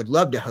lot of people would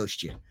love to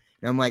host you.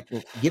 And I'm like,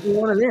 well, give me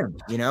one of them,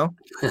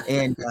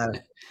 and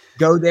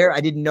go there.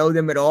 I didn't know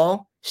them at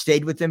all.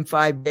 Stayed with them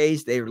 5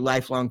 days. They were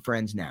lifelong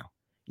friends now,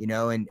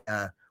 and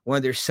one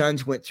of their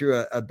sons went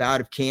through a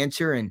bout of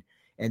cancer. And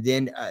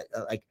then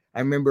like, I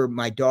remember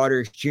my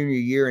daughter's junior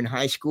year in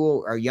high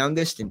school, our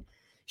youngest, and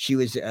she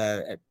was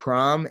at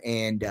prom,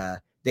 and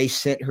they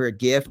sent her a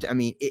gift. I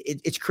mean,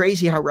 it's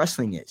crazy how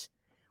wrestling is.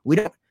 We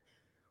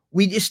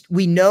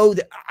know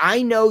that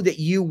I know that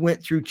you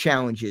went through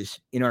challenges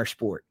in our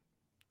sport,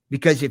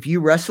 because if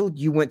you wrestled,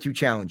 you went through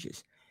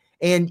challenges,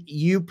 and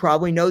you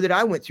probably know that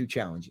I went through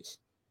challenges.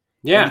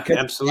 Yeah,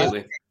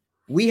 absolutely.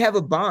 We have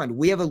a bond,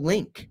 we have a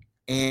link,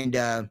 and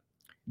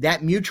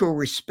that mutual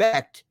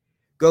respect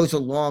goes a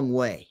long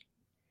way.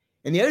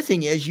 And the other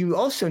thing is, you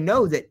also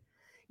know that,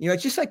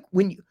 it's just like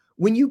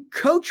when you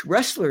coach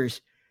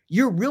wrestlers,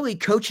 you're really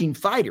coaching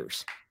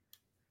fighters.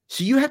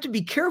 So you have to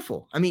be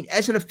careful. I mean,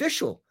 as an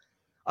official,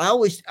 I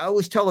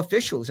always tell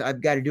officials I've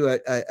got to do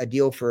a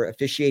deal for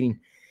officiating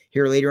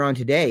here later on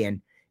today.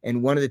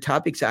 And one of the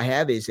topics I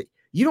have is that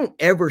you don't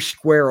ever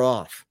square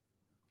off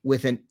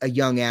with a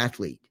young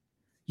athlete.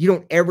 You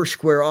don't ever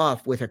square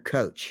off with a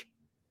coach.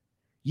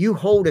 You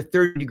hold a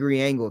 30-degree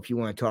angle if you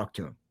want to talk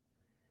to him.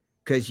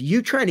 Because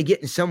you trying to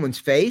get in someone's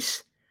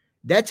face,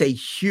 that's a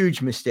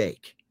huge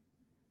mistake.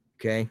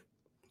 Okay.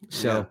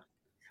 So yeah.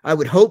 I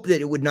would hope that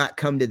it would not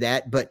come to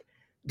that, but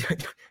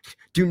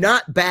do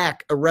not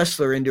back a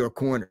wrestler into a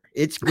corner.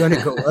 It's going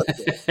to go up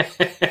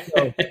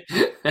there.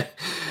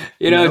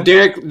 So,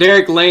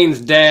 Derek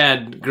Lane's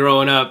dad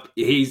growing up,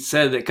 he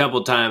said a couple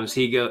of times,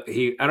 I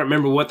don't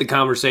remember what the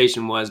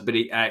conversation was, but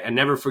I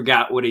never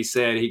forgot what he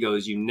said. He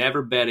goes, you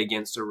never bet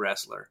against a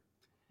wrestler.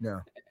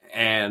 No.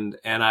 And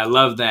I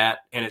love that.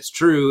 And it's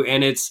true.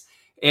 And it's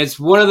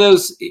one of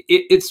those,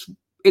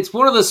 it's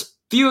one of the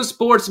few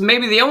sports,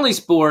 maybe the only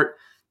sport,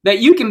 that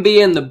you can be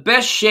in the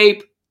best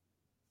shape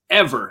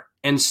ever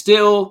and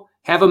still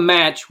have a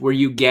match where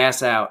you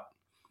gas out,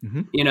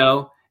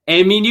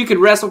 I mean, you could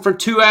wrestle for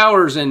 2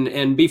 hours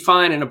and be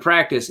fine in a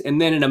practice.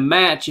 And then in a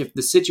match, if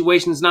the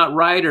situation's not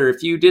right, or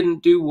if you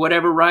didn't do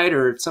whatever right,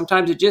 or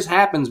sometimes it just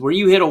happens where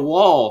you hit a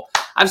wall.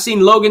 I've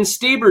seen Logan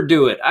Stieber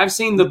do it. I've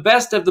seen the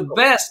best of the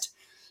best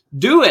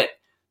do it.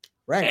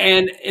 Right.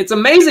 And it's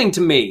amazing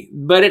to me,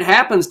 but it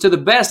happens to the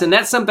best. And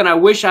that's something I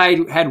wish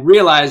I had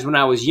realized when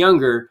I was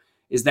younger,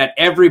 is that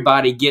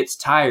everybody gets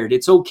tired.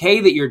 It's okay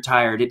that you're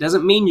tired. It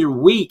doesn't mean you're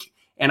weak.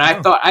 And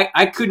I thought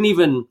I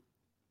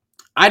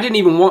didn't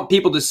even want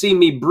people to see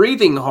me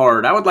breathing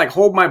hard. I would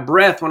hold my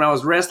breath when I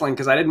was wrestling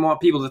because I didn't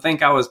want people to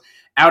think I was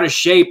out of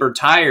shape or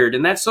tired.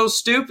 And that's so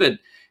stupid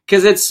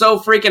because it's so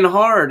freaking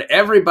hard.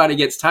 Everybody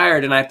gets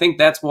tired. And I think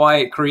that's why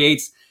it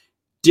creates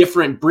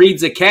different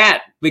breeds of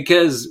cat,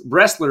 because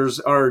wrestlers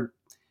are,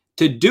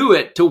 to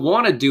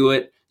want to do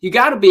it, you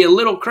got to be a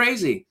little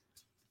crazy.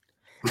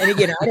 And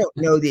again, I don't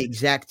know the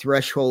exact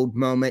threshold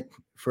moment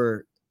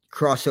for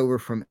crossover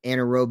from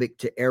anaerobic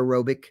to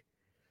aerobic,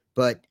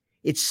 but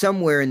it's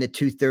somewhere in the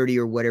 230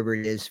 or whatever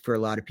it is for a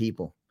lot of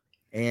people.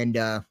 And,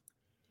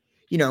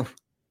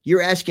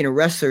 you're asking a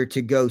wrestler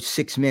to go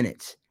 6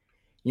 minutes.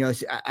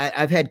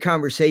 I've had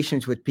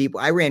conversations with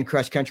people. I ran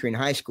cross country in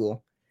high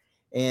school,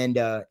 and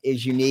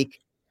is unique.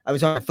 I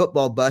was on a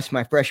football bus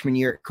my freshman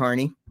year at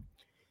Kearney.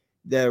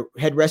 The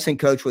head wrestling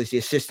coach was the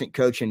assistant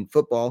coach in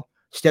football,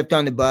 stepped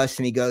on the bus,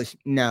 and he goes,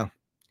 no,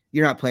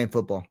 you're not playing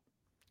football.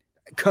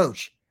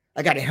 Coach,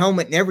 I got a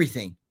helmet and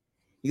everything.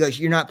 He goes,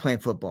 you're not playing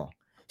football.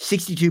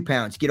 62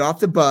 pounds. Get off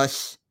the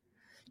bus,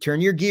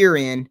 turn your gear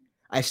in.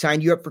 I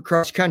signed you up for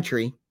cross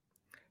country,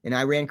 and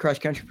I ran cross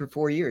country for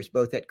 4 years,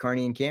 both at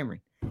Kearney and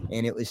Cameron.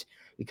 And it was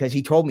because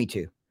he told me to,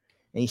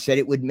 and he said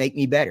it would make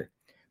me better.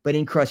 But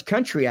in cross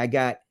country, I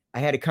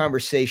had a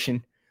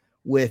conversation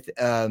with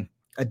a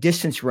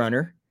distance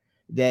runner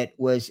that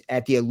was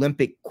at the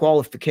Olympic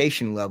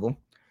qualification level.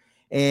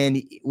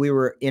 And we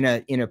were in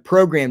a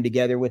program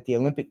together with the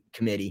Olympic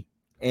committee.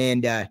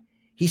 And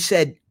he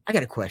said, I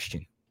got a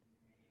question.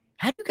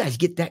 How do you guys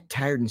get that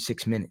tired in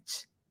 6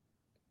 minutes?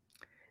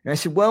 And I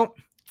said, well,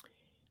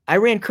 I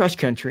ran cross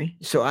country,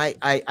 so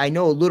I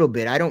know a little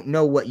bit. I don't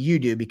know what you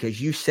do because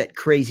you set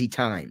crazy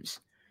times,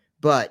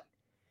 but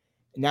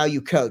now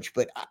you coach.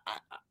 But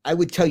I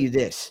would tell you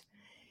this.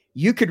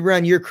 You could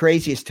run your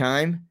craziest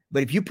time,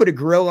 but if you put a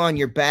gorilla on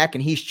your back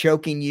and he's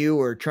choking you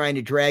or trying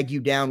to drag you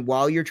down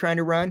while you're trying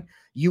to run,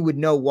 you would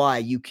know why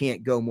you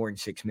can't go more than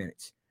 6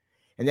 minutes.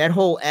 And that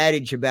whole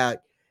adage about,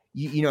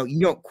 you know, you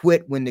don't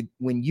quit when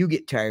you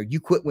get tired, you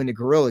quit when the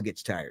gorilla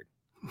gets tired.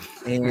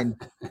 And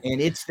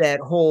it's that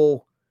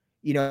whole,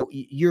 you know,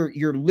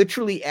 you're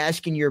literally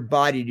asking your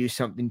body to do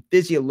something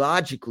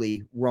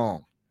physiologically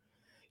wrong.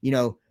 You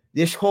know,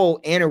 this whole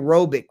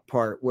anaerobic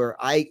part where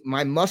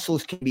my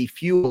muscles can be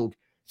fueled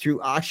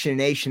through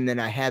oxygenation that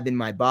I have in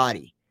my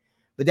body,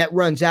 but that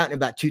runs out in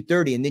about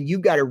 2:30, and then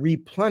you've got to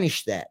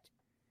replenish that.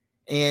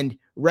 And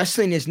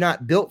wrestling is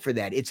not built for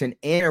that. It's an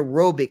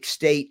anaerobic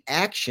state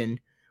action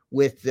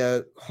with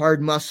the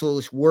hard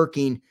muscles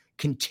working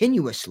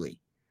continuously,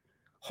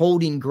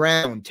 holding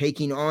ground,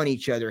 taking on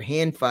each other,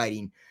 hand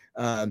fighting,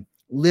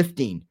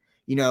 lifting.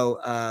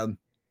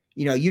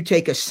 You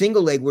take a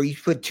single leg where you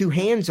put two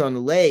hands on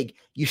the leg,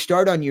 you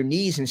start on your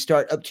knees and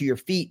start up to your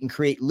feet and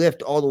create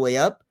lift all the way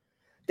up.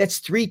 That's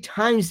 3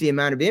 times the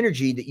amount of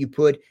energy that you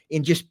put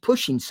in just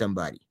pushing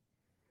somebody.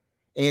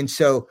 And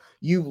so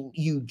you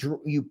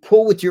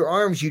pull with your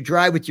arms, you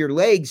drive with your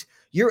legs.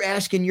 You're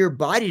asking your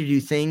body to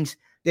do things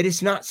that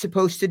it's not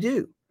supposed to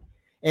do.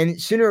 And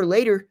sooner or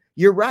later,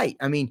 you're right.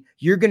 I mean,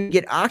 you're going to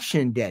get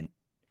oxygen debt.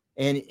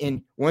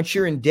 And once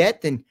you're in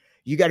debt, then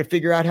you got to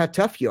figure out how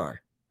tough you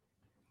are.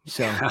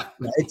 So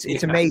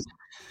it's amazing.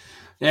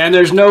 And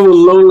there's no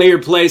lonelier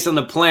place on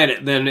the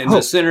planet than in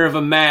the center of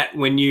a mat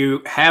when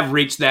you have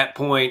reached that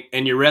point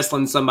and you're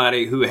wrestling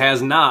somebody who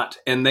has not,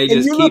 and they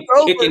just keep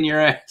kicking your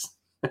ass.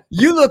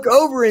 You look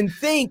over and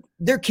think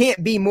there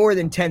can't be more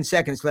than 10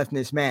 seconds left in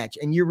this match,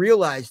 and you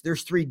realize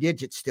there's 3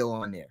 digits still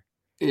on there.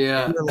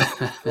 Yeah.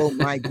 Like, oh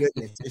my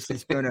goodness, this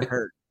is going to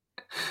hurt.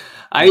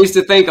 I used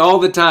to think all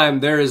the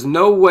time, there is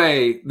no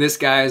way this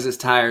guy is as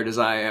tired as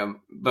I am,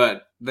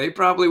 but they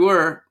probably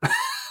were.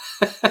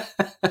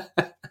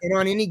 And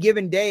on any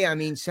given day, I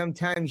mean,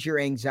 sometimes your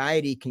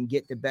anxiety can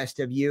get the best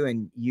of you,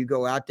 and you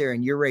go out there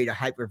and you're ready to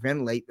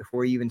hyperventilate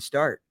before you even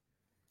start.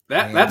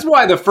 That's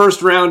why the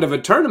first round of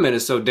a tournament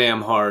is so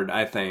damn hard,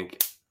 I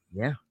think.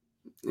 Yeah.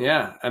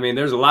 Yeah. I mean,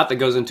 there's a lot that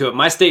goes into it.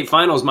 My state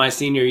finals my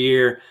senior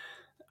year,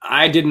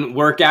 I didn't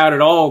work out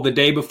at all the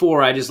day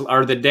before,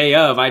 or the day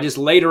of. I just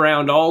laid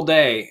around all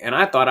day, and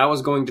I thought I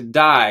was going to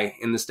die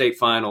in the state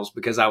finals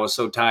because I was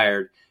so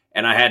tired,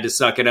 and I had to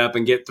suck it up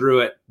and get through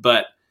it.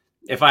 But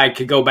if I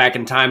could go back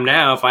in time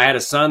now, if I had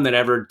a son that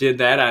ever did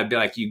that, I'd be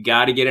like, you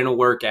got to get in a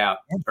workout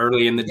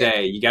early in the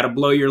day. You got to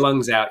blow your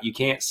lungs out. You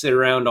can't sit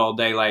around all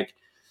day like,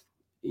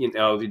 you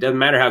know, it doesn't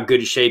matter how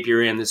good a shape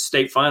you're in. The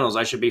state finals,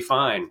 I should be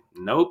fine.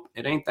 Nope,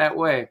 it ain't that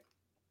way.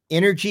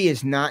 Energy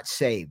is not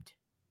saved.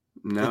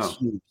 No.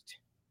 It's used.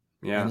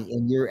 Yeah.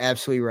 And you're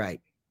absolutely right.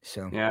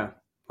 So yeah.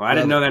 Well, I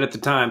didn't know that at the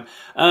time.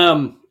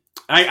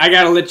 I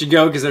got to let you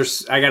go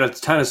because I got a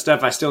ton of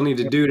stuff I still need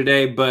to do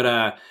today, but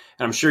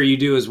I'm sure you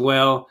do as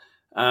well.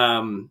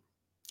 And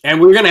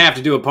we're going to have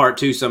to do a part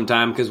 2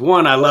 sometime because,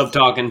 one, I love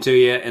talking to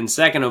you. And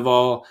second of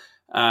all,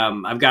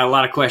 I've got a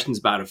lot of questions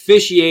about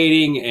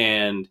officiating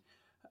and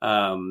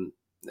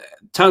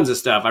tons of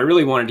stuff. I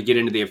really wanted to get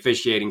into the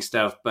officiating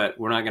stuff, but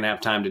we're not going to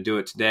have time to do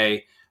it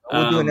today.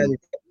 We'll do another.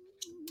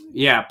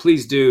 Yeah,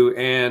 please do.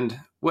 And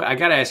I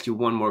got to ask you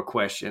one more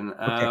question.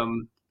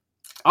 Okay.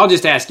 I'll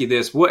just ask you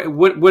this.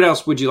 What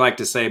else would you like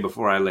to say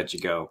before I let you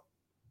go?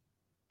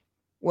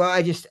 Well,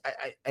 I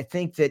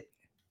think that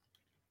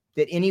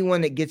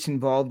anyone that gets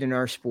involved in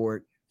our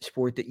sport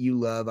that you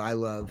love, I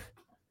love,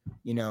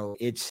 you know,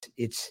 it's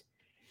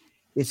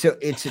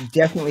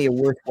definitely a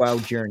worthwhile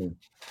journey.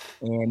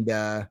 And,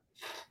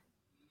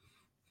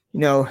 you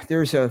know,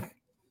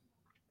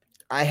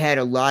 I had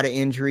a lot of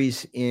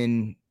injuries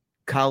in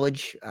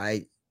college.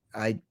 I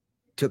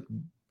took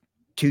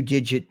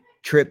 2-digit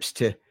trips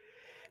to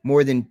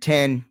more than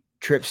 10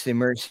 trips to the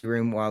emergency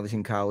room while I was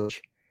in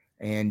college.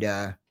 And,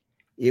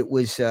 it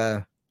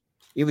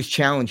was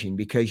challenging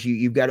because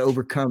you've got to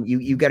overcome,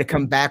 you've got to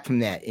come back from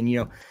that. And, you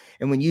know,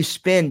 and when you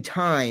spend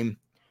time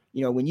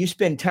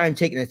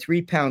taking a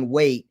 3-pound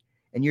weight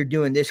and you're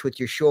doing this with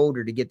your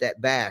shoulder to get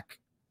that back,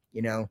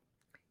 you know,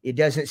 it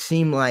doesn't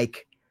seem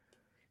like,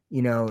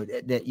 you know,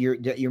 that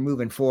you're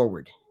moving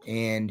forward.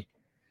 And,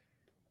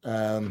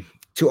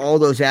 to all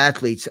those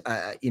athletes,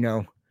 you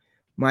know,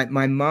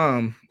 my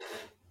mom,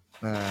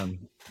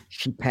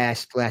 she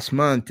passed last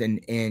month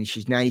and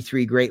she's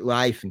 93, great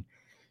life. And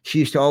she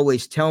used to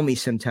always tell me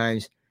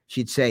sometimes,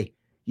 she'd say,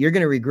 you're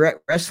going to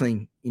regret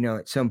wrestling, you know,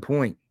 at some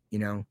point, you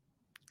know,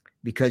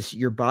 because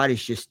your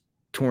body's just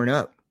torn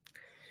up.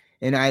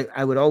 And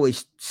I would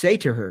always say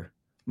to her,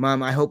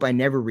 Mom, I hope I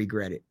never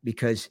regret it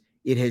because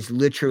it has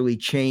literally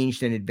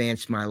changed and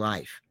advanced my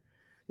life.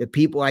 The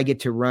people I get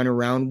to run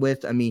around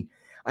with, I mean,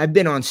 I've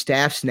been on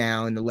staffs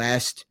now in the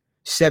last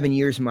 7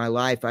 years of my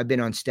life. I've been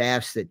on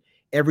staffs that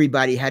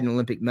everybody had an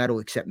Olympic medal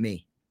except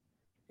me.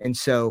 And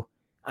so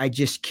I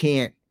just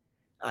can't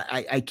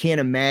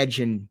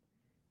imagine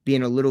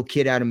being a little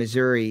kid out of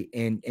Missouri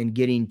and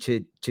getting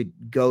to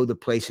go the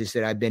places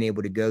that I've been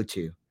able to go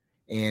to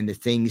and the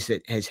things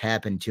that has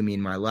happened to me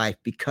in my life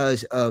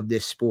because of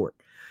this sport.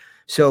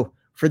 So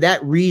for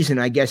that reason,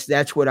 I guess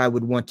that's what I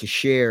would want to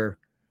share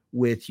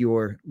with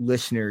your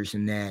listeners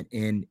and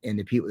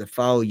the people that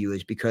follow you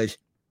is because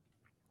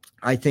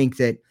I think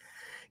that,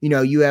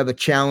 you have a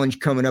challenge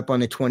coming up on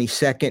the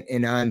 22nd,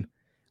 and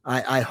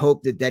I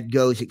hope that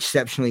goes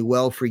exceptionally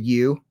well for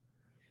you.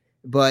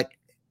 But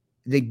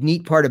the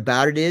neat part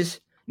about it is,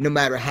 no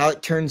matter how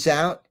it turns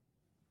out,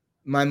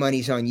 my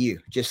money's on you,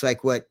 just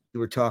like what you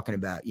were talking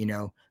about.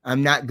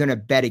 I'm not going to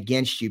bet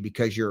against you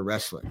because you're a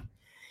wrestler.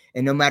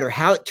 And no matter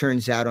how it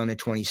turns out on the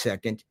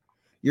 22nd,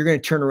 you're going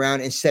to turn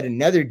around and set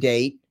another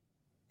date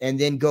and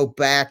then go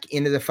back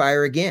into the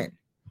fire again.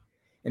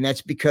 And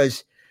that's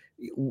because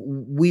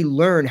we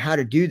learn how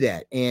to do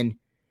that. And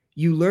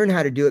you learn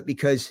how to do it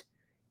because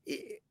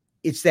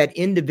it's that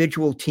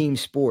individual team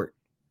sport.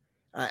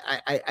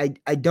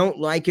 I don't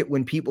like it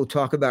when people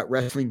talk about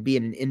wrestling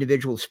being an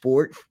individual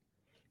sport,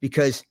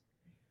 because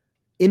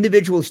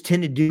individuals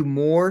tend to do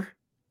more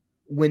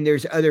when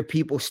there's other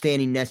people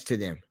standing next to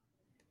them.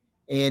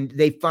 And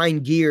they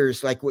find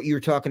gears like what you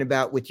were talking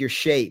about with your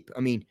shape. I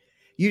mean,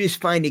 you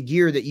just find a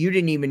gear that you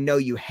didn't even know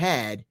you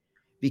had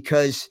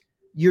because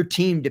your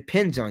team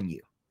depends on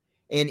you.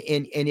 And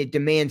it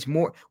demands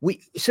more.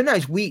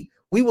 Sometimes we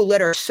will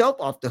let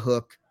ourselves off the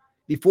hook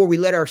before we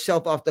let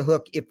ourselves off the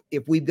hook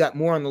if we've got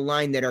more on the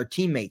line that our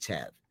teammates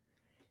have.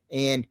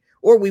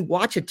 Or we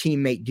watch a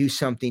teammate do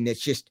something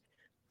that's just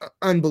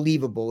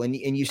unbelievable. And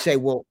you say,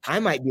 well, I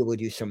might be able to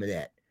do some of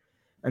that.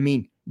 I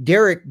mean,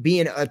 Derek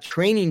being a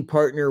training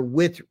partner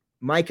with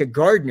Micah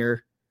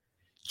Gardner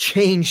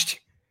changed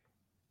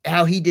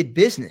how he did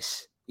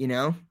business,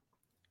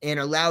 and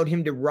allowed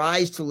him to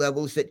rise to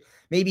levels that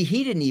maybe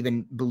he didn't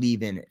even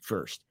believe in at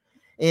first.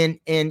 And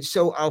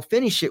so I'll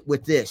finish it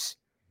with this.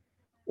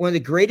 One of the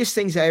greatest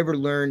things I ever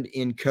learned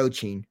in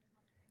coaching,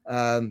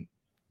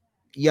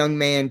 young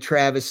man,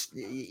 Travis,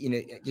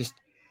 just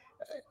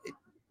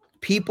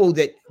people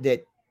that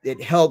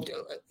helped.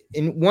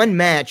 In one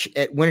match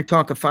at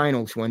Winnetonka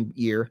Finals one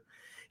year,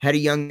 had a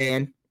young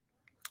man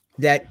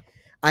that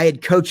I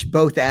had coached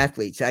both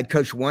athletes. I'd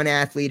coached one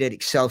athlete at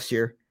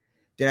Excelsior,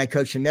 then I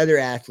coached another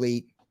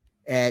athlete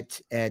at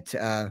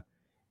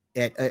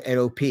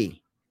OP,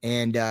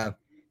 and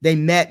they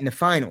met in the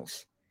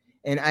finals.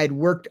 And I'd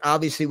worked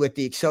obviously with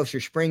the Excelsior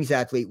Springs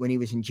athlete when he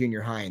was in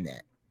junior high in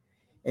that.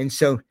 And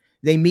so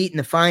they meet in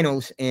the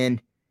finals, and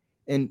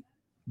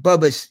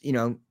Bubba's,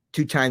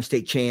 2-time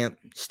state champ,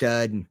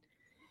 stud,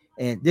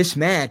 and this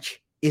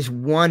match is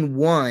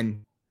 1-1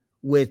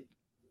 with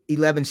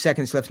 11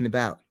 seconds left in the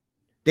bout.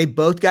 They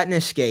both got an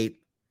escape,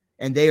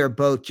 and they are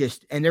both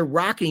and they're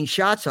rocketing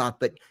shots off,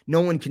 but no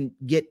one can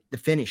get the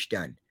finish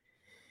done.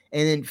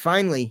 And then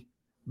finally,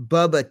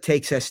 Bubba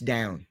takes us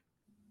down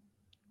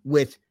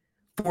with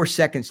 4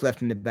 seconds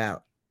left in the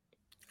bout.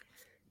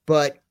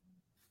 But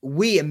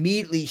we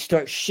immediately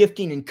start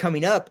shifting and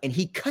coming up, and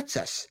he cuts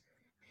us.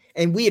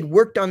 And we had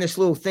worked on this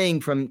little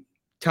thing from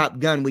Top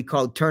Gun we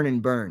called turn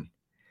and burn.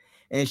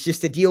 And it's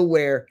just a deal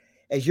where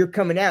as you're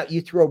coming out,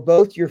 you throw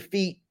both your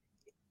feet.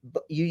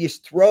 You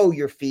just throw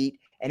your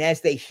feet, and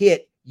as they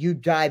hit, you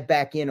dive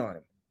back in on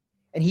him.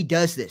 And he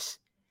does this.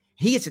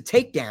 He gets a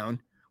takedown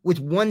with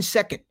 1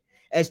 second.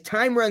 As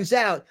time runs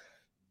out,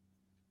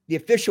 the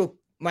official,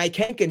 Mike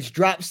Hankins,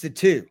 drops the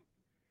 2.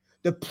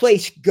 The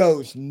place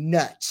goes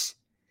nuts.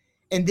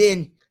 And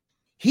then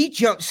he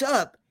jumps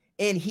up,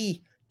 and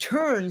he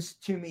turns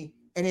to me,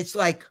 and it's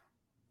like,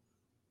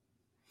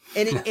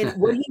 and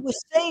what he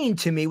was saying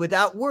to me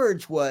without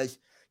words was,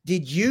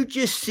 did you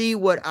just see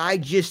what I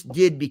just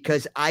did?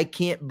 Because I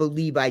can't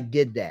believe I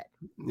did that.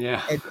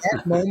 Yeah. And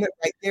that moment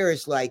right there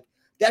is like,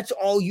 that's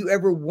all you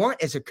ever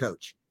want as a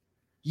coach.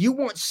 You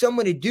want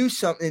someone to do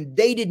something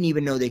they didn't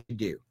even know they could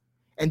do.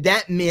 And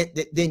that meant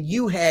that then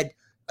you had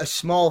a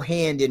small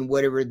hand in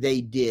whatever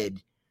they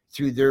did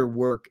through their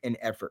work and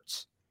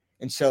efforts.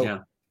 And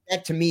so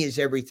that to me is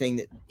everything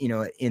that,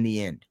 in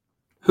the end.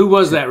 Who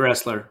was that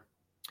wrestler?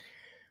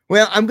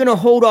 Well, I'm going to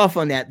hold off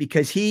on that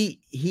because he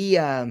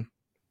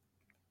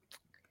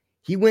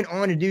went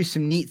on to do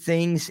some neat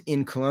things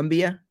in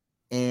Colombia.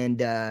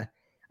 And I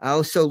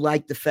also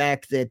like the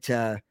fact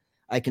that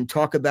I can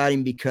talk about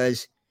him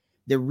because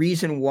the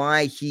reason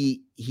why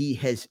he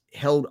has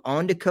held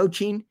on to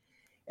coaching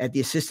at the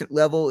assistant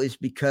level is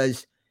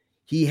because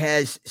he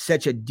has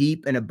such a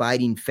deep and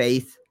abiding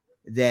faith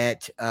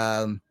that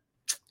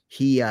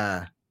he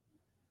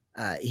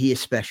is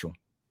special.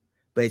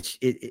 But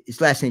his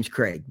last name's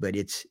Craig, but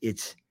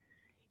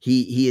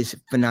he is a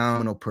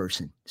phenomenal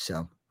person.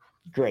 So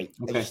great.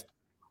 Okay. I just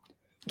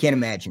can't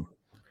imagine.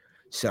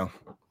 So.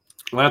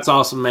 Well, that's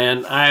awesome,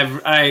 man.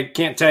 I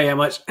can't tell you how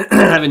much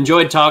I've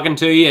enjoyed talking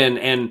to you,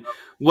 and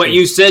what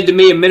you said to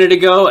me a minute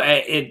ago,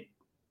 it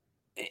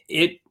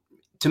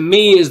to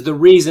me is the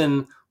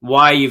reason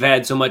why you've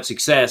had so much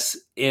success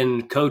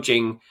in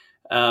coaching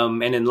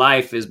and in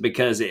life, is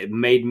because it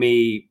made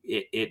me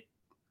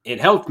it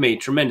helped me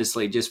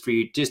tremendously just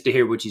to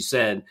hear what you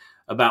said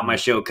about my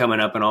show coming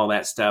up and all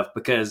that stuff,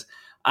 because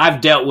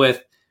I've dealt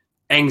with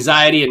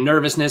anxiety and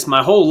nervousness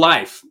my whole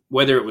life,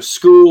 whether it was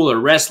school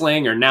or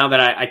wrestling, or now that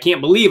I can't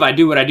believe I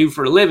do what I do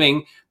for a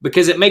living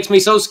because it makes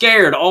me so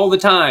scared all the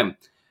time.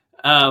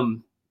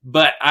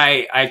 but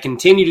I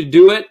continue to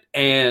do it,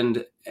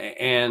 and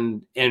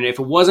if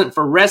it wasn't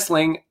for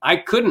wrestling, I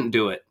couldn't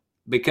do it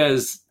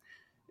because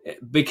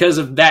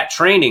of that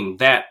training,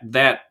 that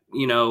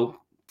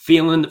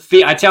feeling.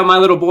 I tell my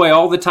little boy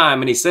all the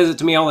time, and he says it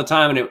to me all the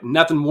time, and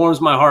nothing warms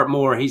my heart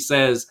more. He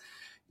says,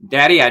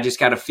 "Daddy, I just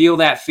got to feel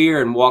that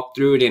fear and walk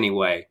through it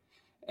anyway."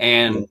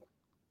 And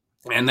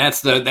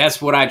that's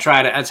what I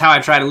try to. That's how I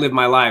try to live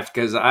my life,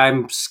 because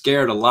I'm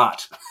scared a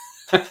lot.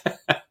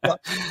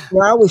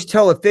 Well, I always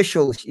tell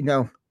officials,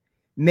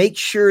 make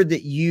sure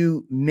that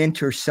you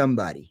mentor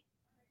somebody.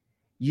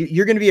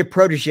 You're going to be a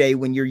protege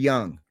when you're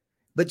young,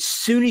 but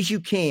soon as you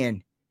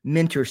can,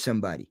 mentor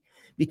somebody,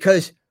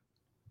 because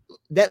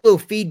that little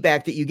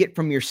feedback that you get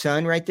from your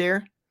son right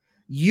there,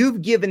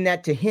 you've given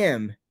that to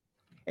him,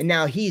 and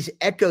now he's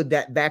echoed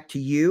that back to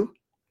you,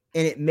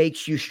 and it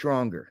makes you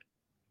stronger.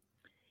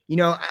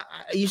 I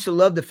used to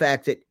love the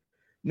fact that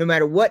no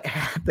matter what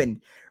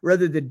happened,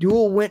 whether the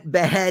duel went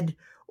bad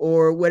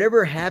or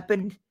whatever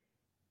happened,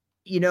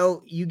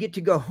 you get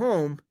to go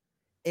home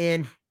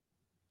and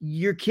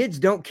your kids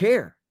don't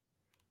care.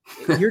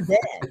 You're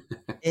dad.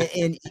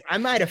 and I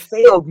might have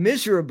failed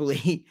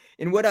miserably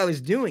in what I was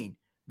doing,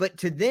 but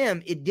to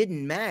them, it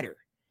didn't matter.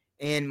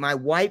 And my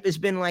wife has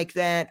been like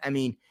that. I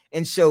mean,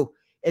 and so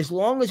as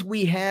long as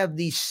we have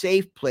these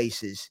safe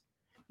places,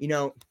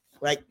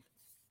 like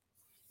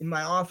in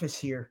my office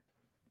here,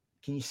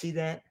 can you see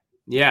that?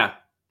 Yeah.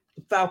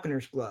 The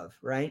falconer's glove,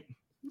 right?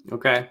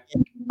 Okay.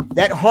 And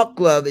that hawk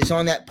glove is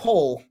on that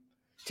pole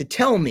to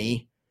tell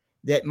me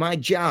that my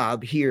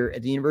job here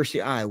at the University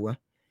of Iowa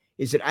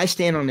is that I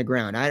stand on the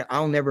ground.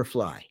 I'll never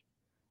fly,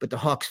 but the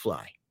hawks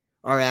fly.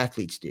 Our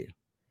athletes do.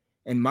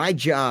 And my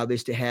job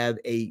is to have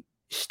a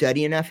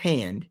steady enough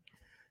hand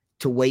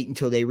to wait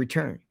until they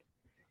return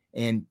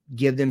and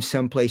give them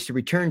some place to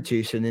return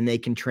to so then they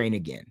can train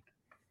again.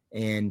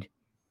 And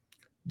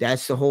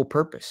that's the whole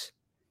purpose.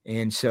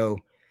 And so,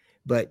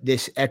 but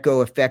this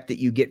echo effect that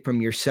you get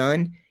from your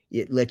son,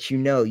 it lets you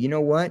know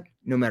what,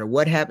 no matter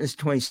what happens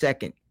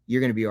 22nd, you're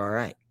going to be all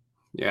right.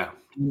 Yeah.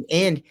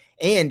 And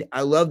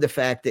I love the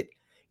fact that,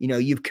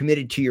 you've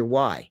committed to your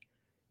why.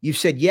 You've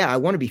said, yeah, I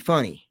want to be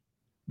funny,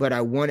 but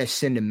I want to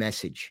send a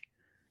message.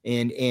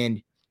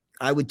 And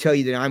I would tell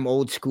you that I'm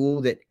old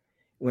school, that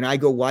when I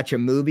go watch a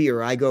movie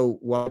or I go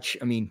watch,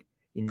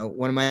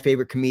 one of my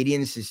favorite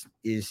comedians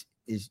is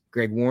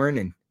Greg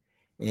Warren,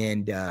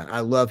 and I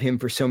love him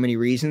for so many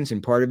reasons.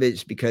 And part of it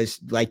is because,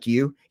 like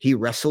you, he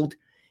wrestled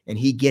and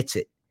he gets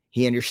it.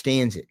 He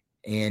understands it.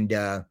 And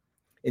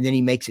then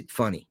he makes it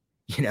funny,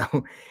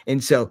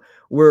 And so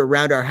we're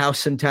around our house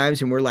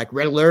sometimes and we're like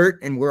red alert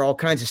and we're all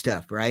kinds of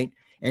stuff, right?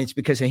 And it's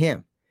because of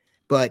him.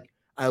 But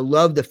I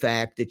love the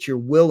fact that you're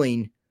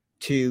willing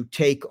to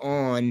take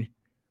on,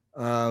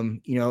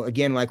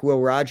 again, like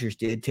Will Rogers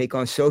did, take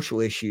on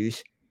social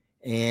issues.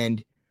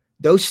 And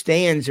those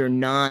stands are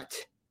not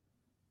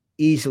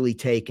easily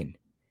taken.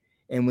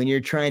 And when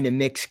you're trying to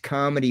mix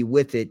comedy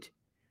with it,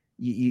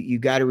 you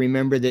got to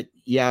remember that,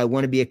 yeah, I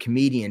want to be a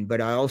comedian,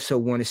 but I also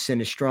want to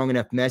send a strong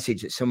enough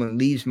message that someone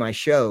leaves my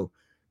show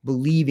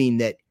believing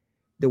that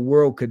the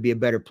world could be a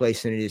better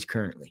place than it is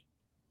currently.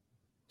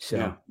 So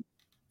yeah.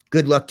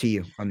 Good luck to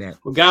you on that.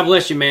 Well, God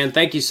bless you, man.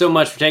 Thank you so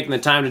much for taking the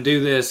time to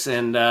do this.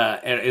 And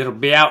it'll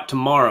be out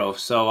tomorrow.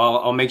 So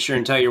I'll make sure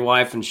and tell your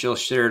wife, and she'll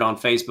share it on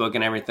Facebook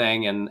and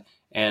everything. And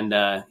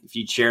if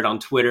you'd share it on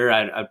Twitter,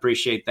 I'd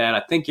appreciate that.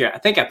 I think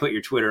I put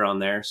your Twitter on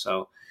there.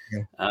 So,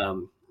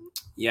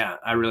 yeah,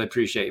 I really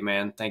appreciate you,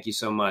 man. Thank you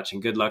so much,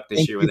 and good luck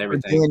this year with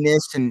everything. Doing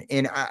this,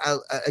 and I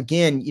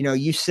again,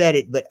 you said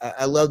it, but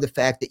I love the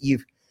fact that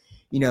you've,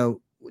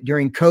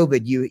 during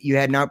COVID, you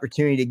had an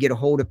opportunity to get a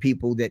hold of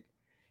people that,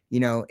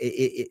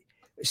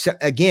 so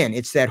again,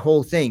 it's that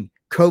whole thing.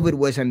 COVID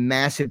was a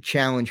massive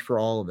challenge for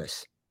all of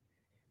us,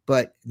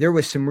 but there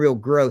was some real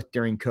growth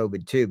during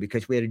COVID too,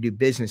 because we had to do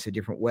business a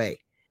different way.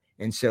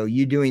 And so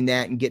you doing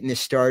that and getting this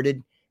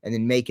started and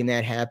then making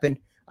that happen,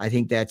 I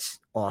think that's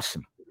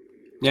awesome.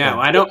 Yeah,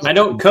 I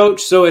don't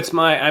coach, so it's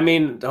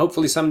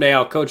hopefully someday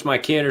I'll coach my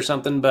kid or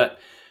something,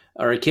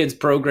 or a kid's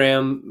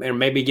program, or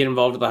maybe get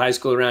involved with the high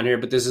school around here.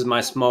 But this is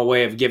my small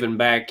way of giving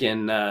back,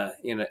 and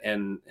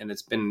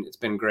it's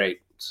been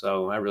great.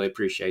 So I really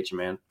appreciate you,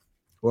 man.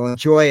 Well,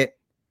 enjoy it.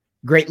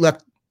 Great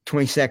luck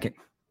 22nd.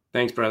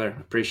 Thanks, brother.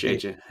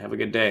 Appreciate you. Have a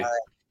good day.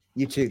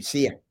 You too.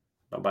 See ya.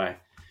 Bye-bye.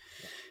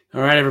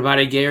 All right,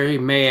 everybody. Gary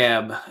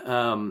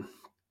Mayabb.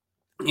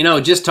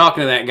 Just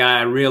talking to that guy,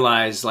 I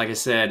realized, like I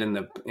said in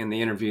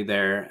the interview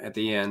there at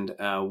the end,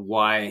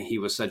 why he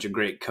was such a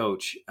great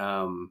coach.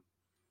 I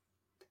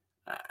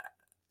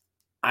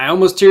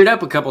almost teared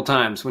up a couple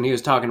times when he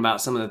was talking about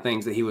some of the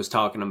things that he was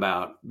talking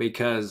about,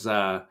 because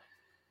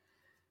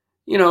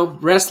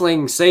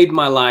wrestling saved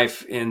my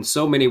life in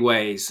so many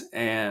ways,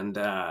 and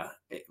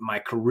my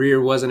career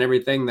wasn't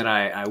everything that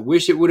I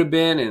wish it would have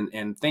been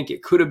and think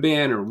it could have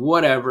been or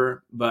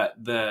whatever, but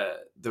the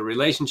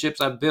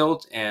relationships I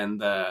built and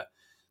the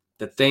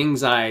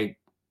things I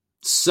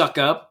suck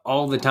up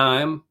all the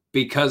time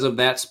because of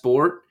that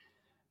sport.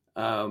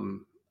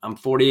 I'm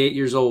 48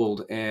 years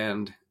old,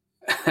 and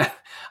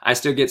I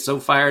still get so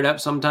fired up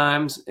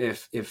sometimes.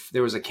 If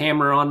there was a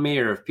camera on me,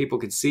 or if people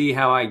could see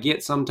how I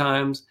get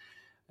sometimes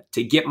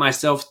to get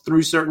myself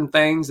through certain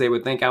things, they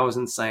would think I was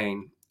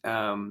insane.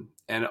 And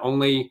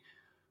only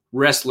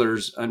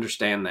wrestlers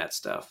understand that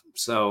stuff.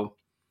 So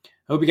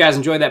I hope you guys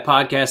enjoyed that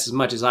podcast as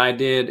much as I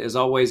did. As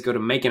always, go to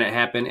Making It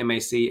Happen,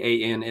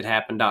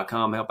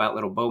 MACANIthappen.com, help out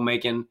little bow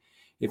making.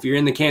 If you're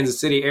in the Kansas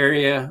City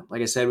area,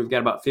 like I said, we've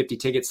got about 50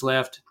 tickets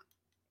left.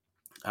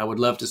 I would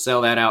love to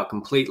sell that out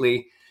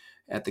completely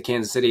at the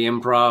Kansas City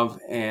Improv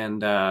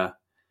and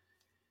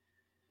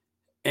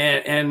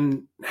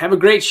have a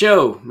great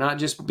show. Not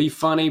just be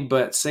funny,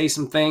 but say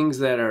some things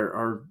that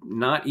are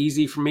not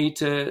easy for me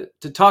to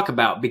talk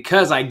about,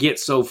 because I get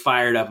so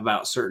fired up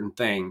about certain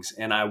things,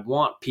 and I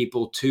want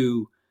people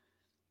to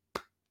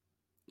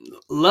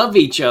love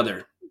each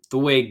other the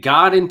way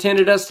God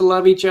intended us to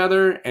love each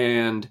other.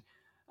 And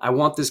I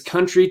want this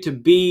country to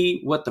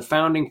be what the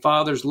founding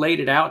fathers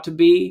laid it out to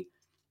be.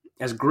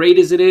 As great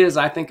as it is,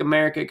 I think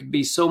America could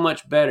be so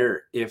much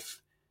better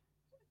if,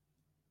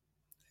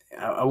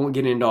 I won't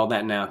get into all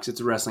that now because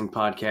it's a wrestling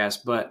podcast,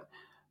 but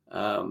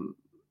God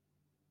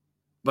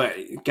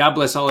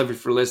bless all of you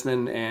for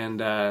listening, and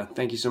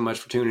thank you so much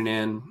for tuning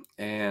in,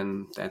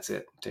 and that's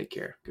it. Take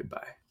care.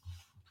 Goodbye.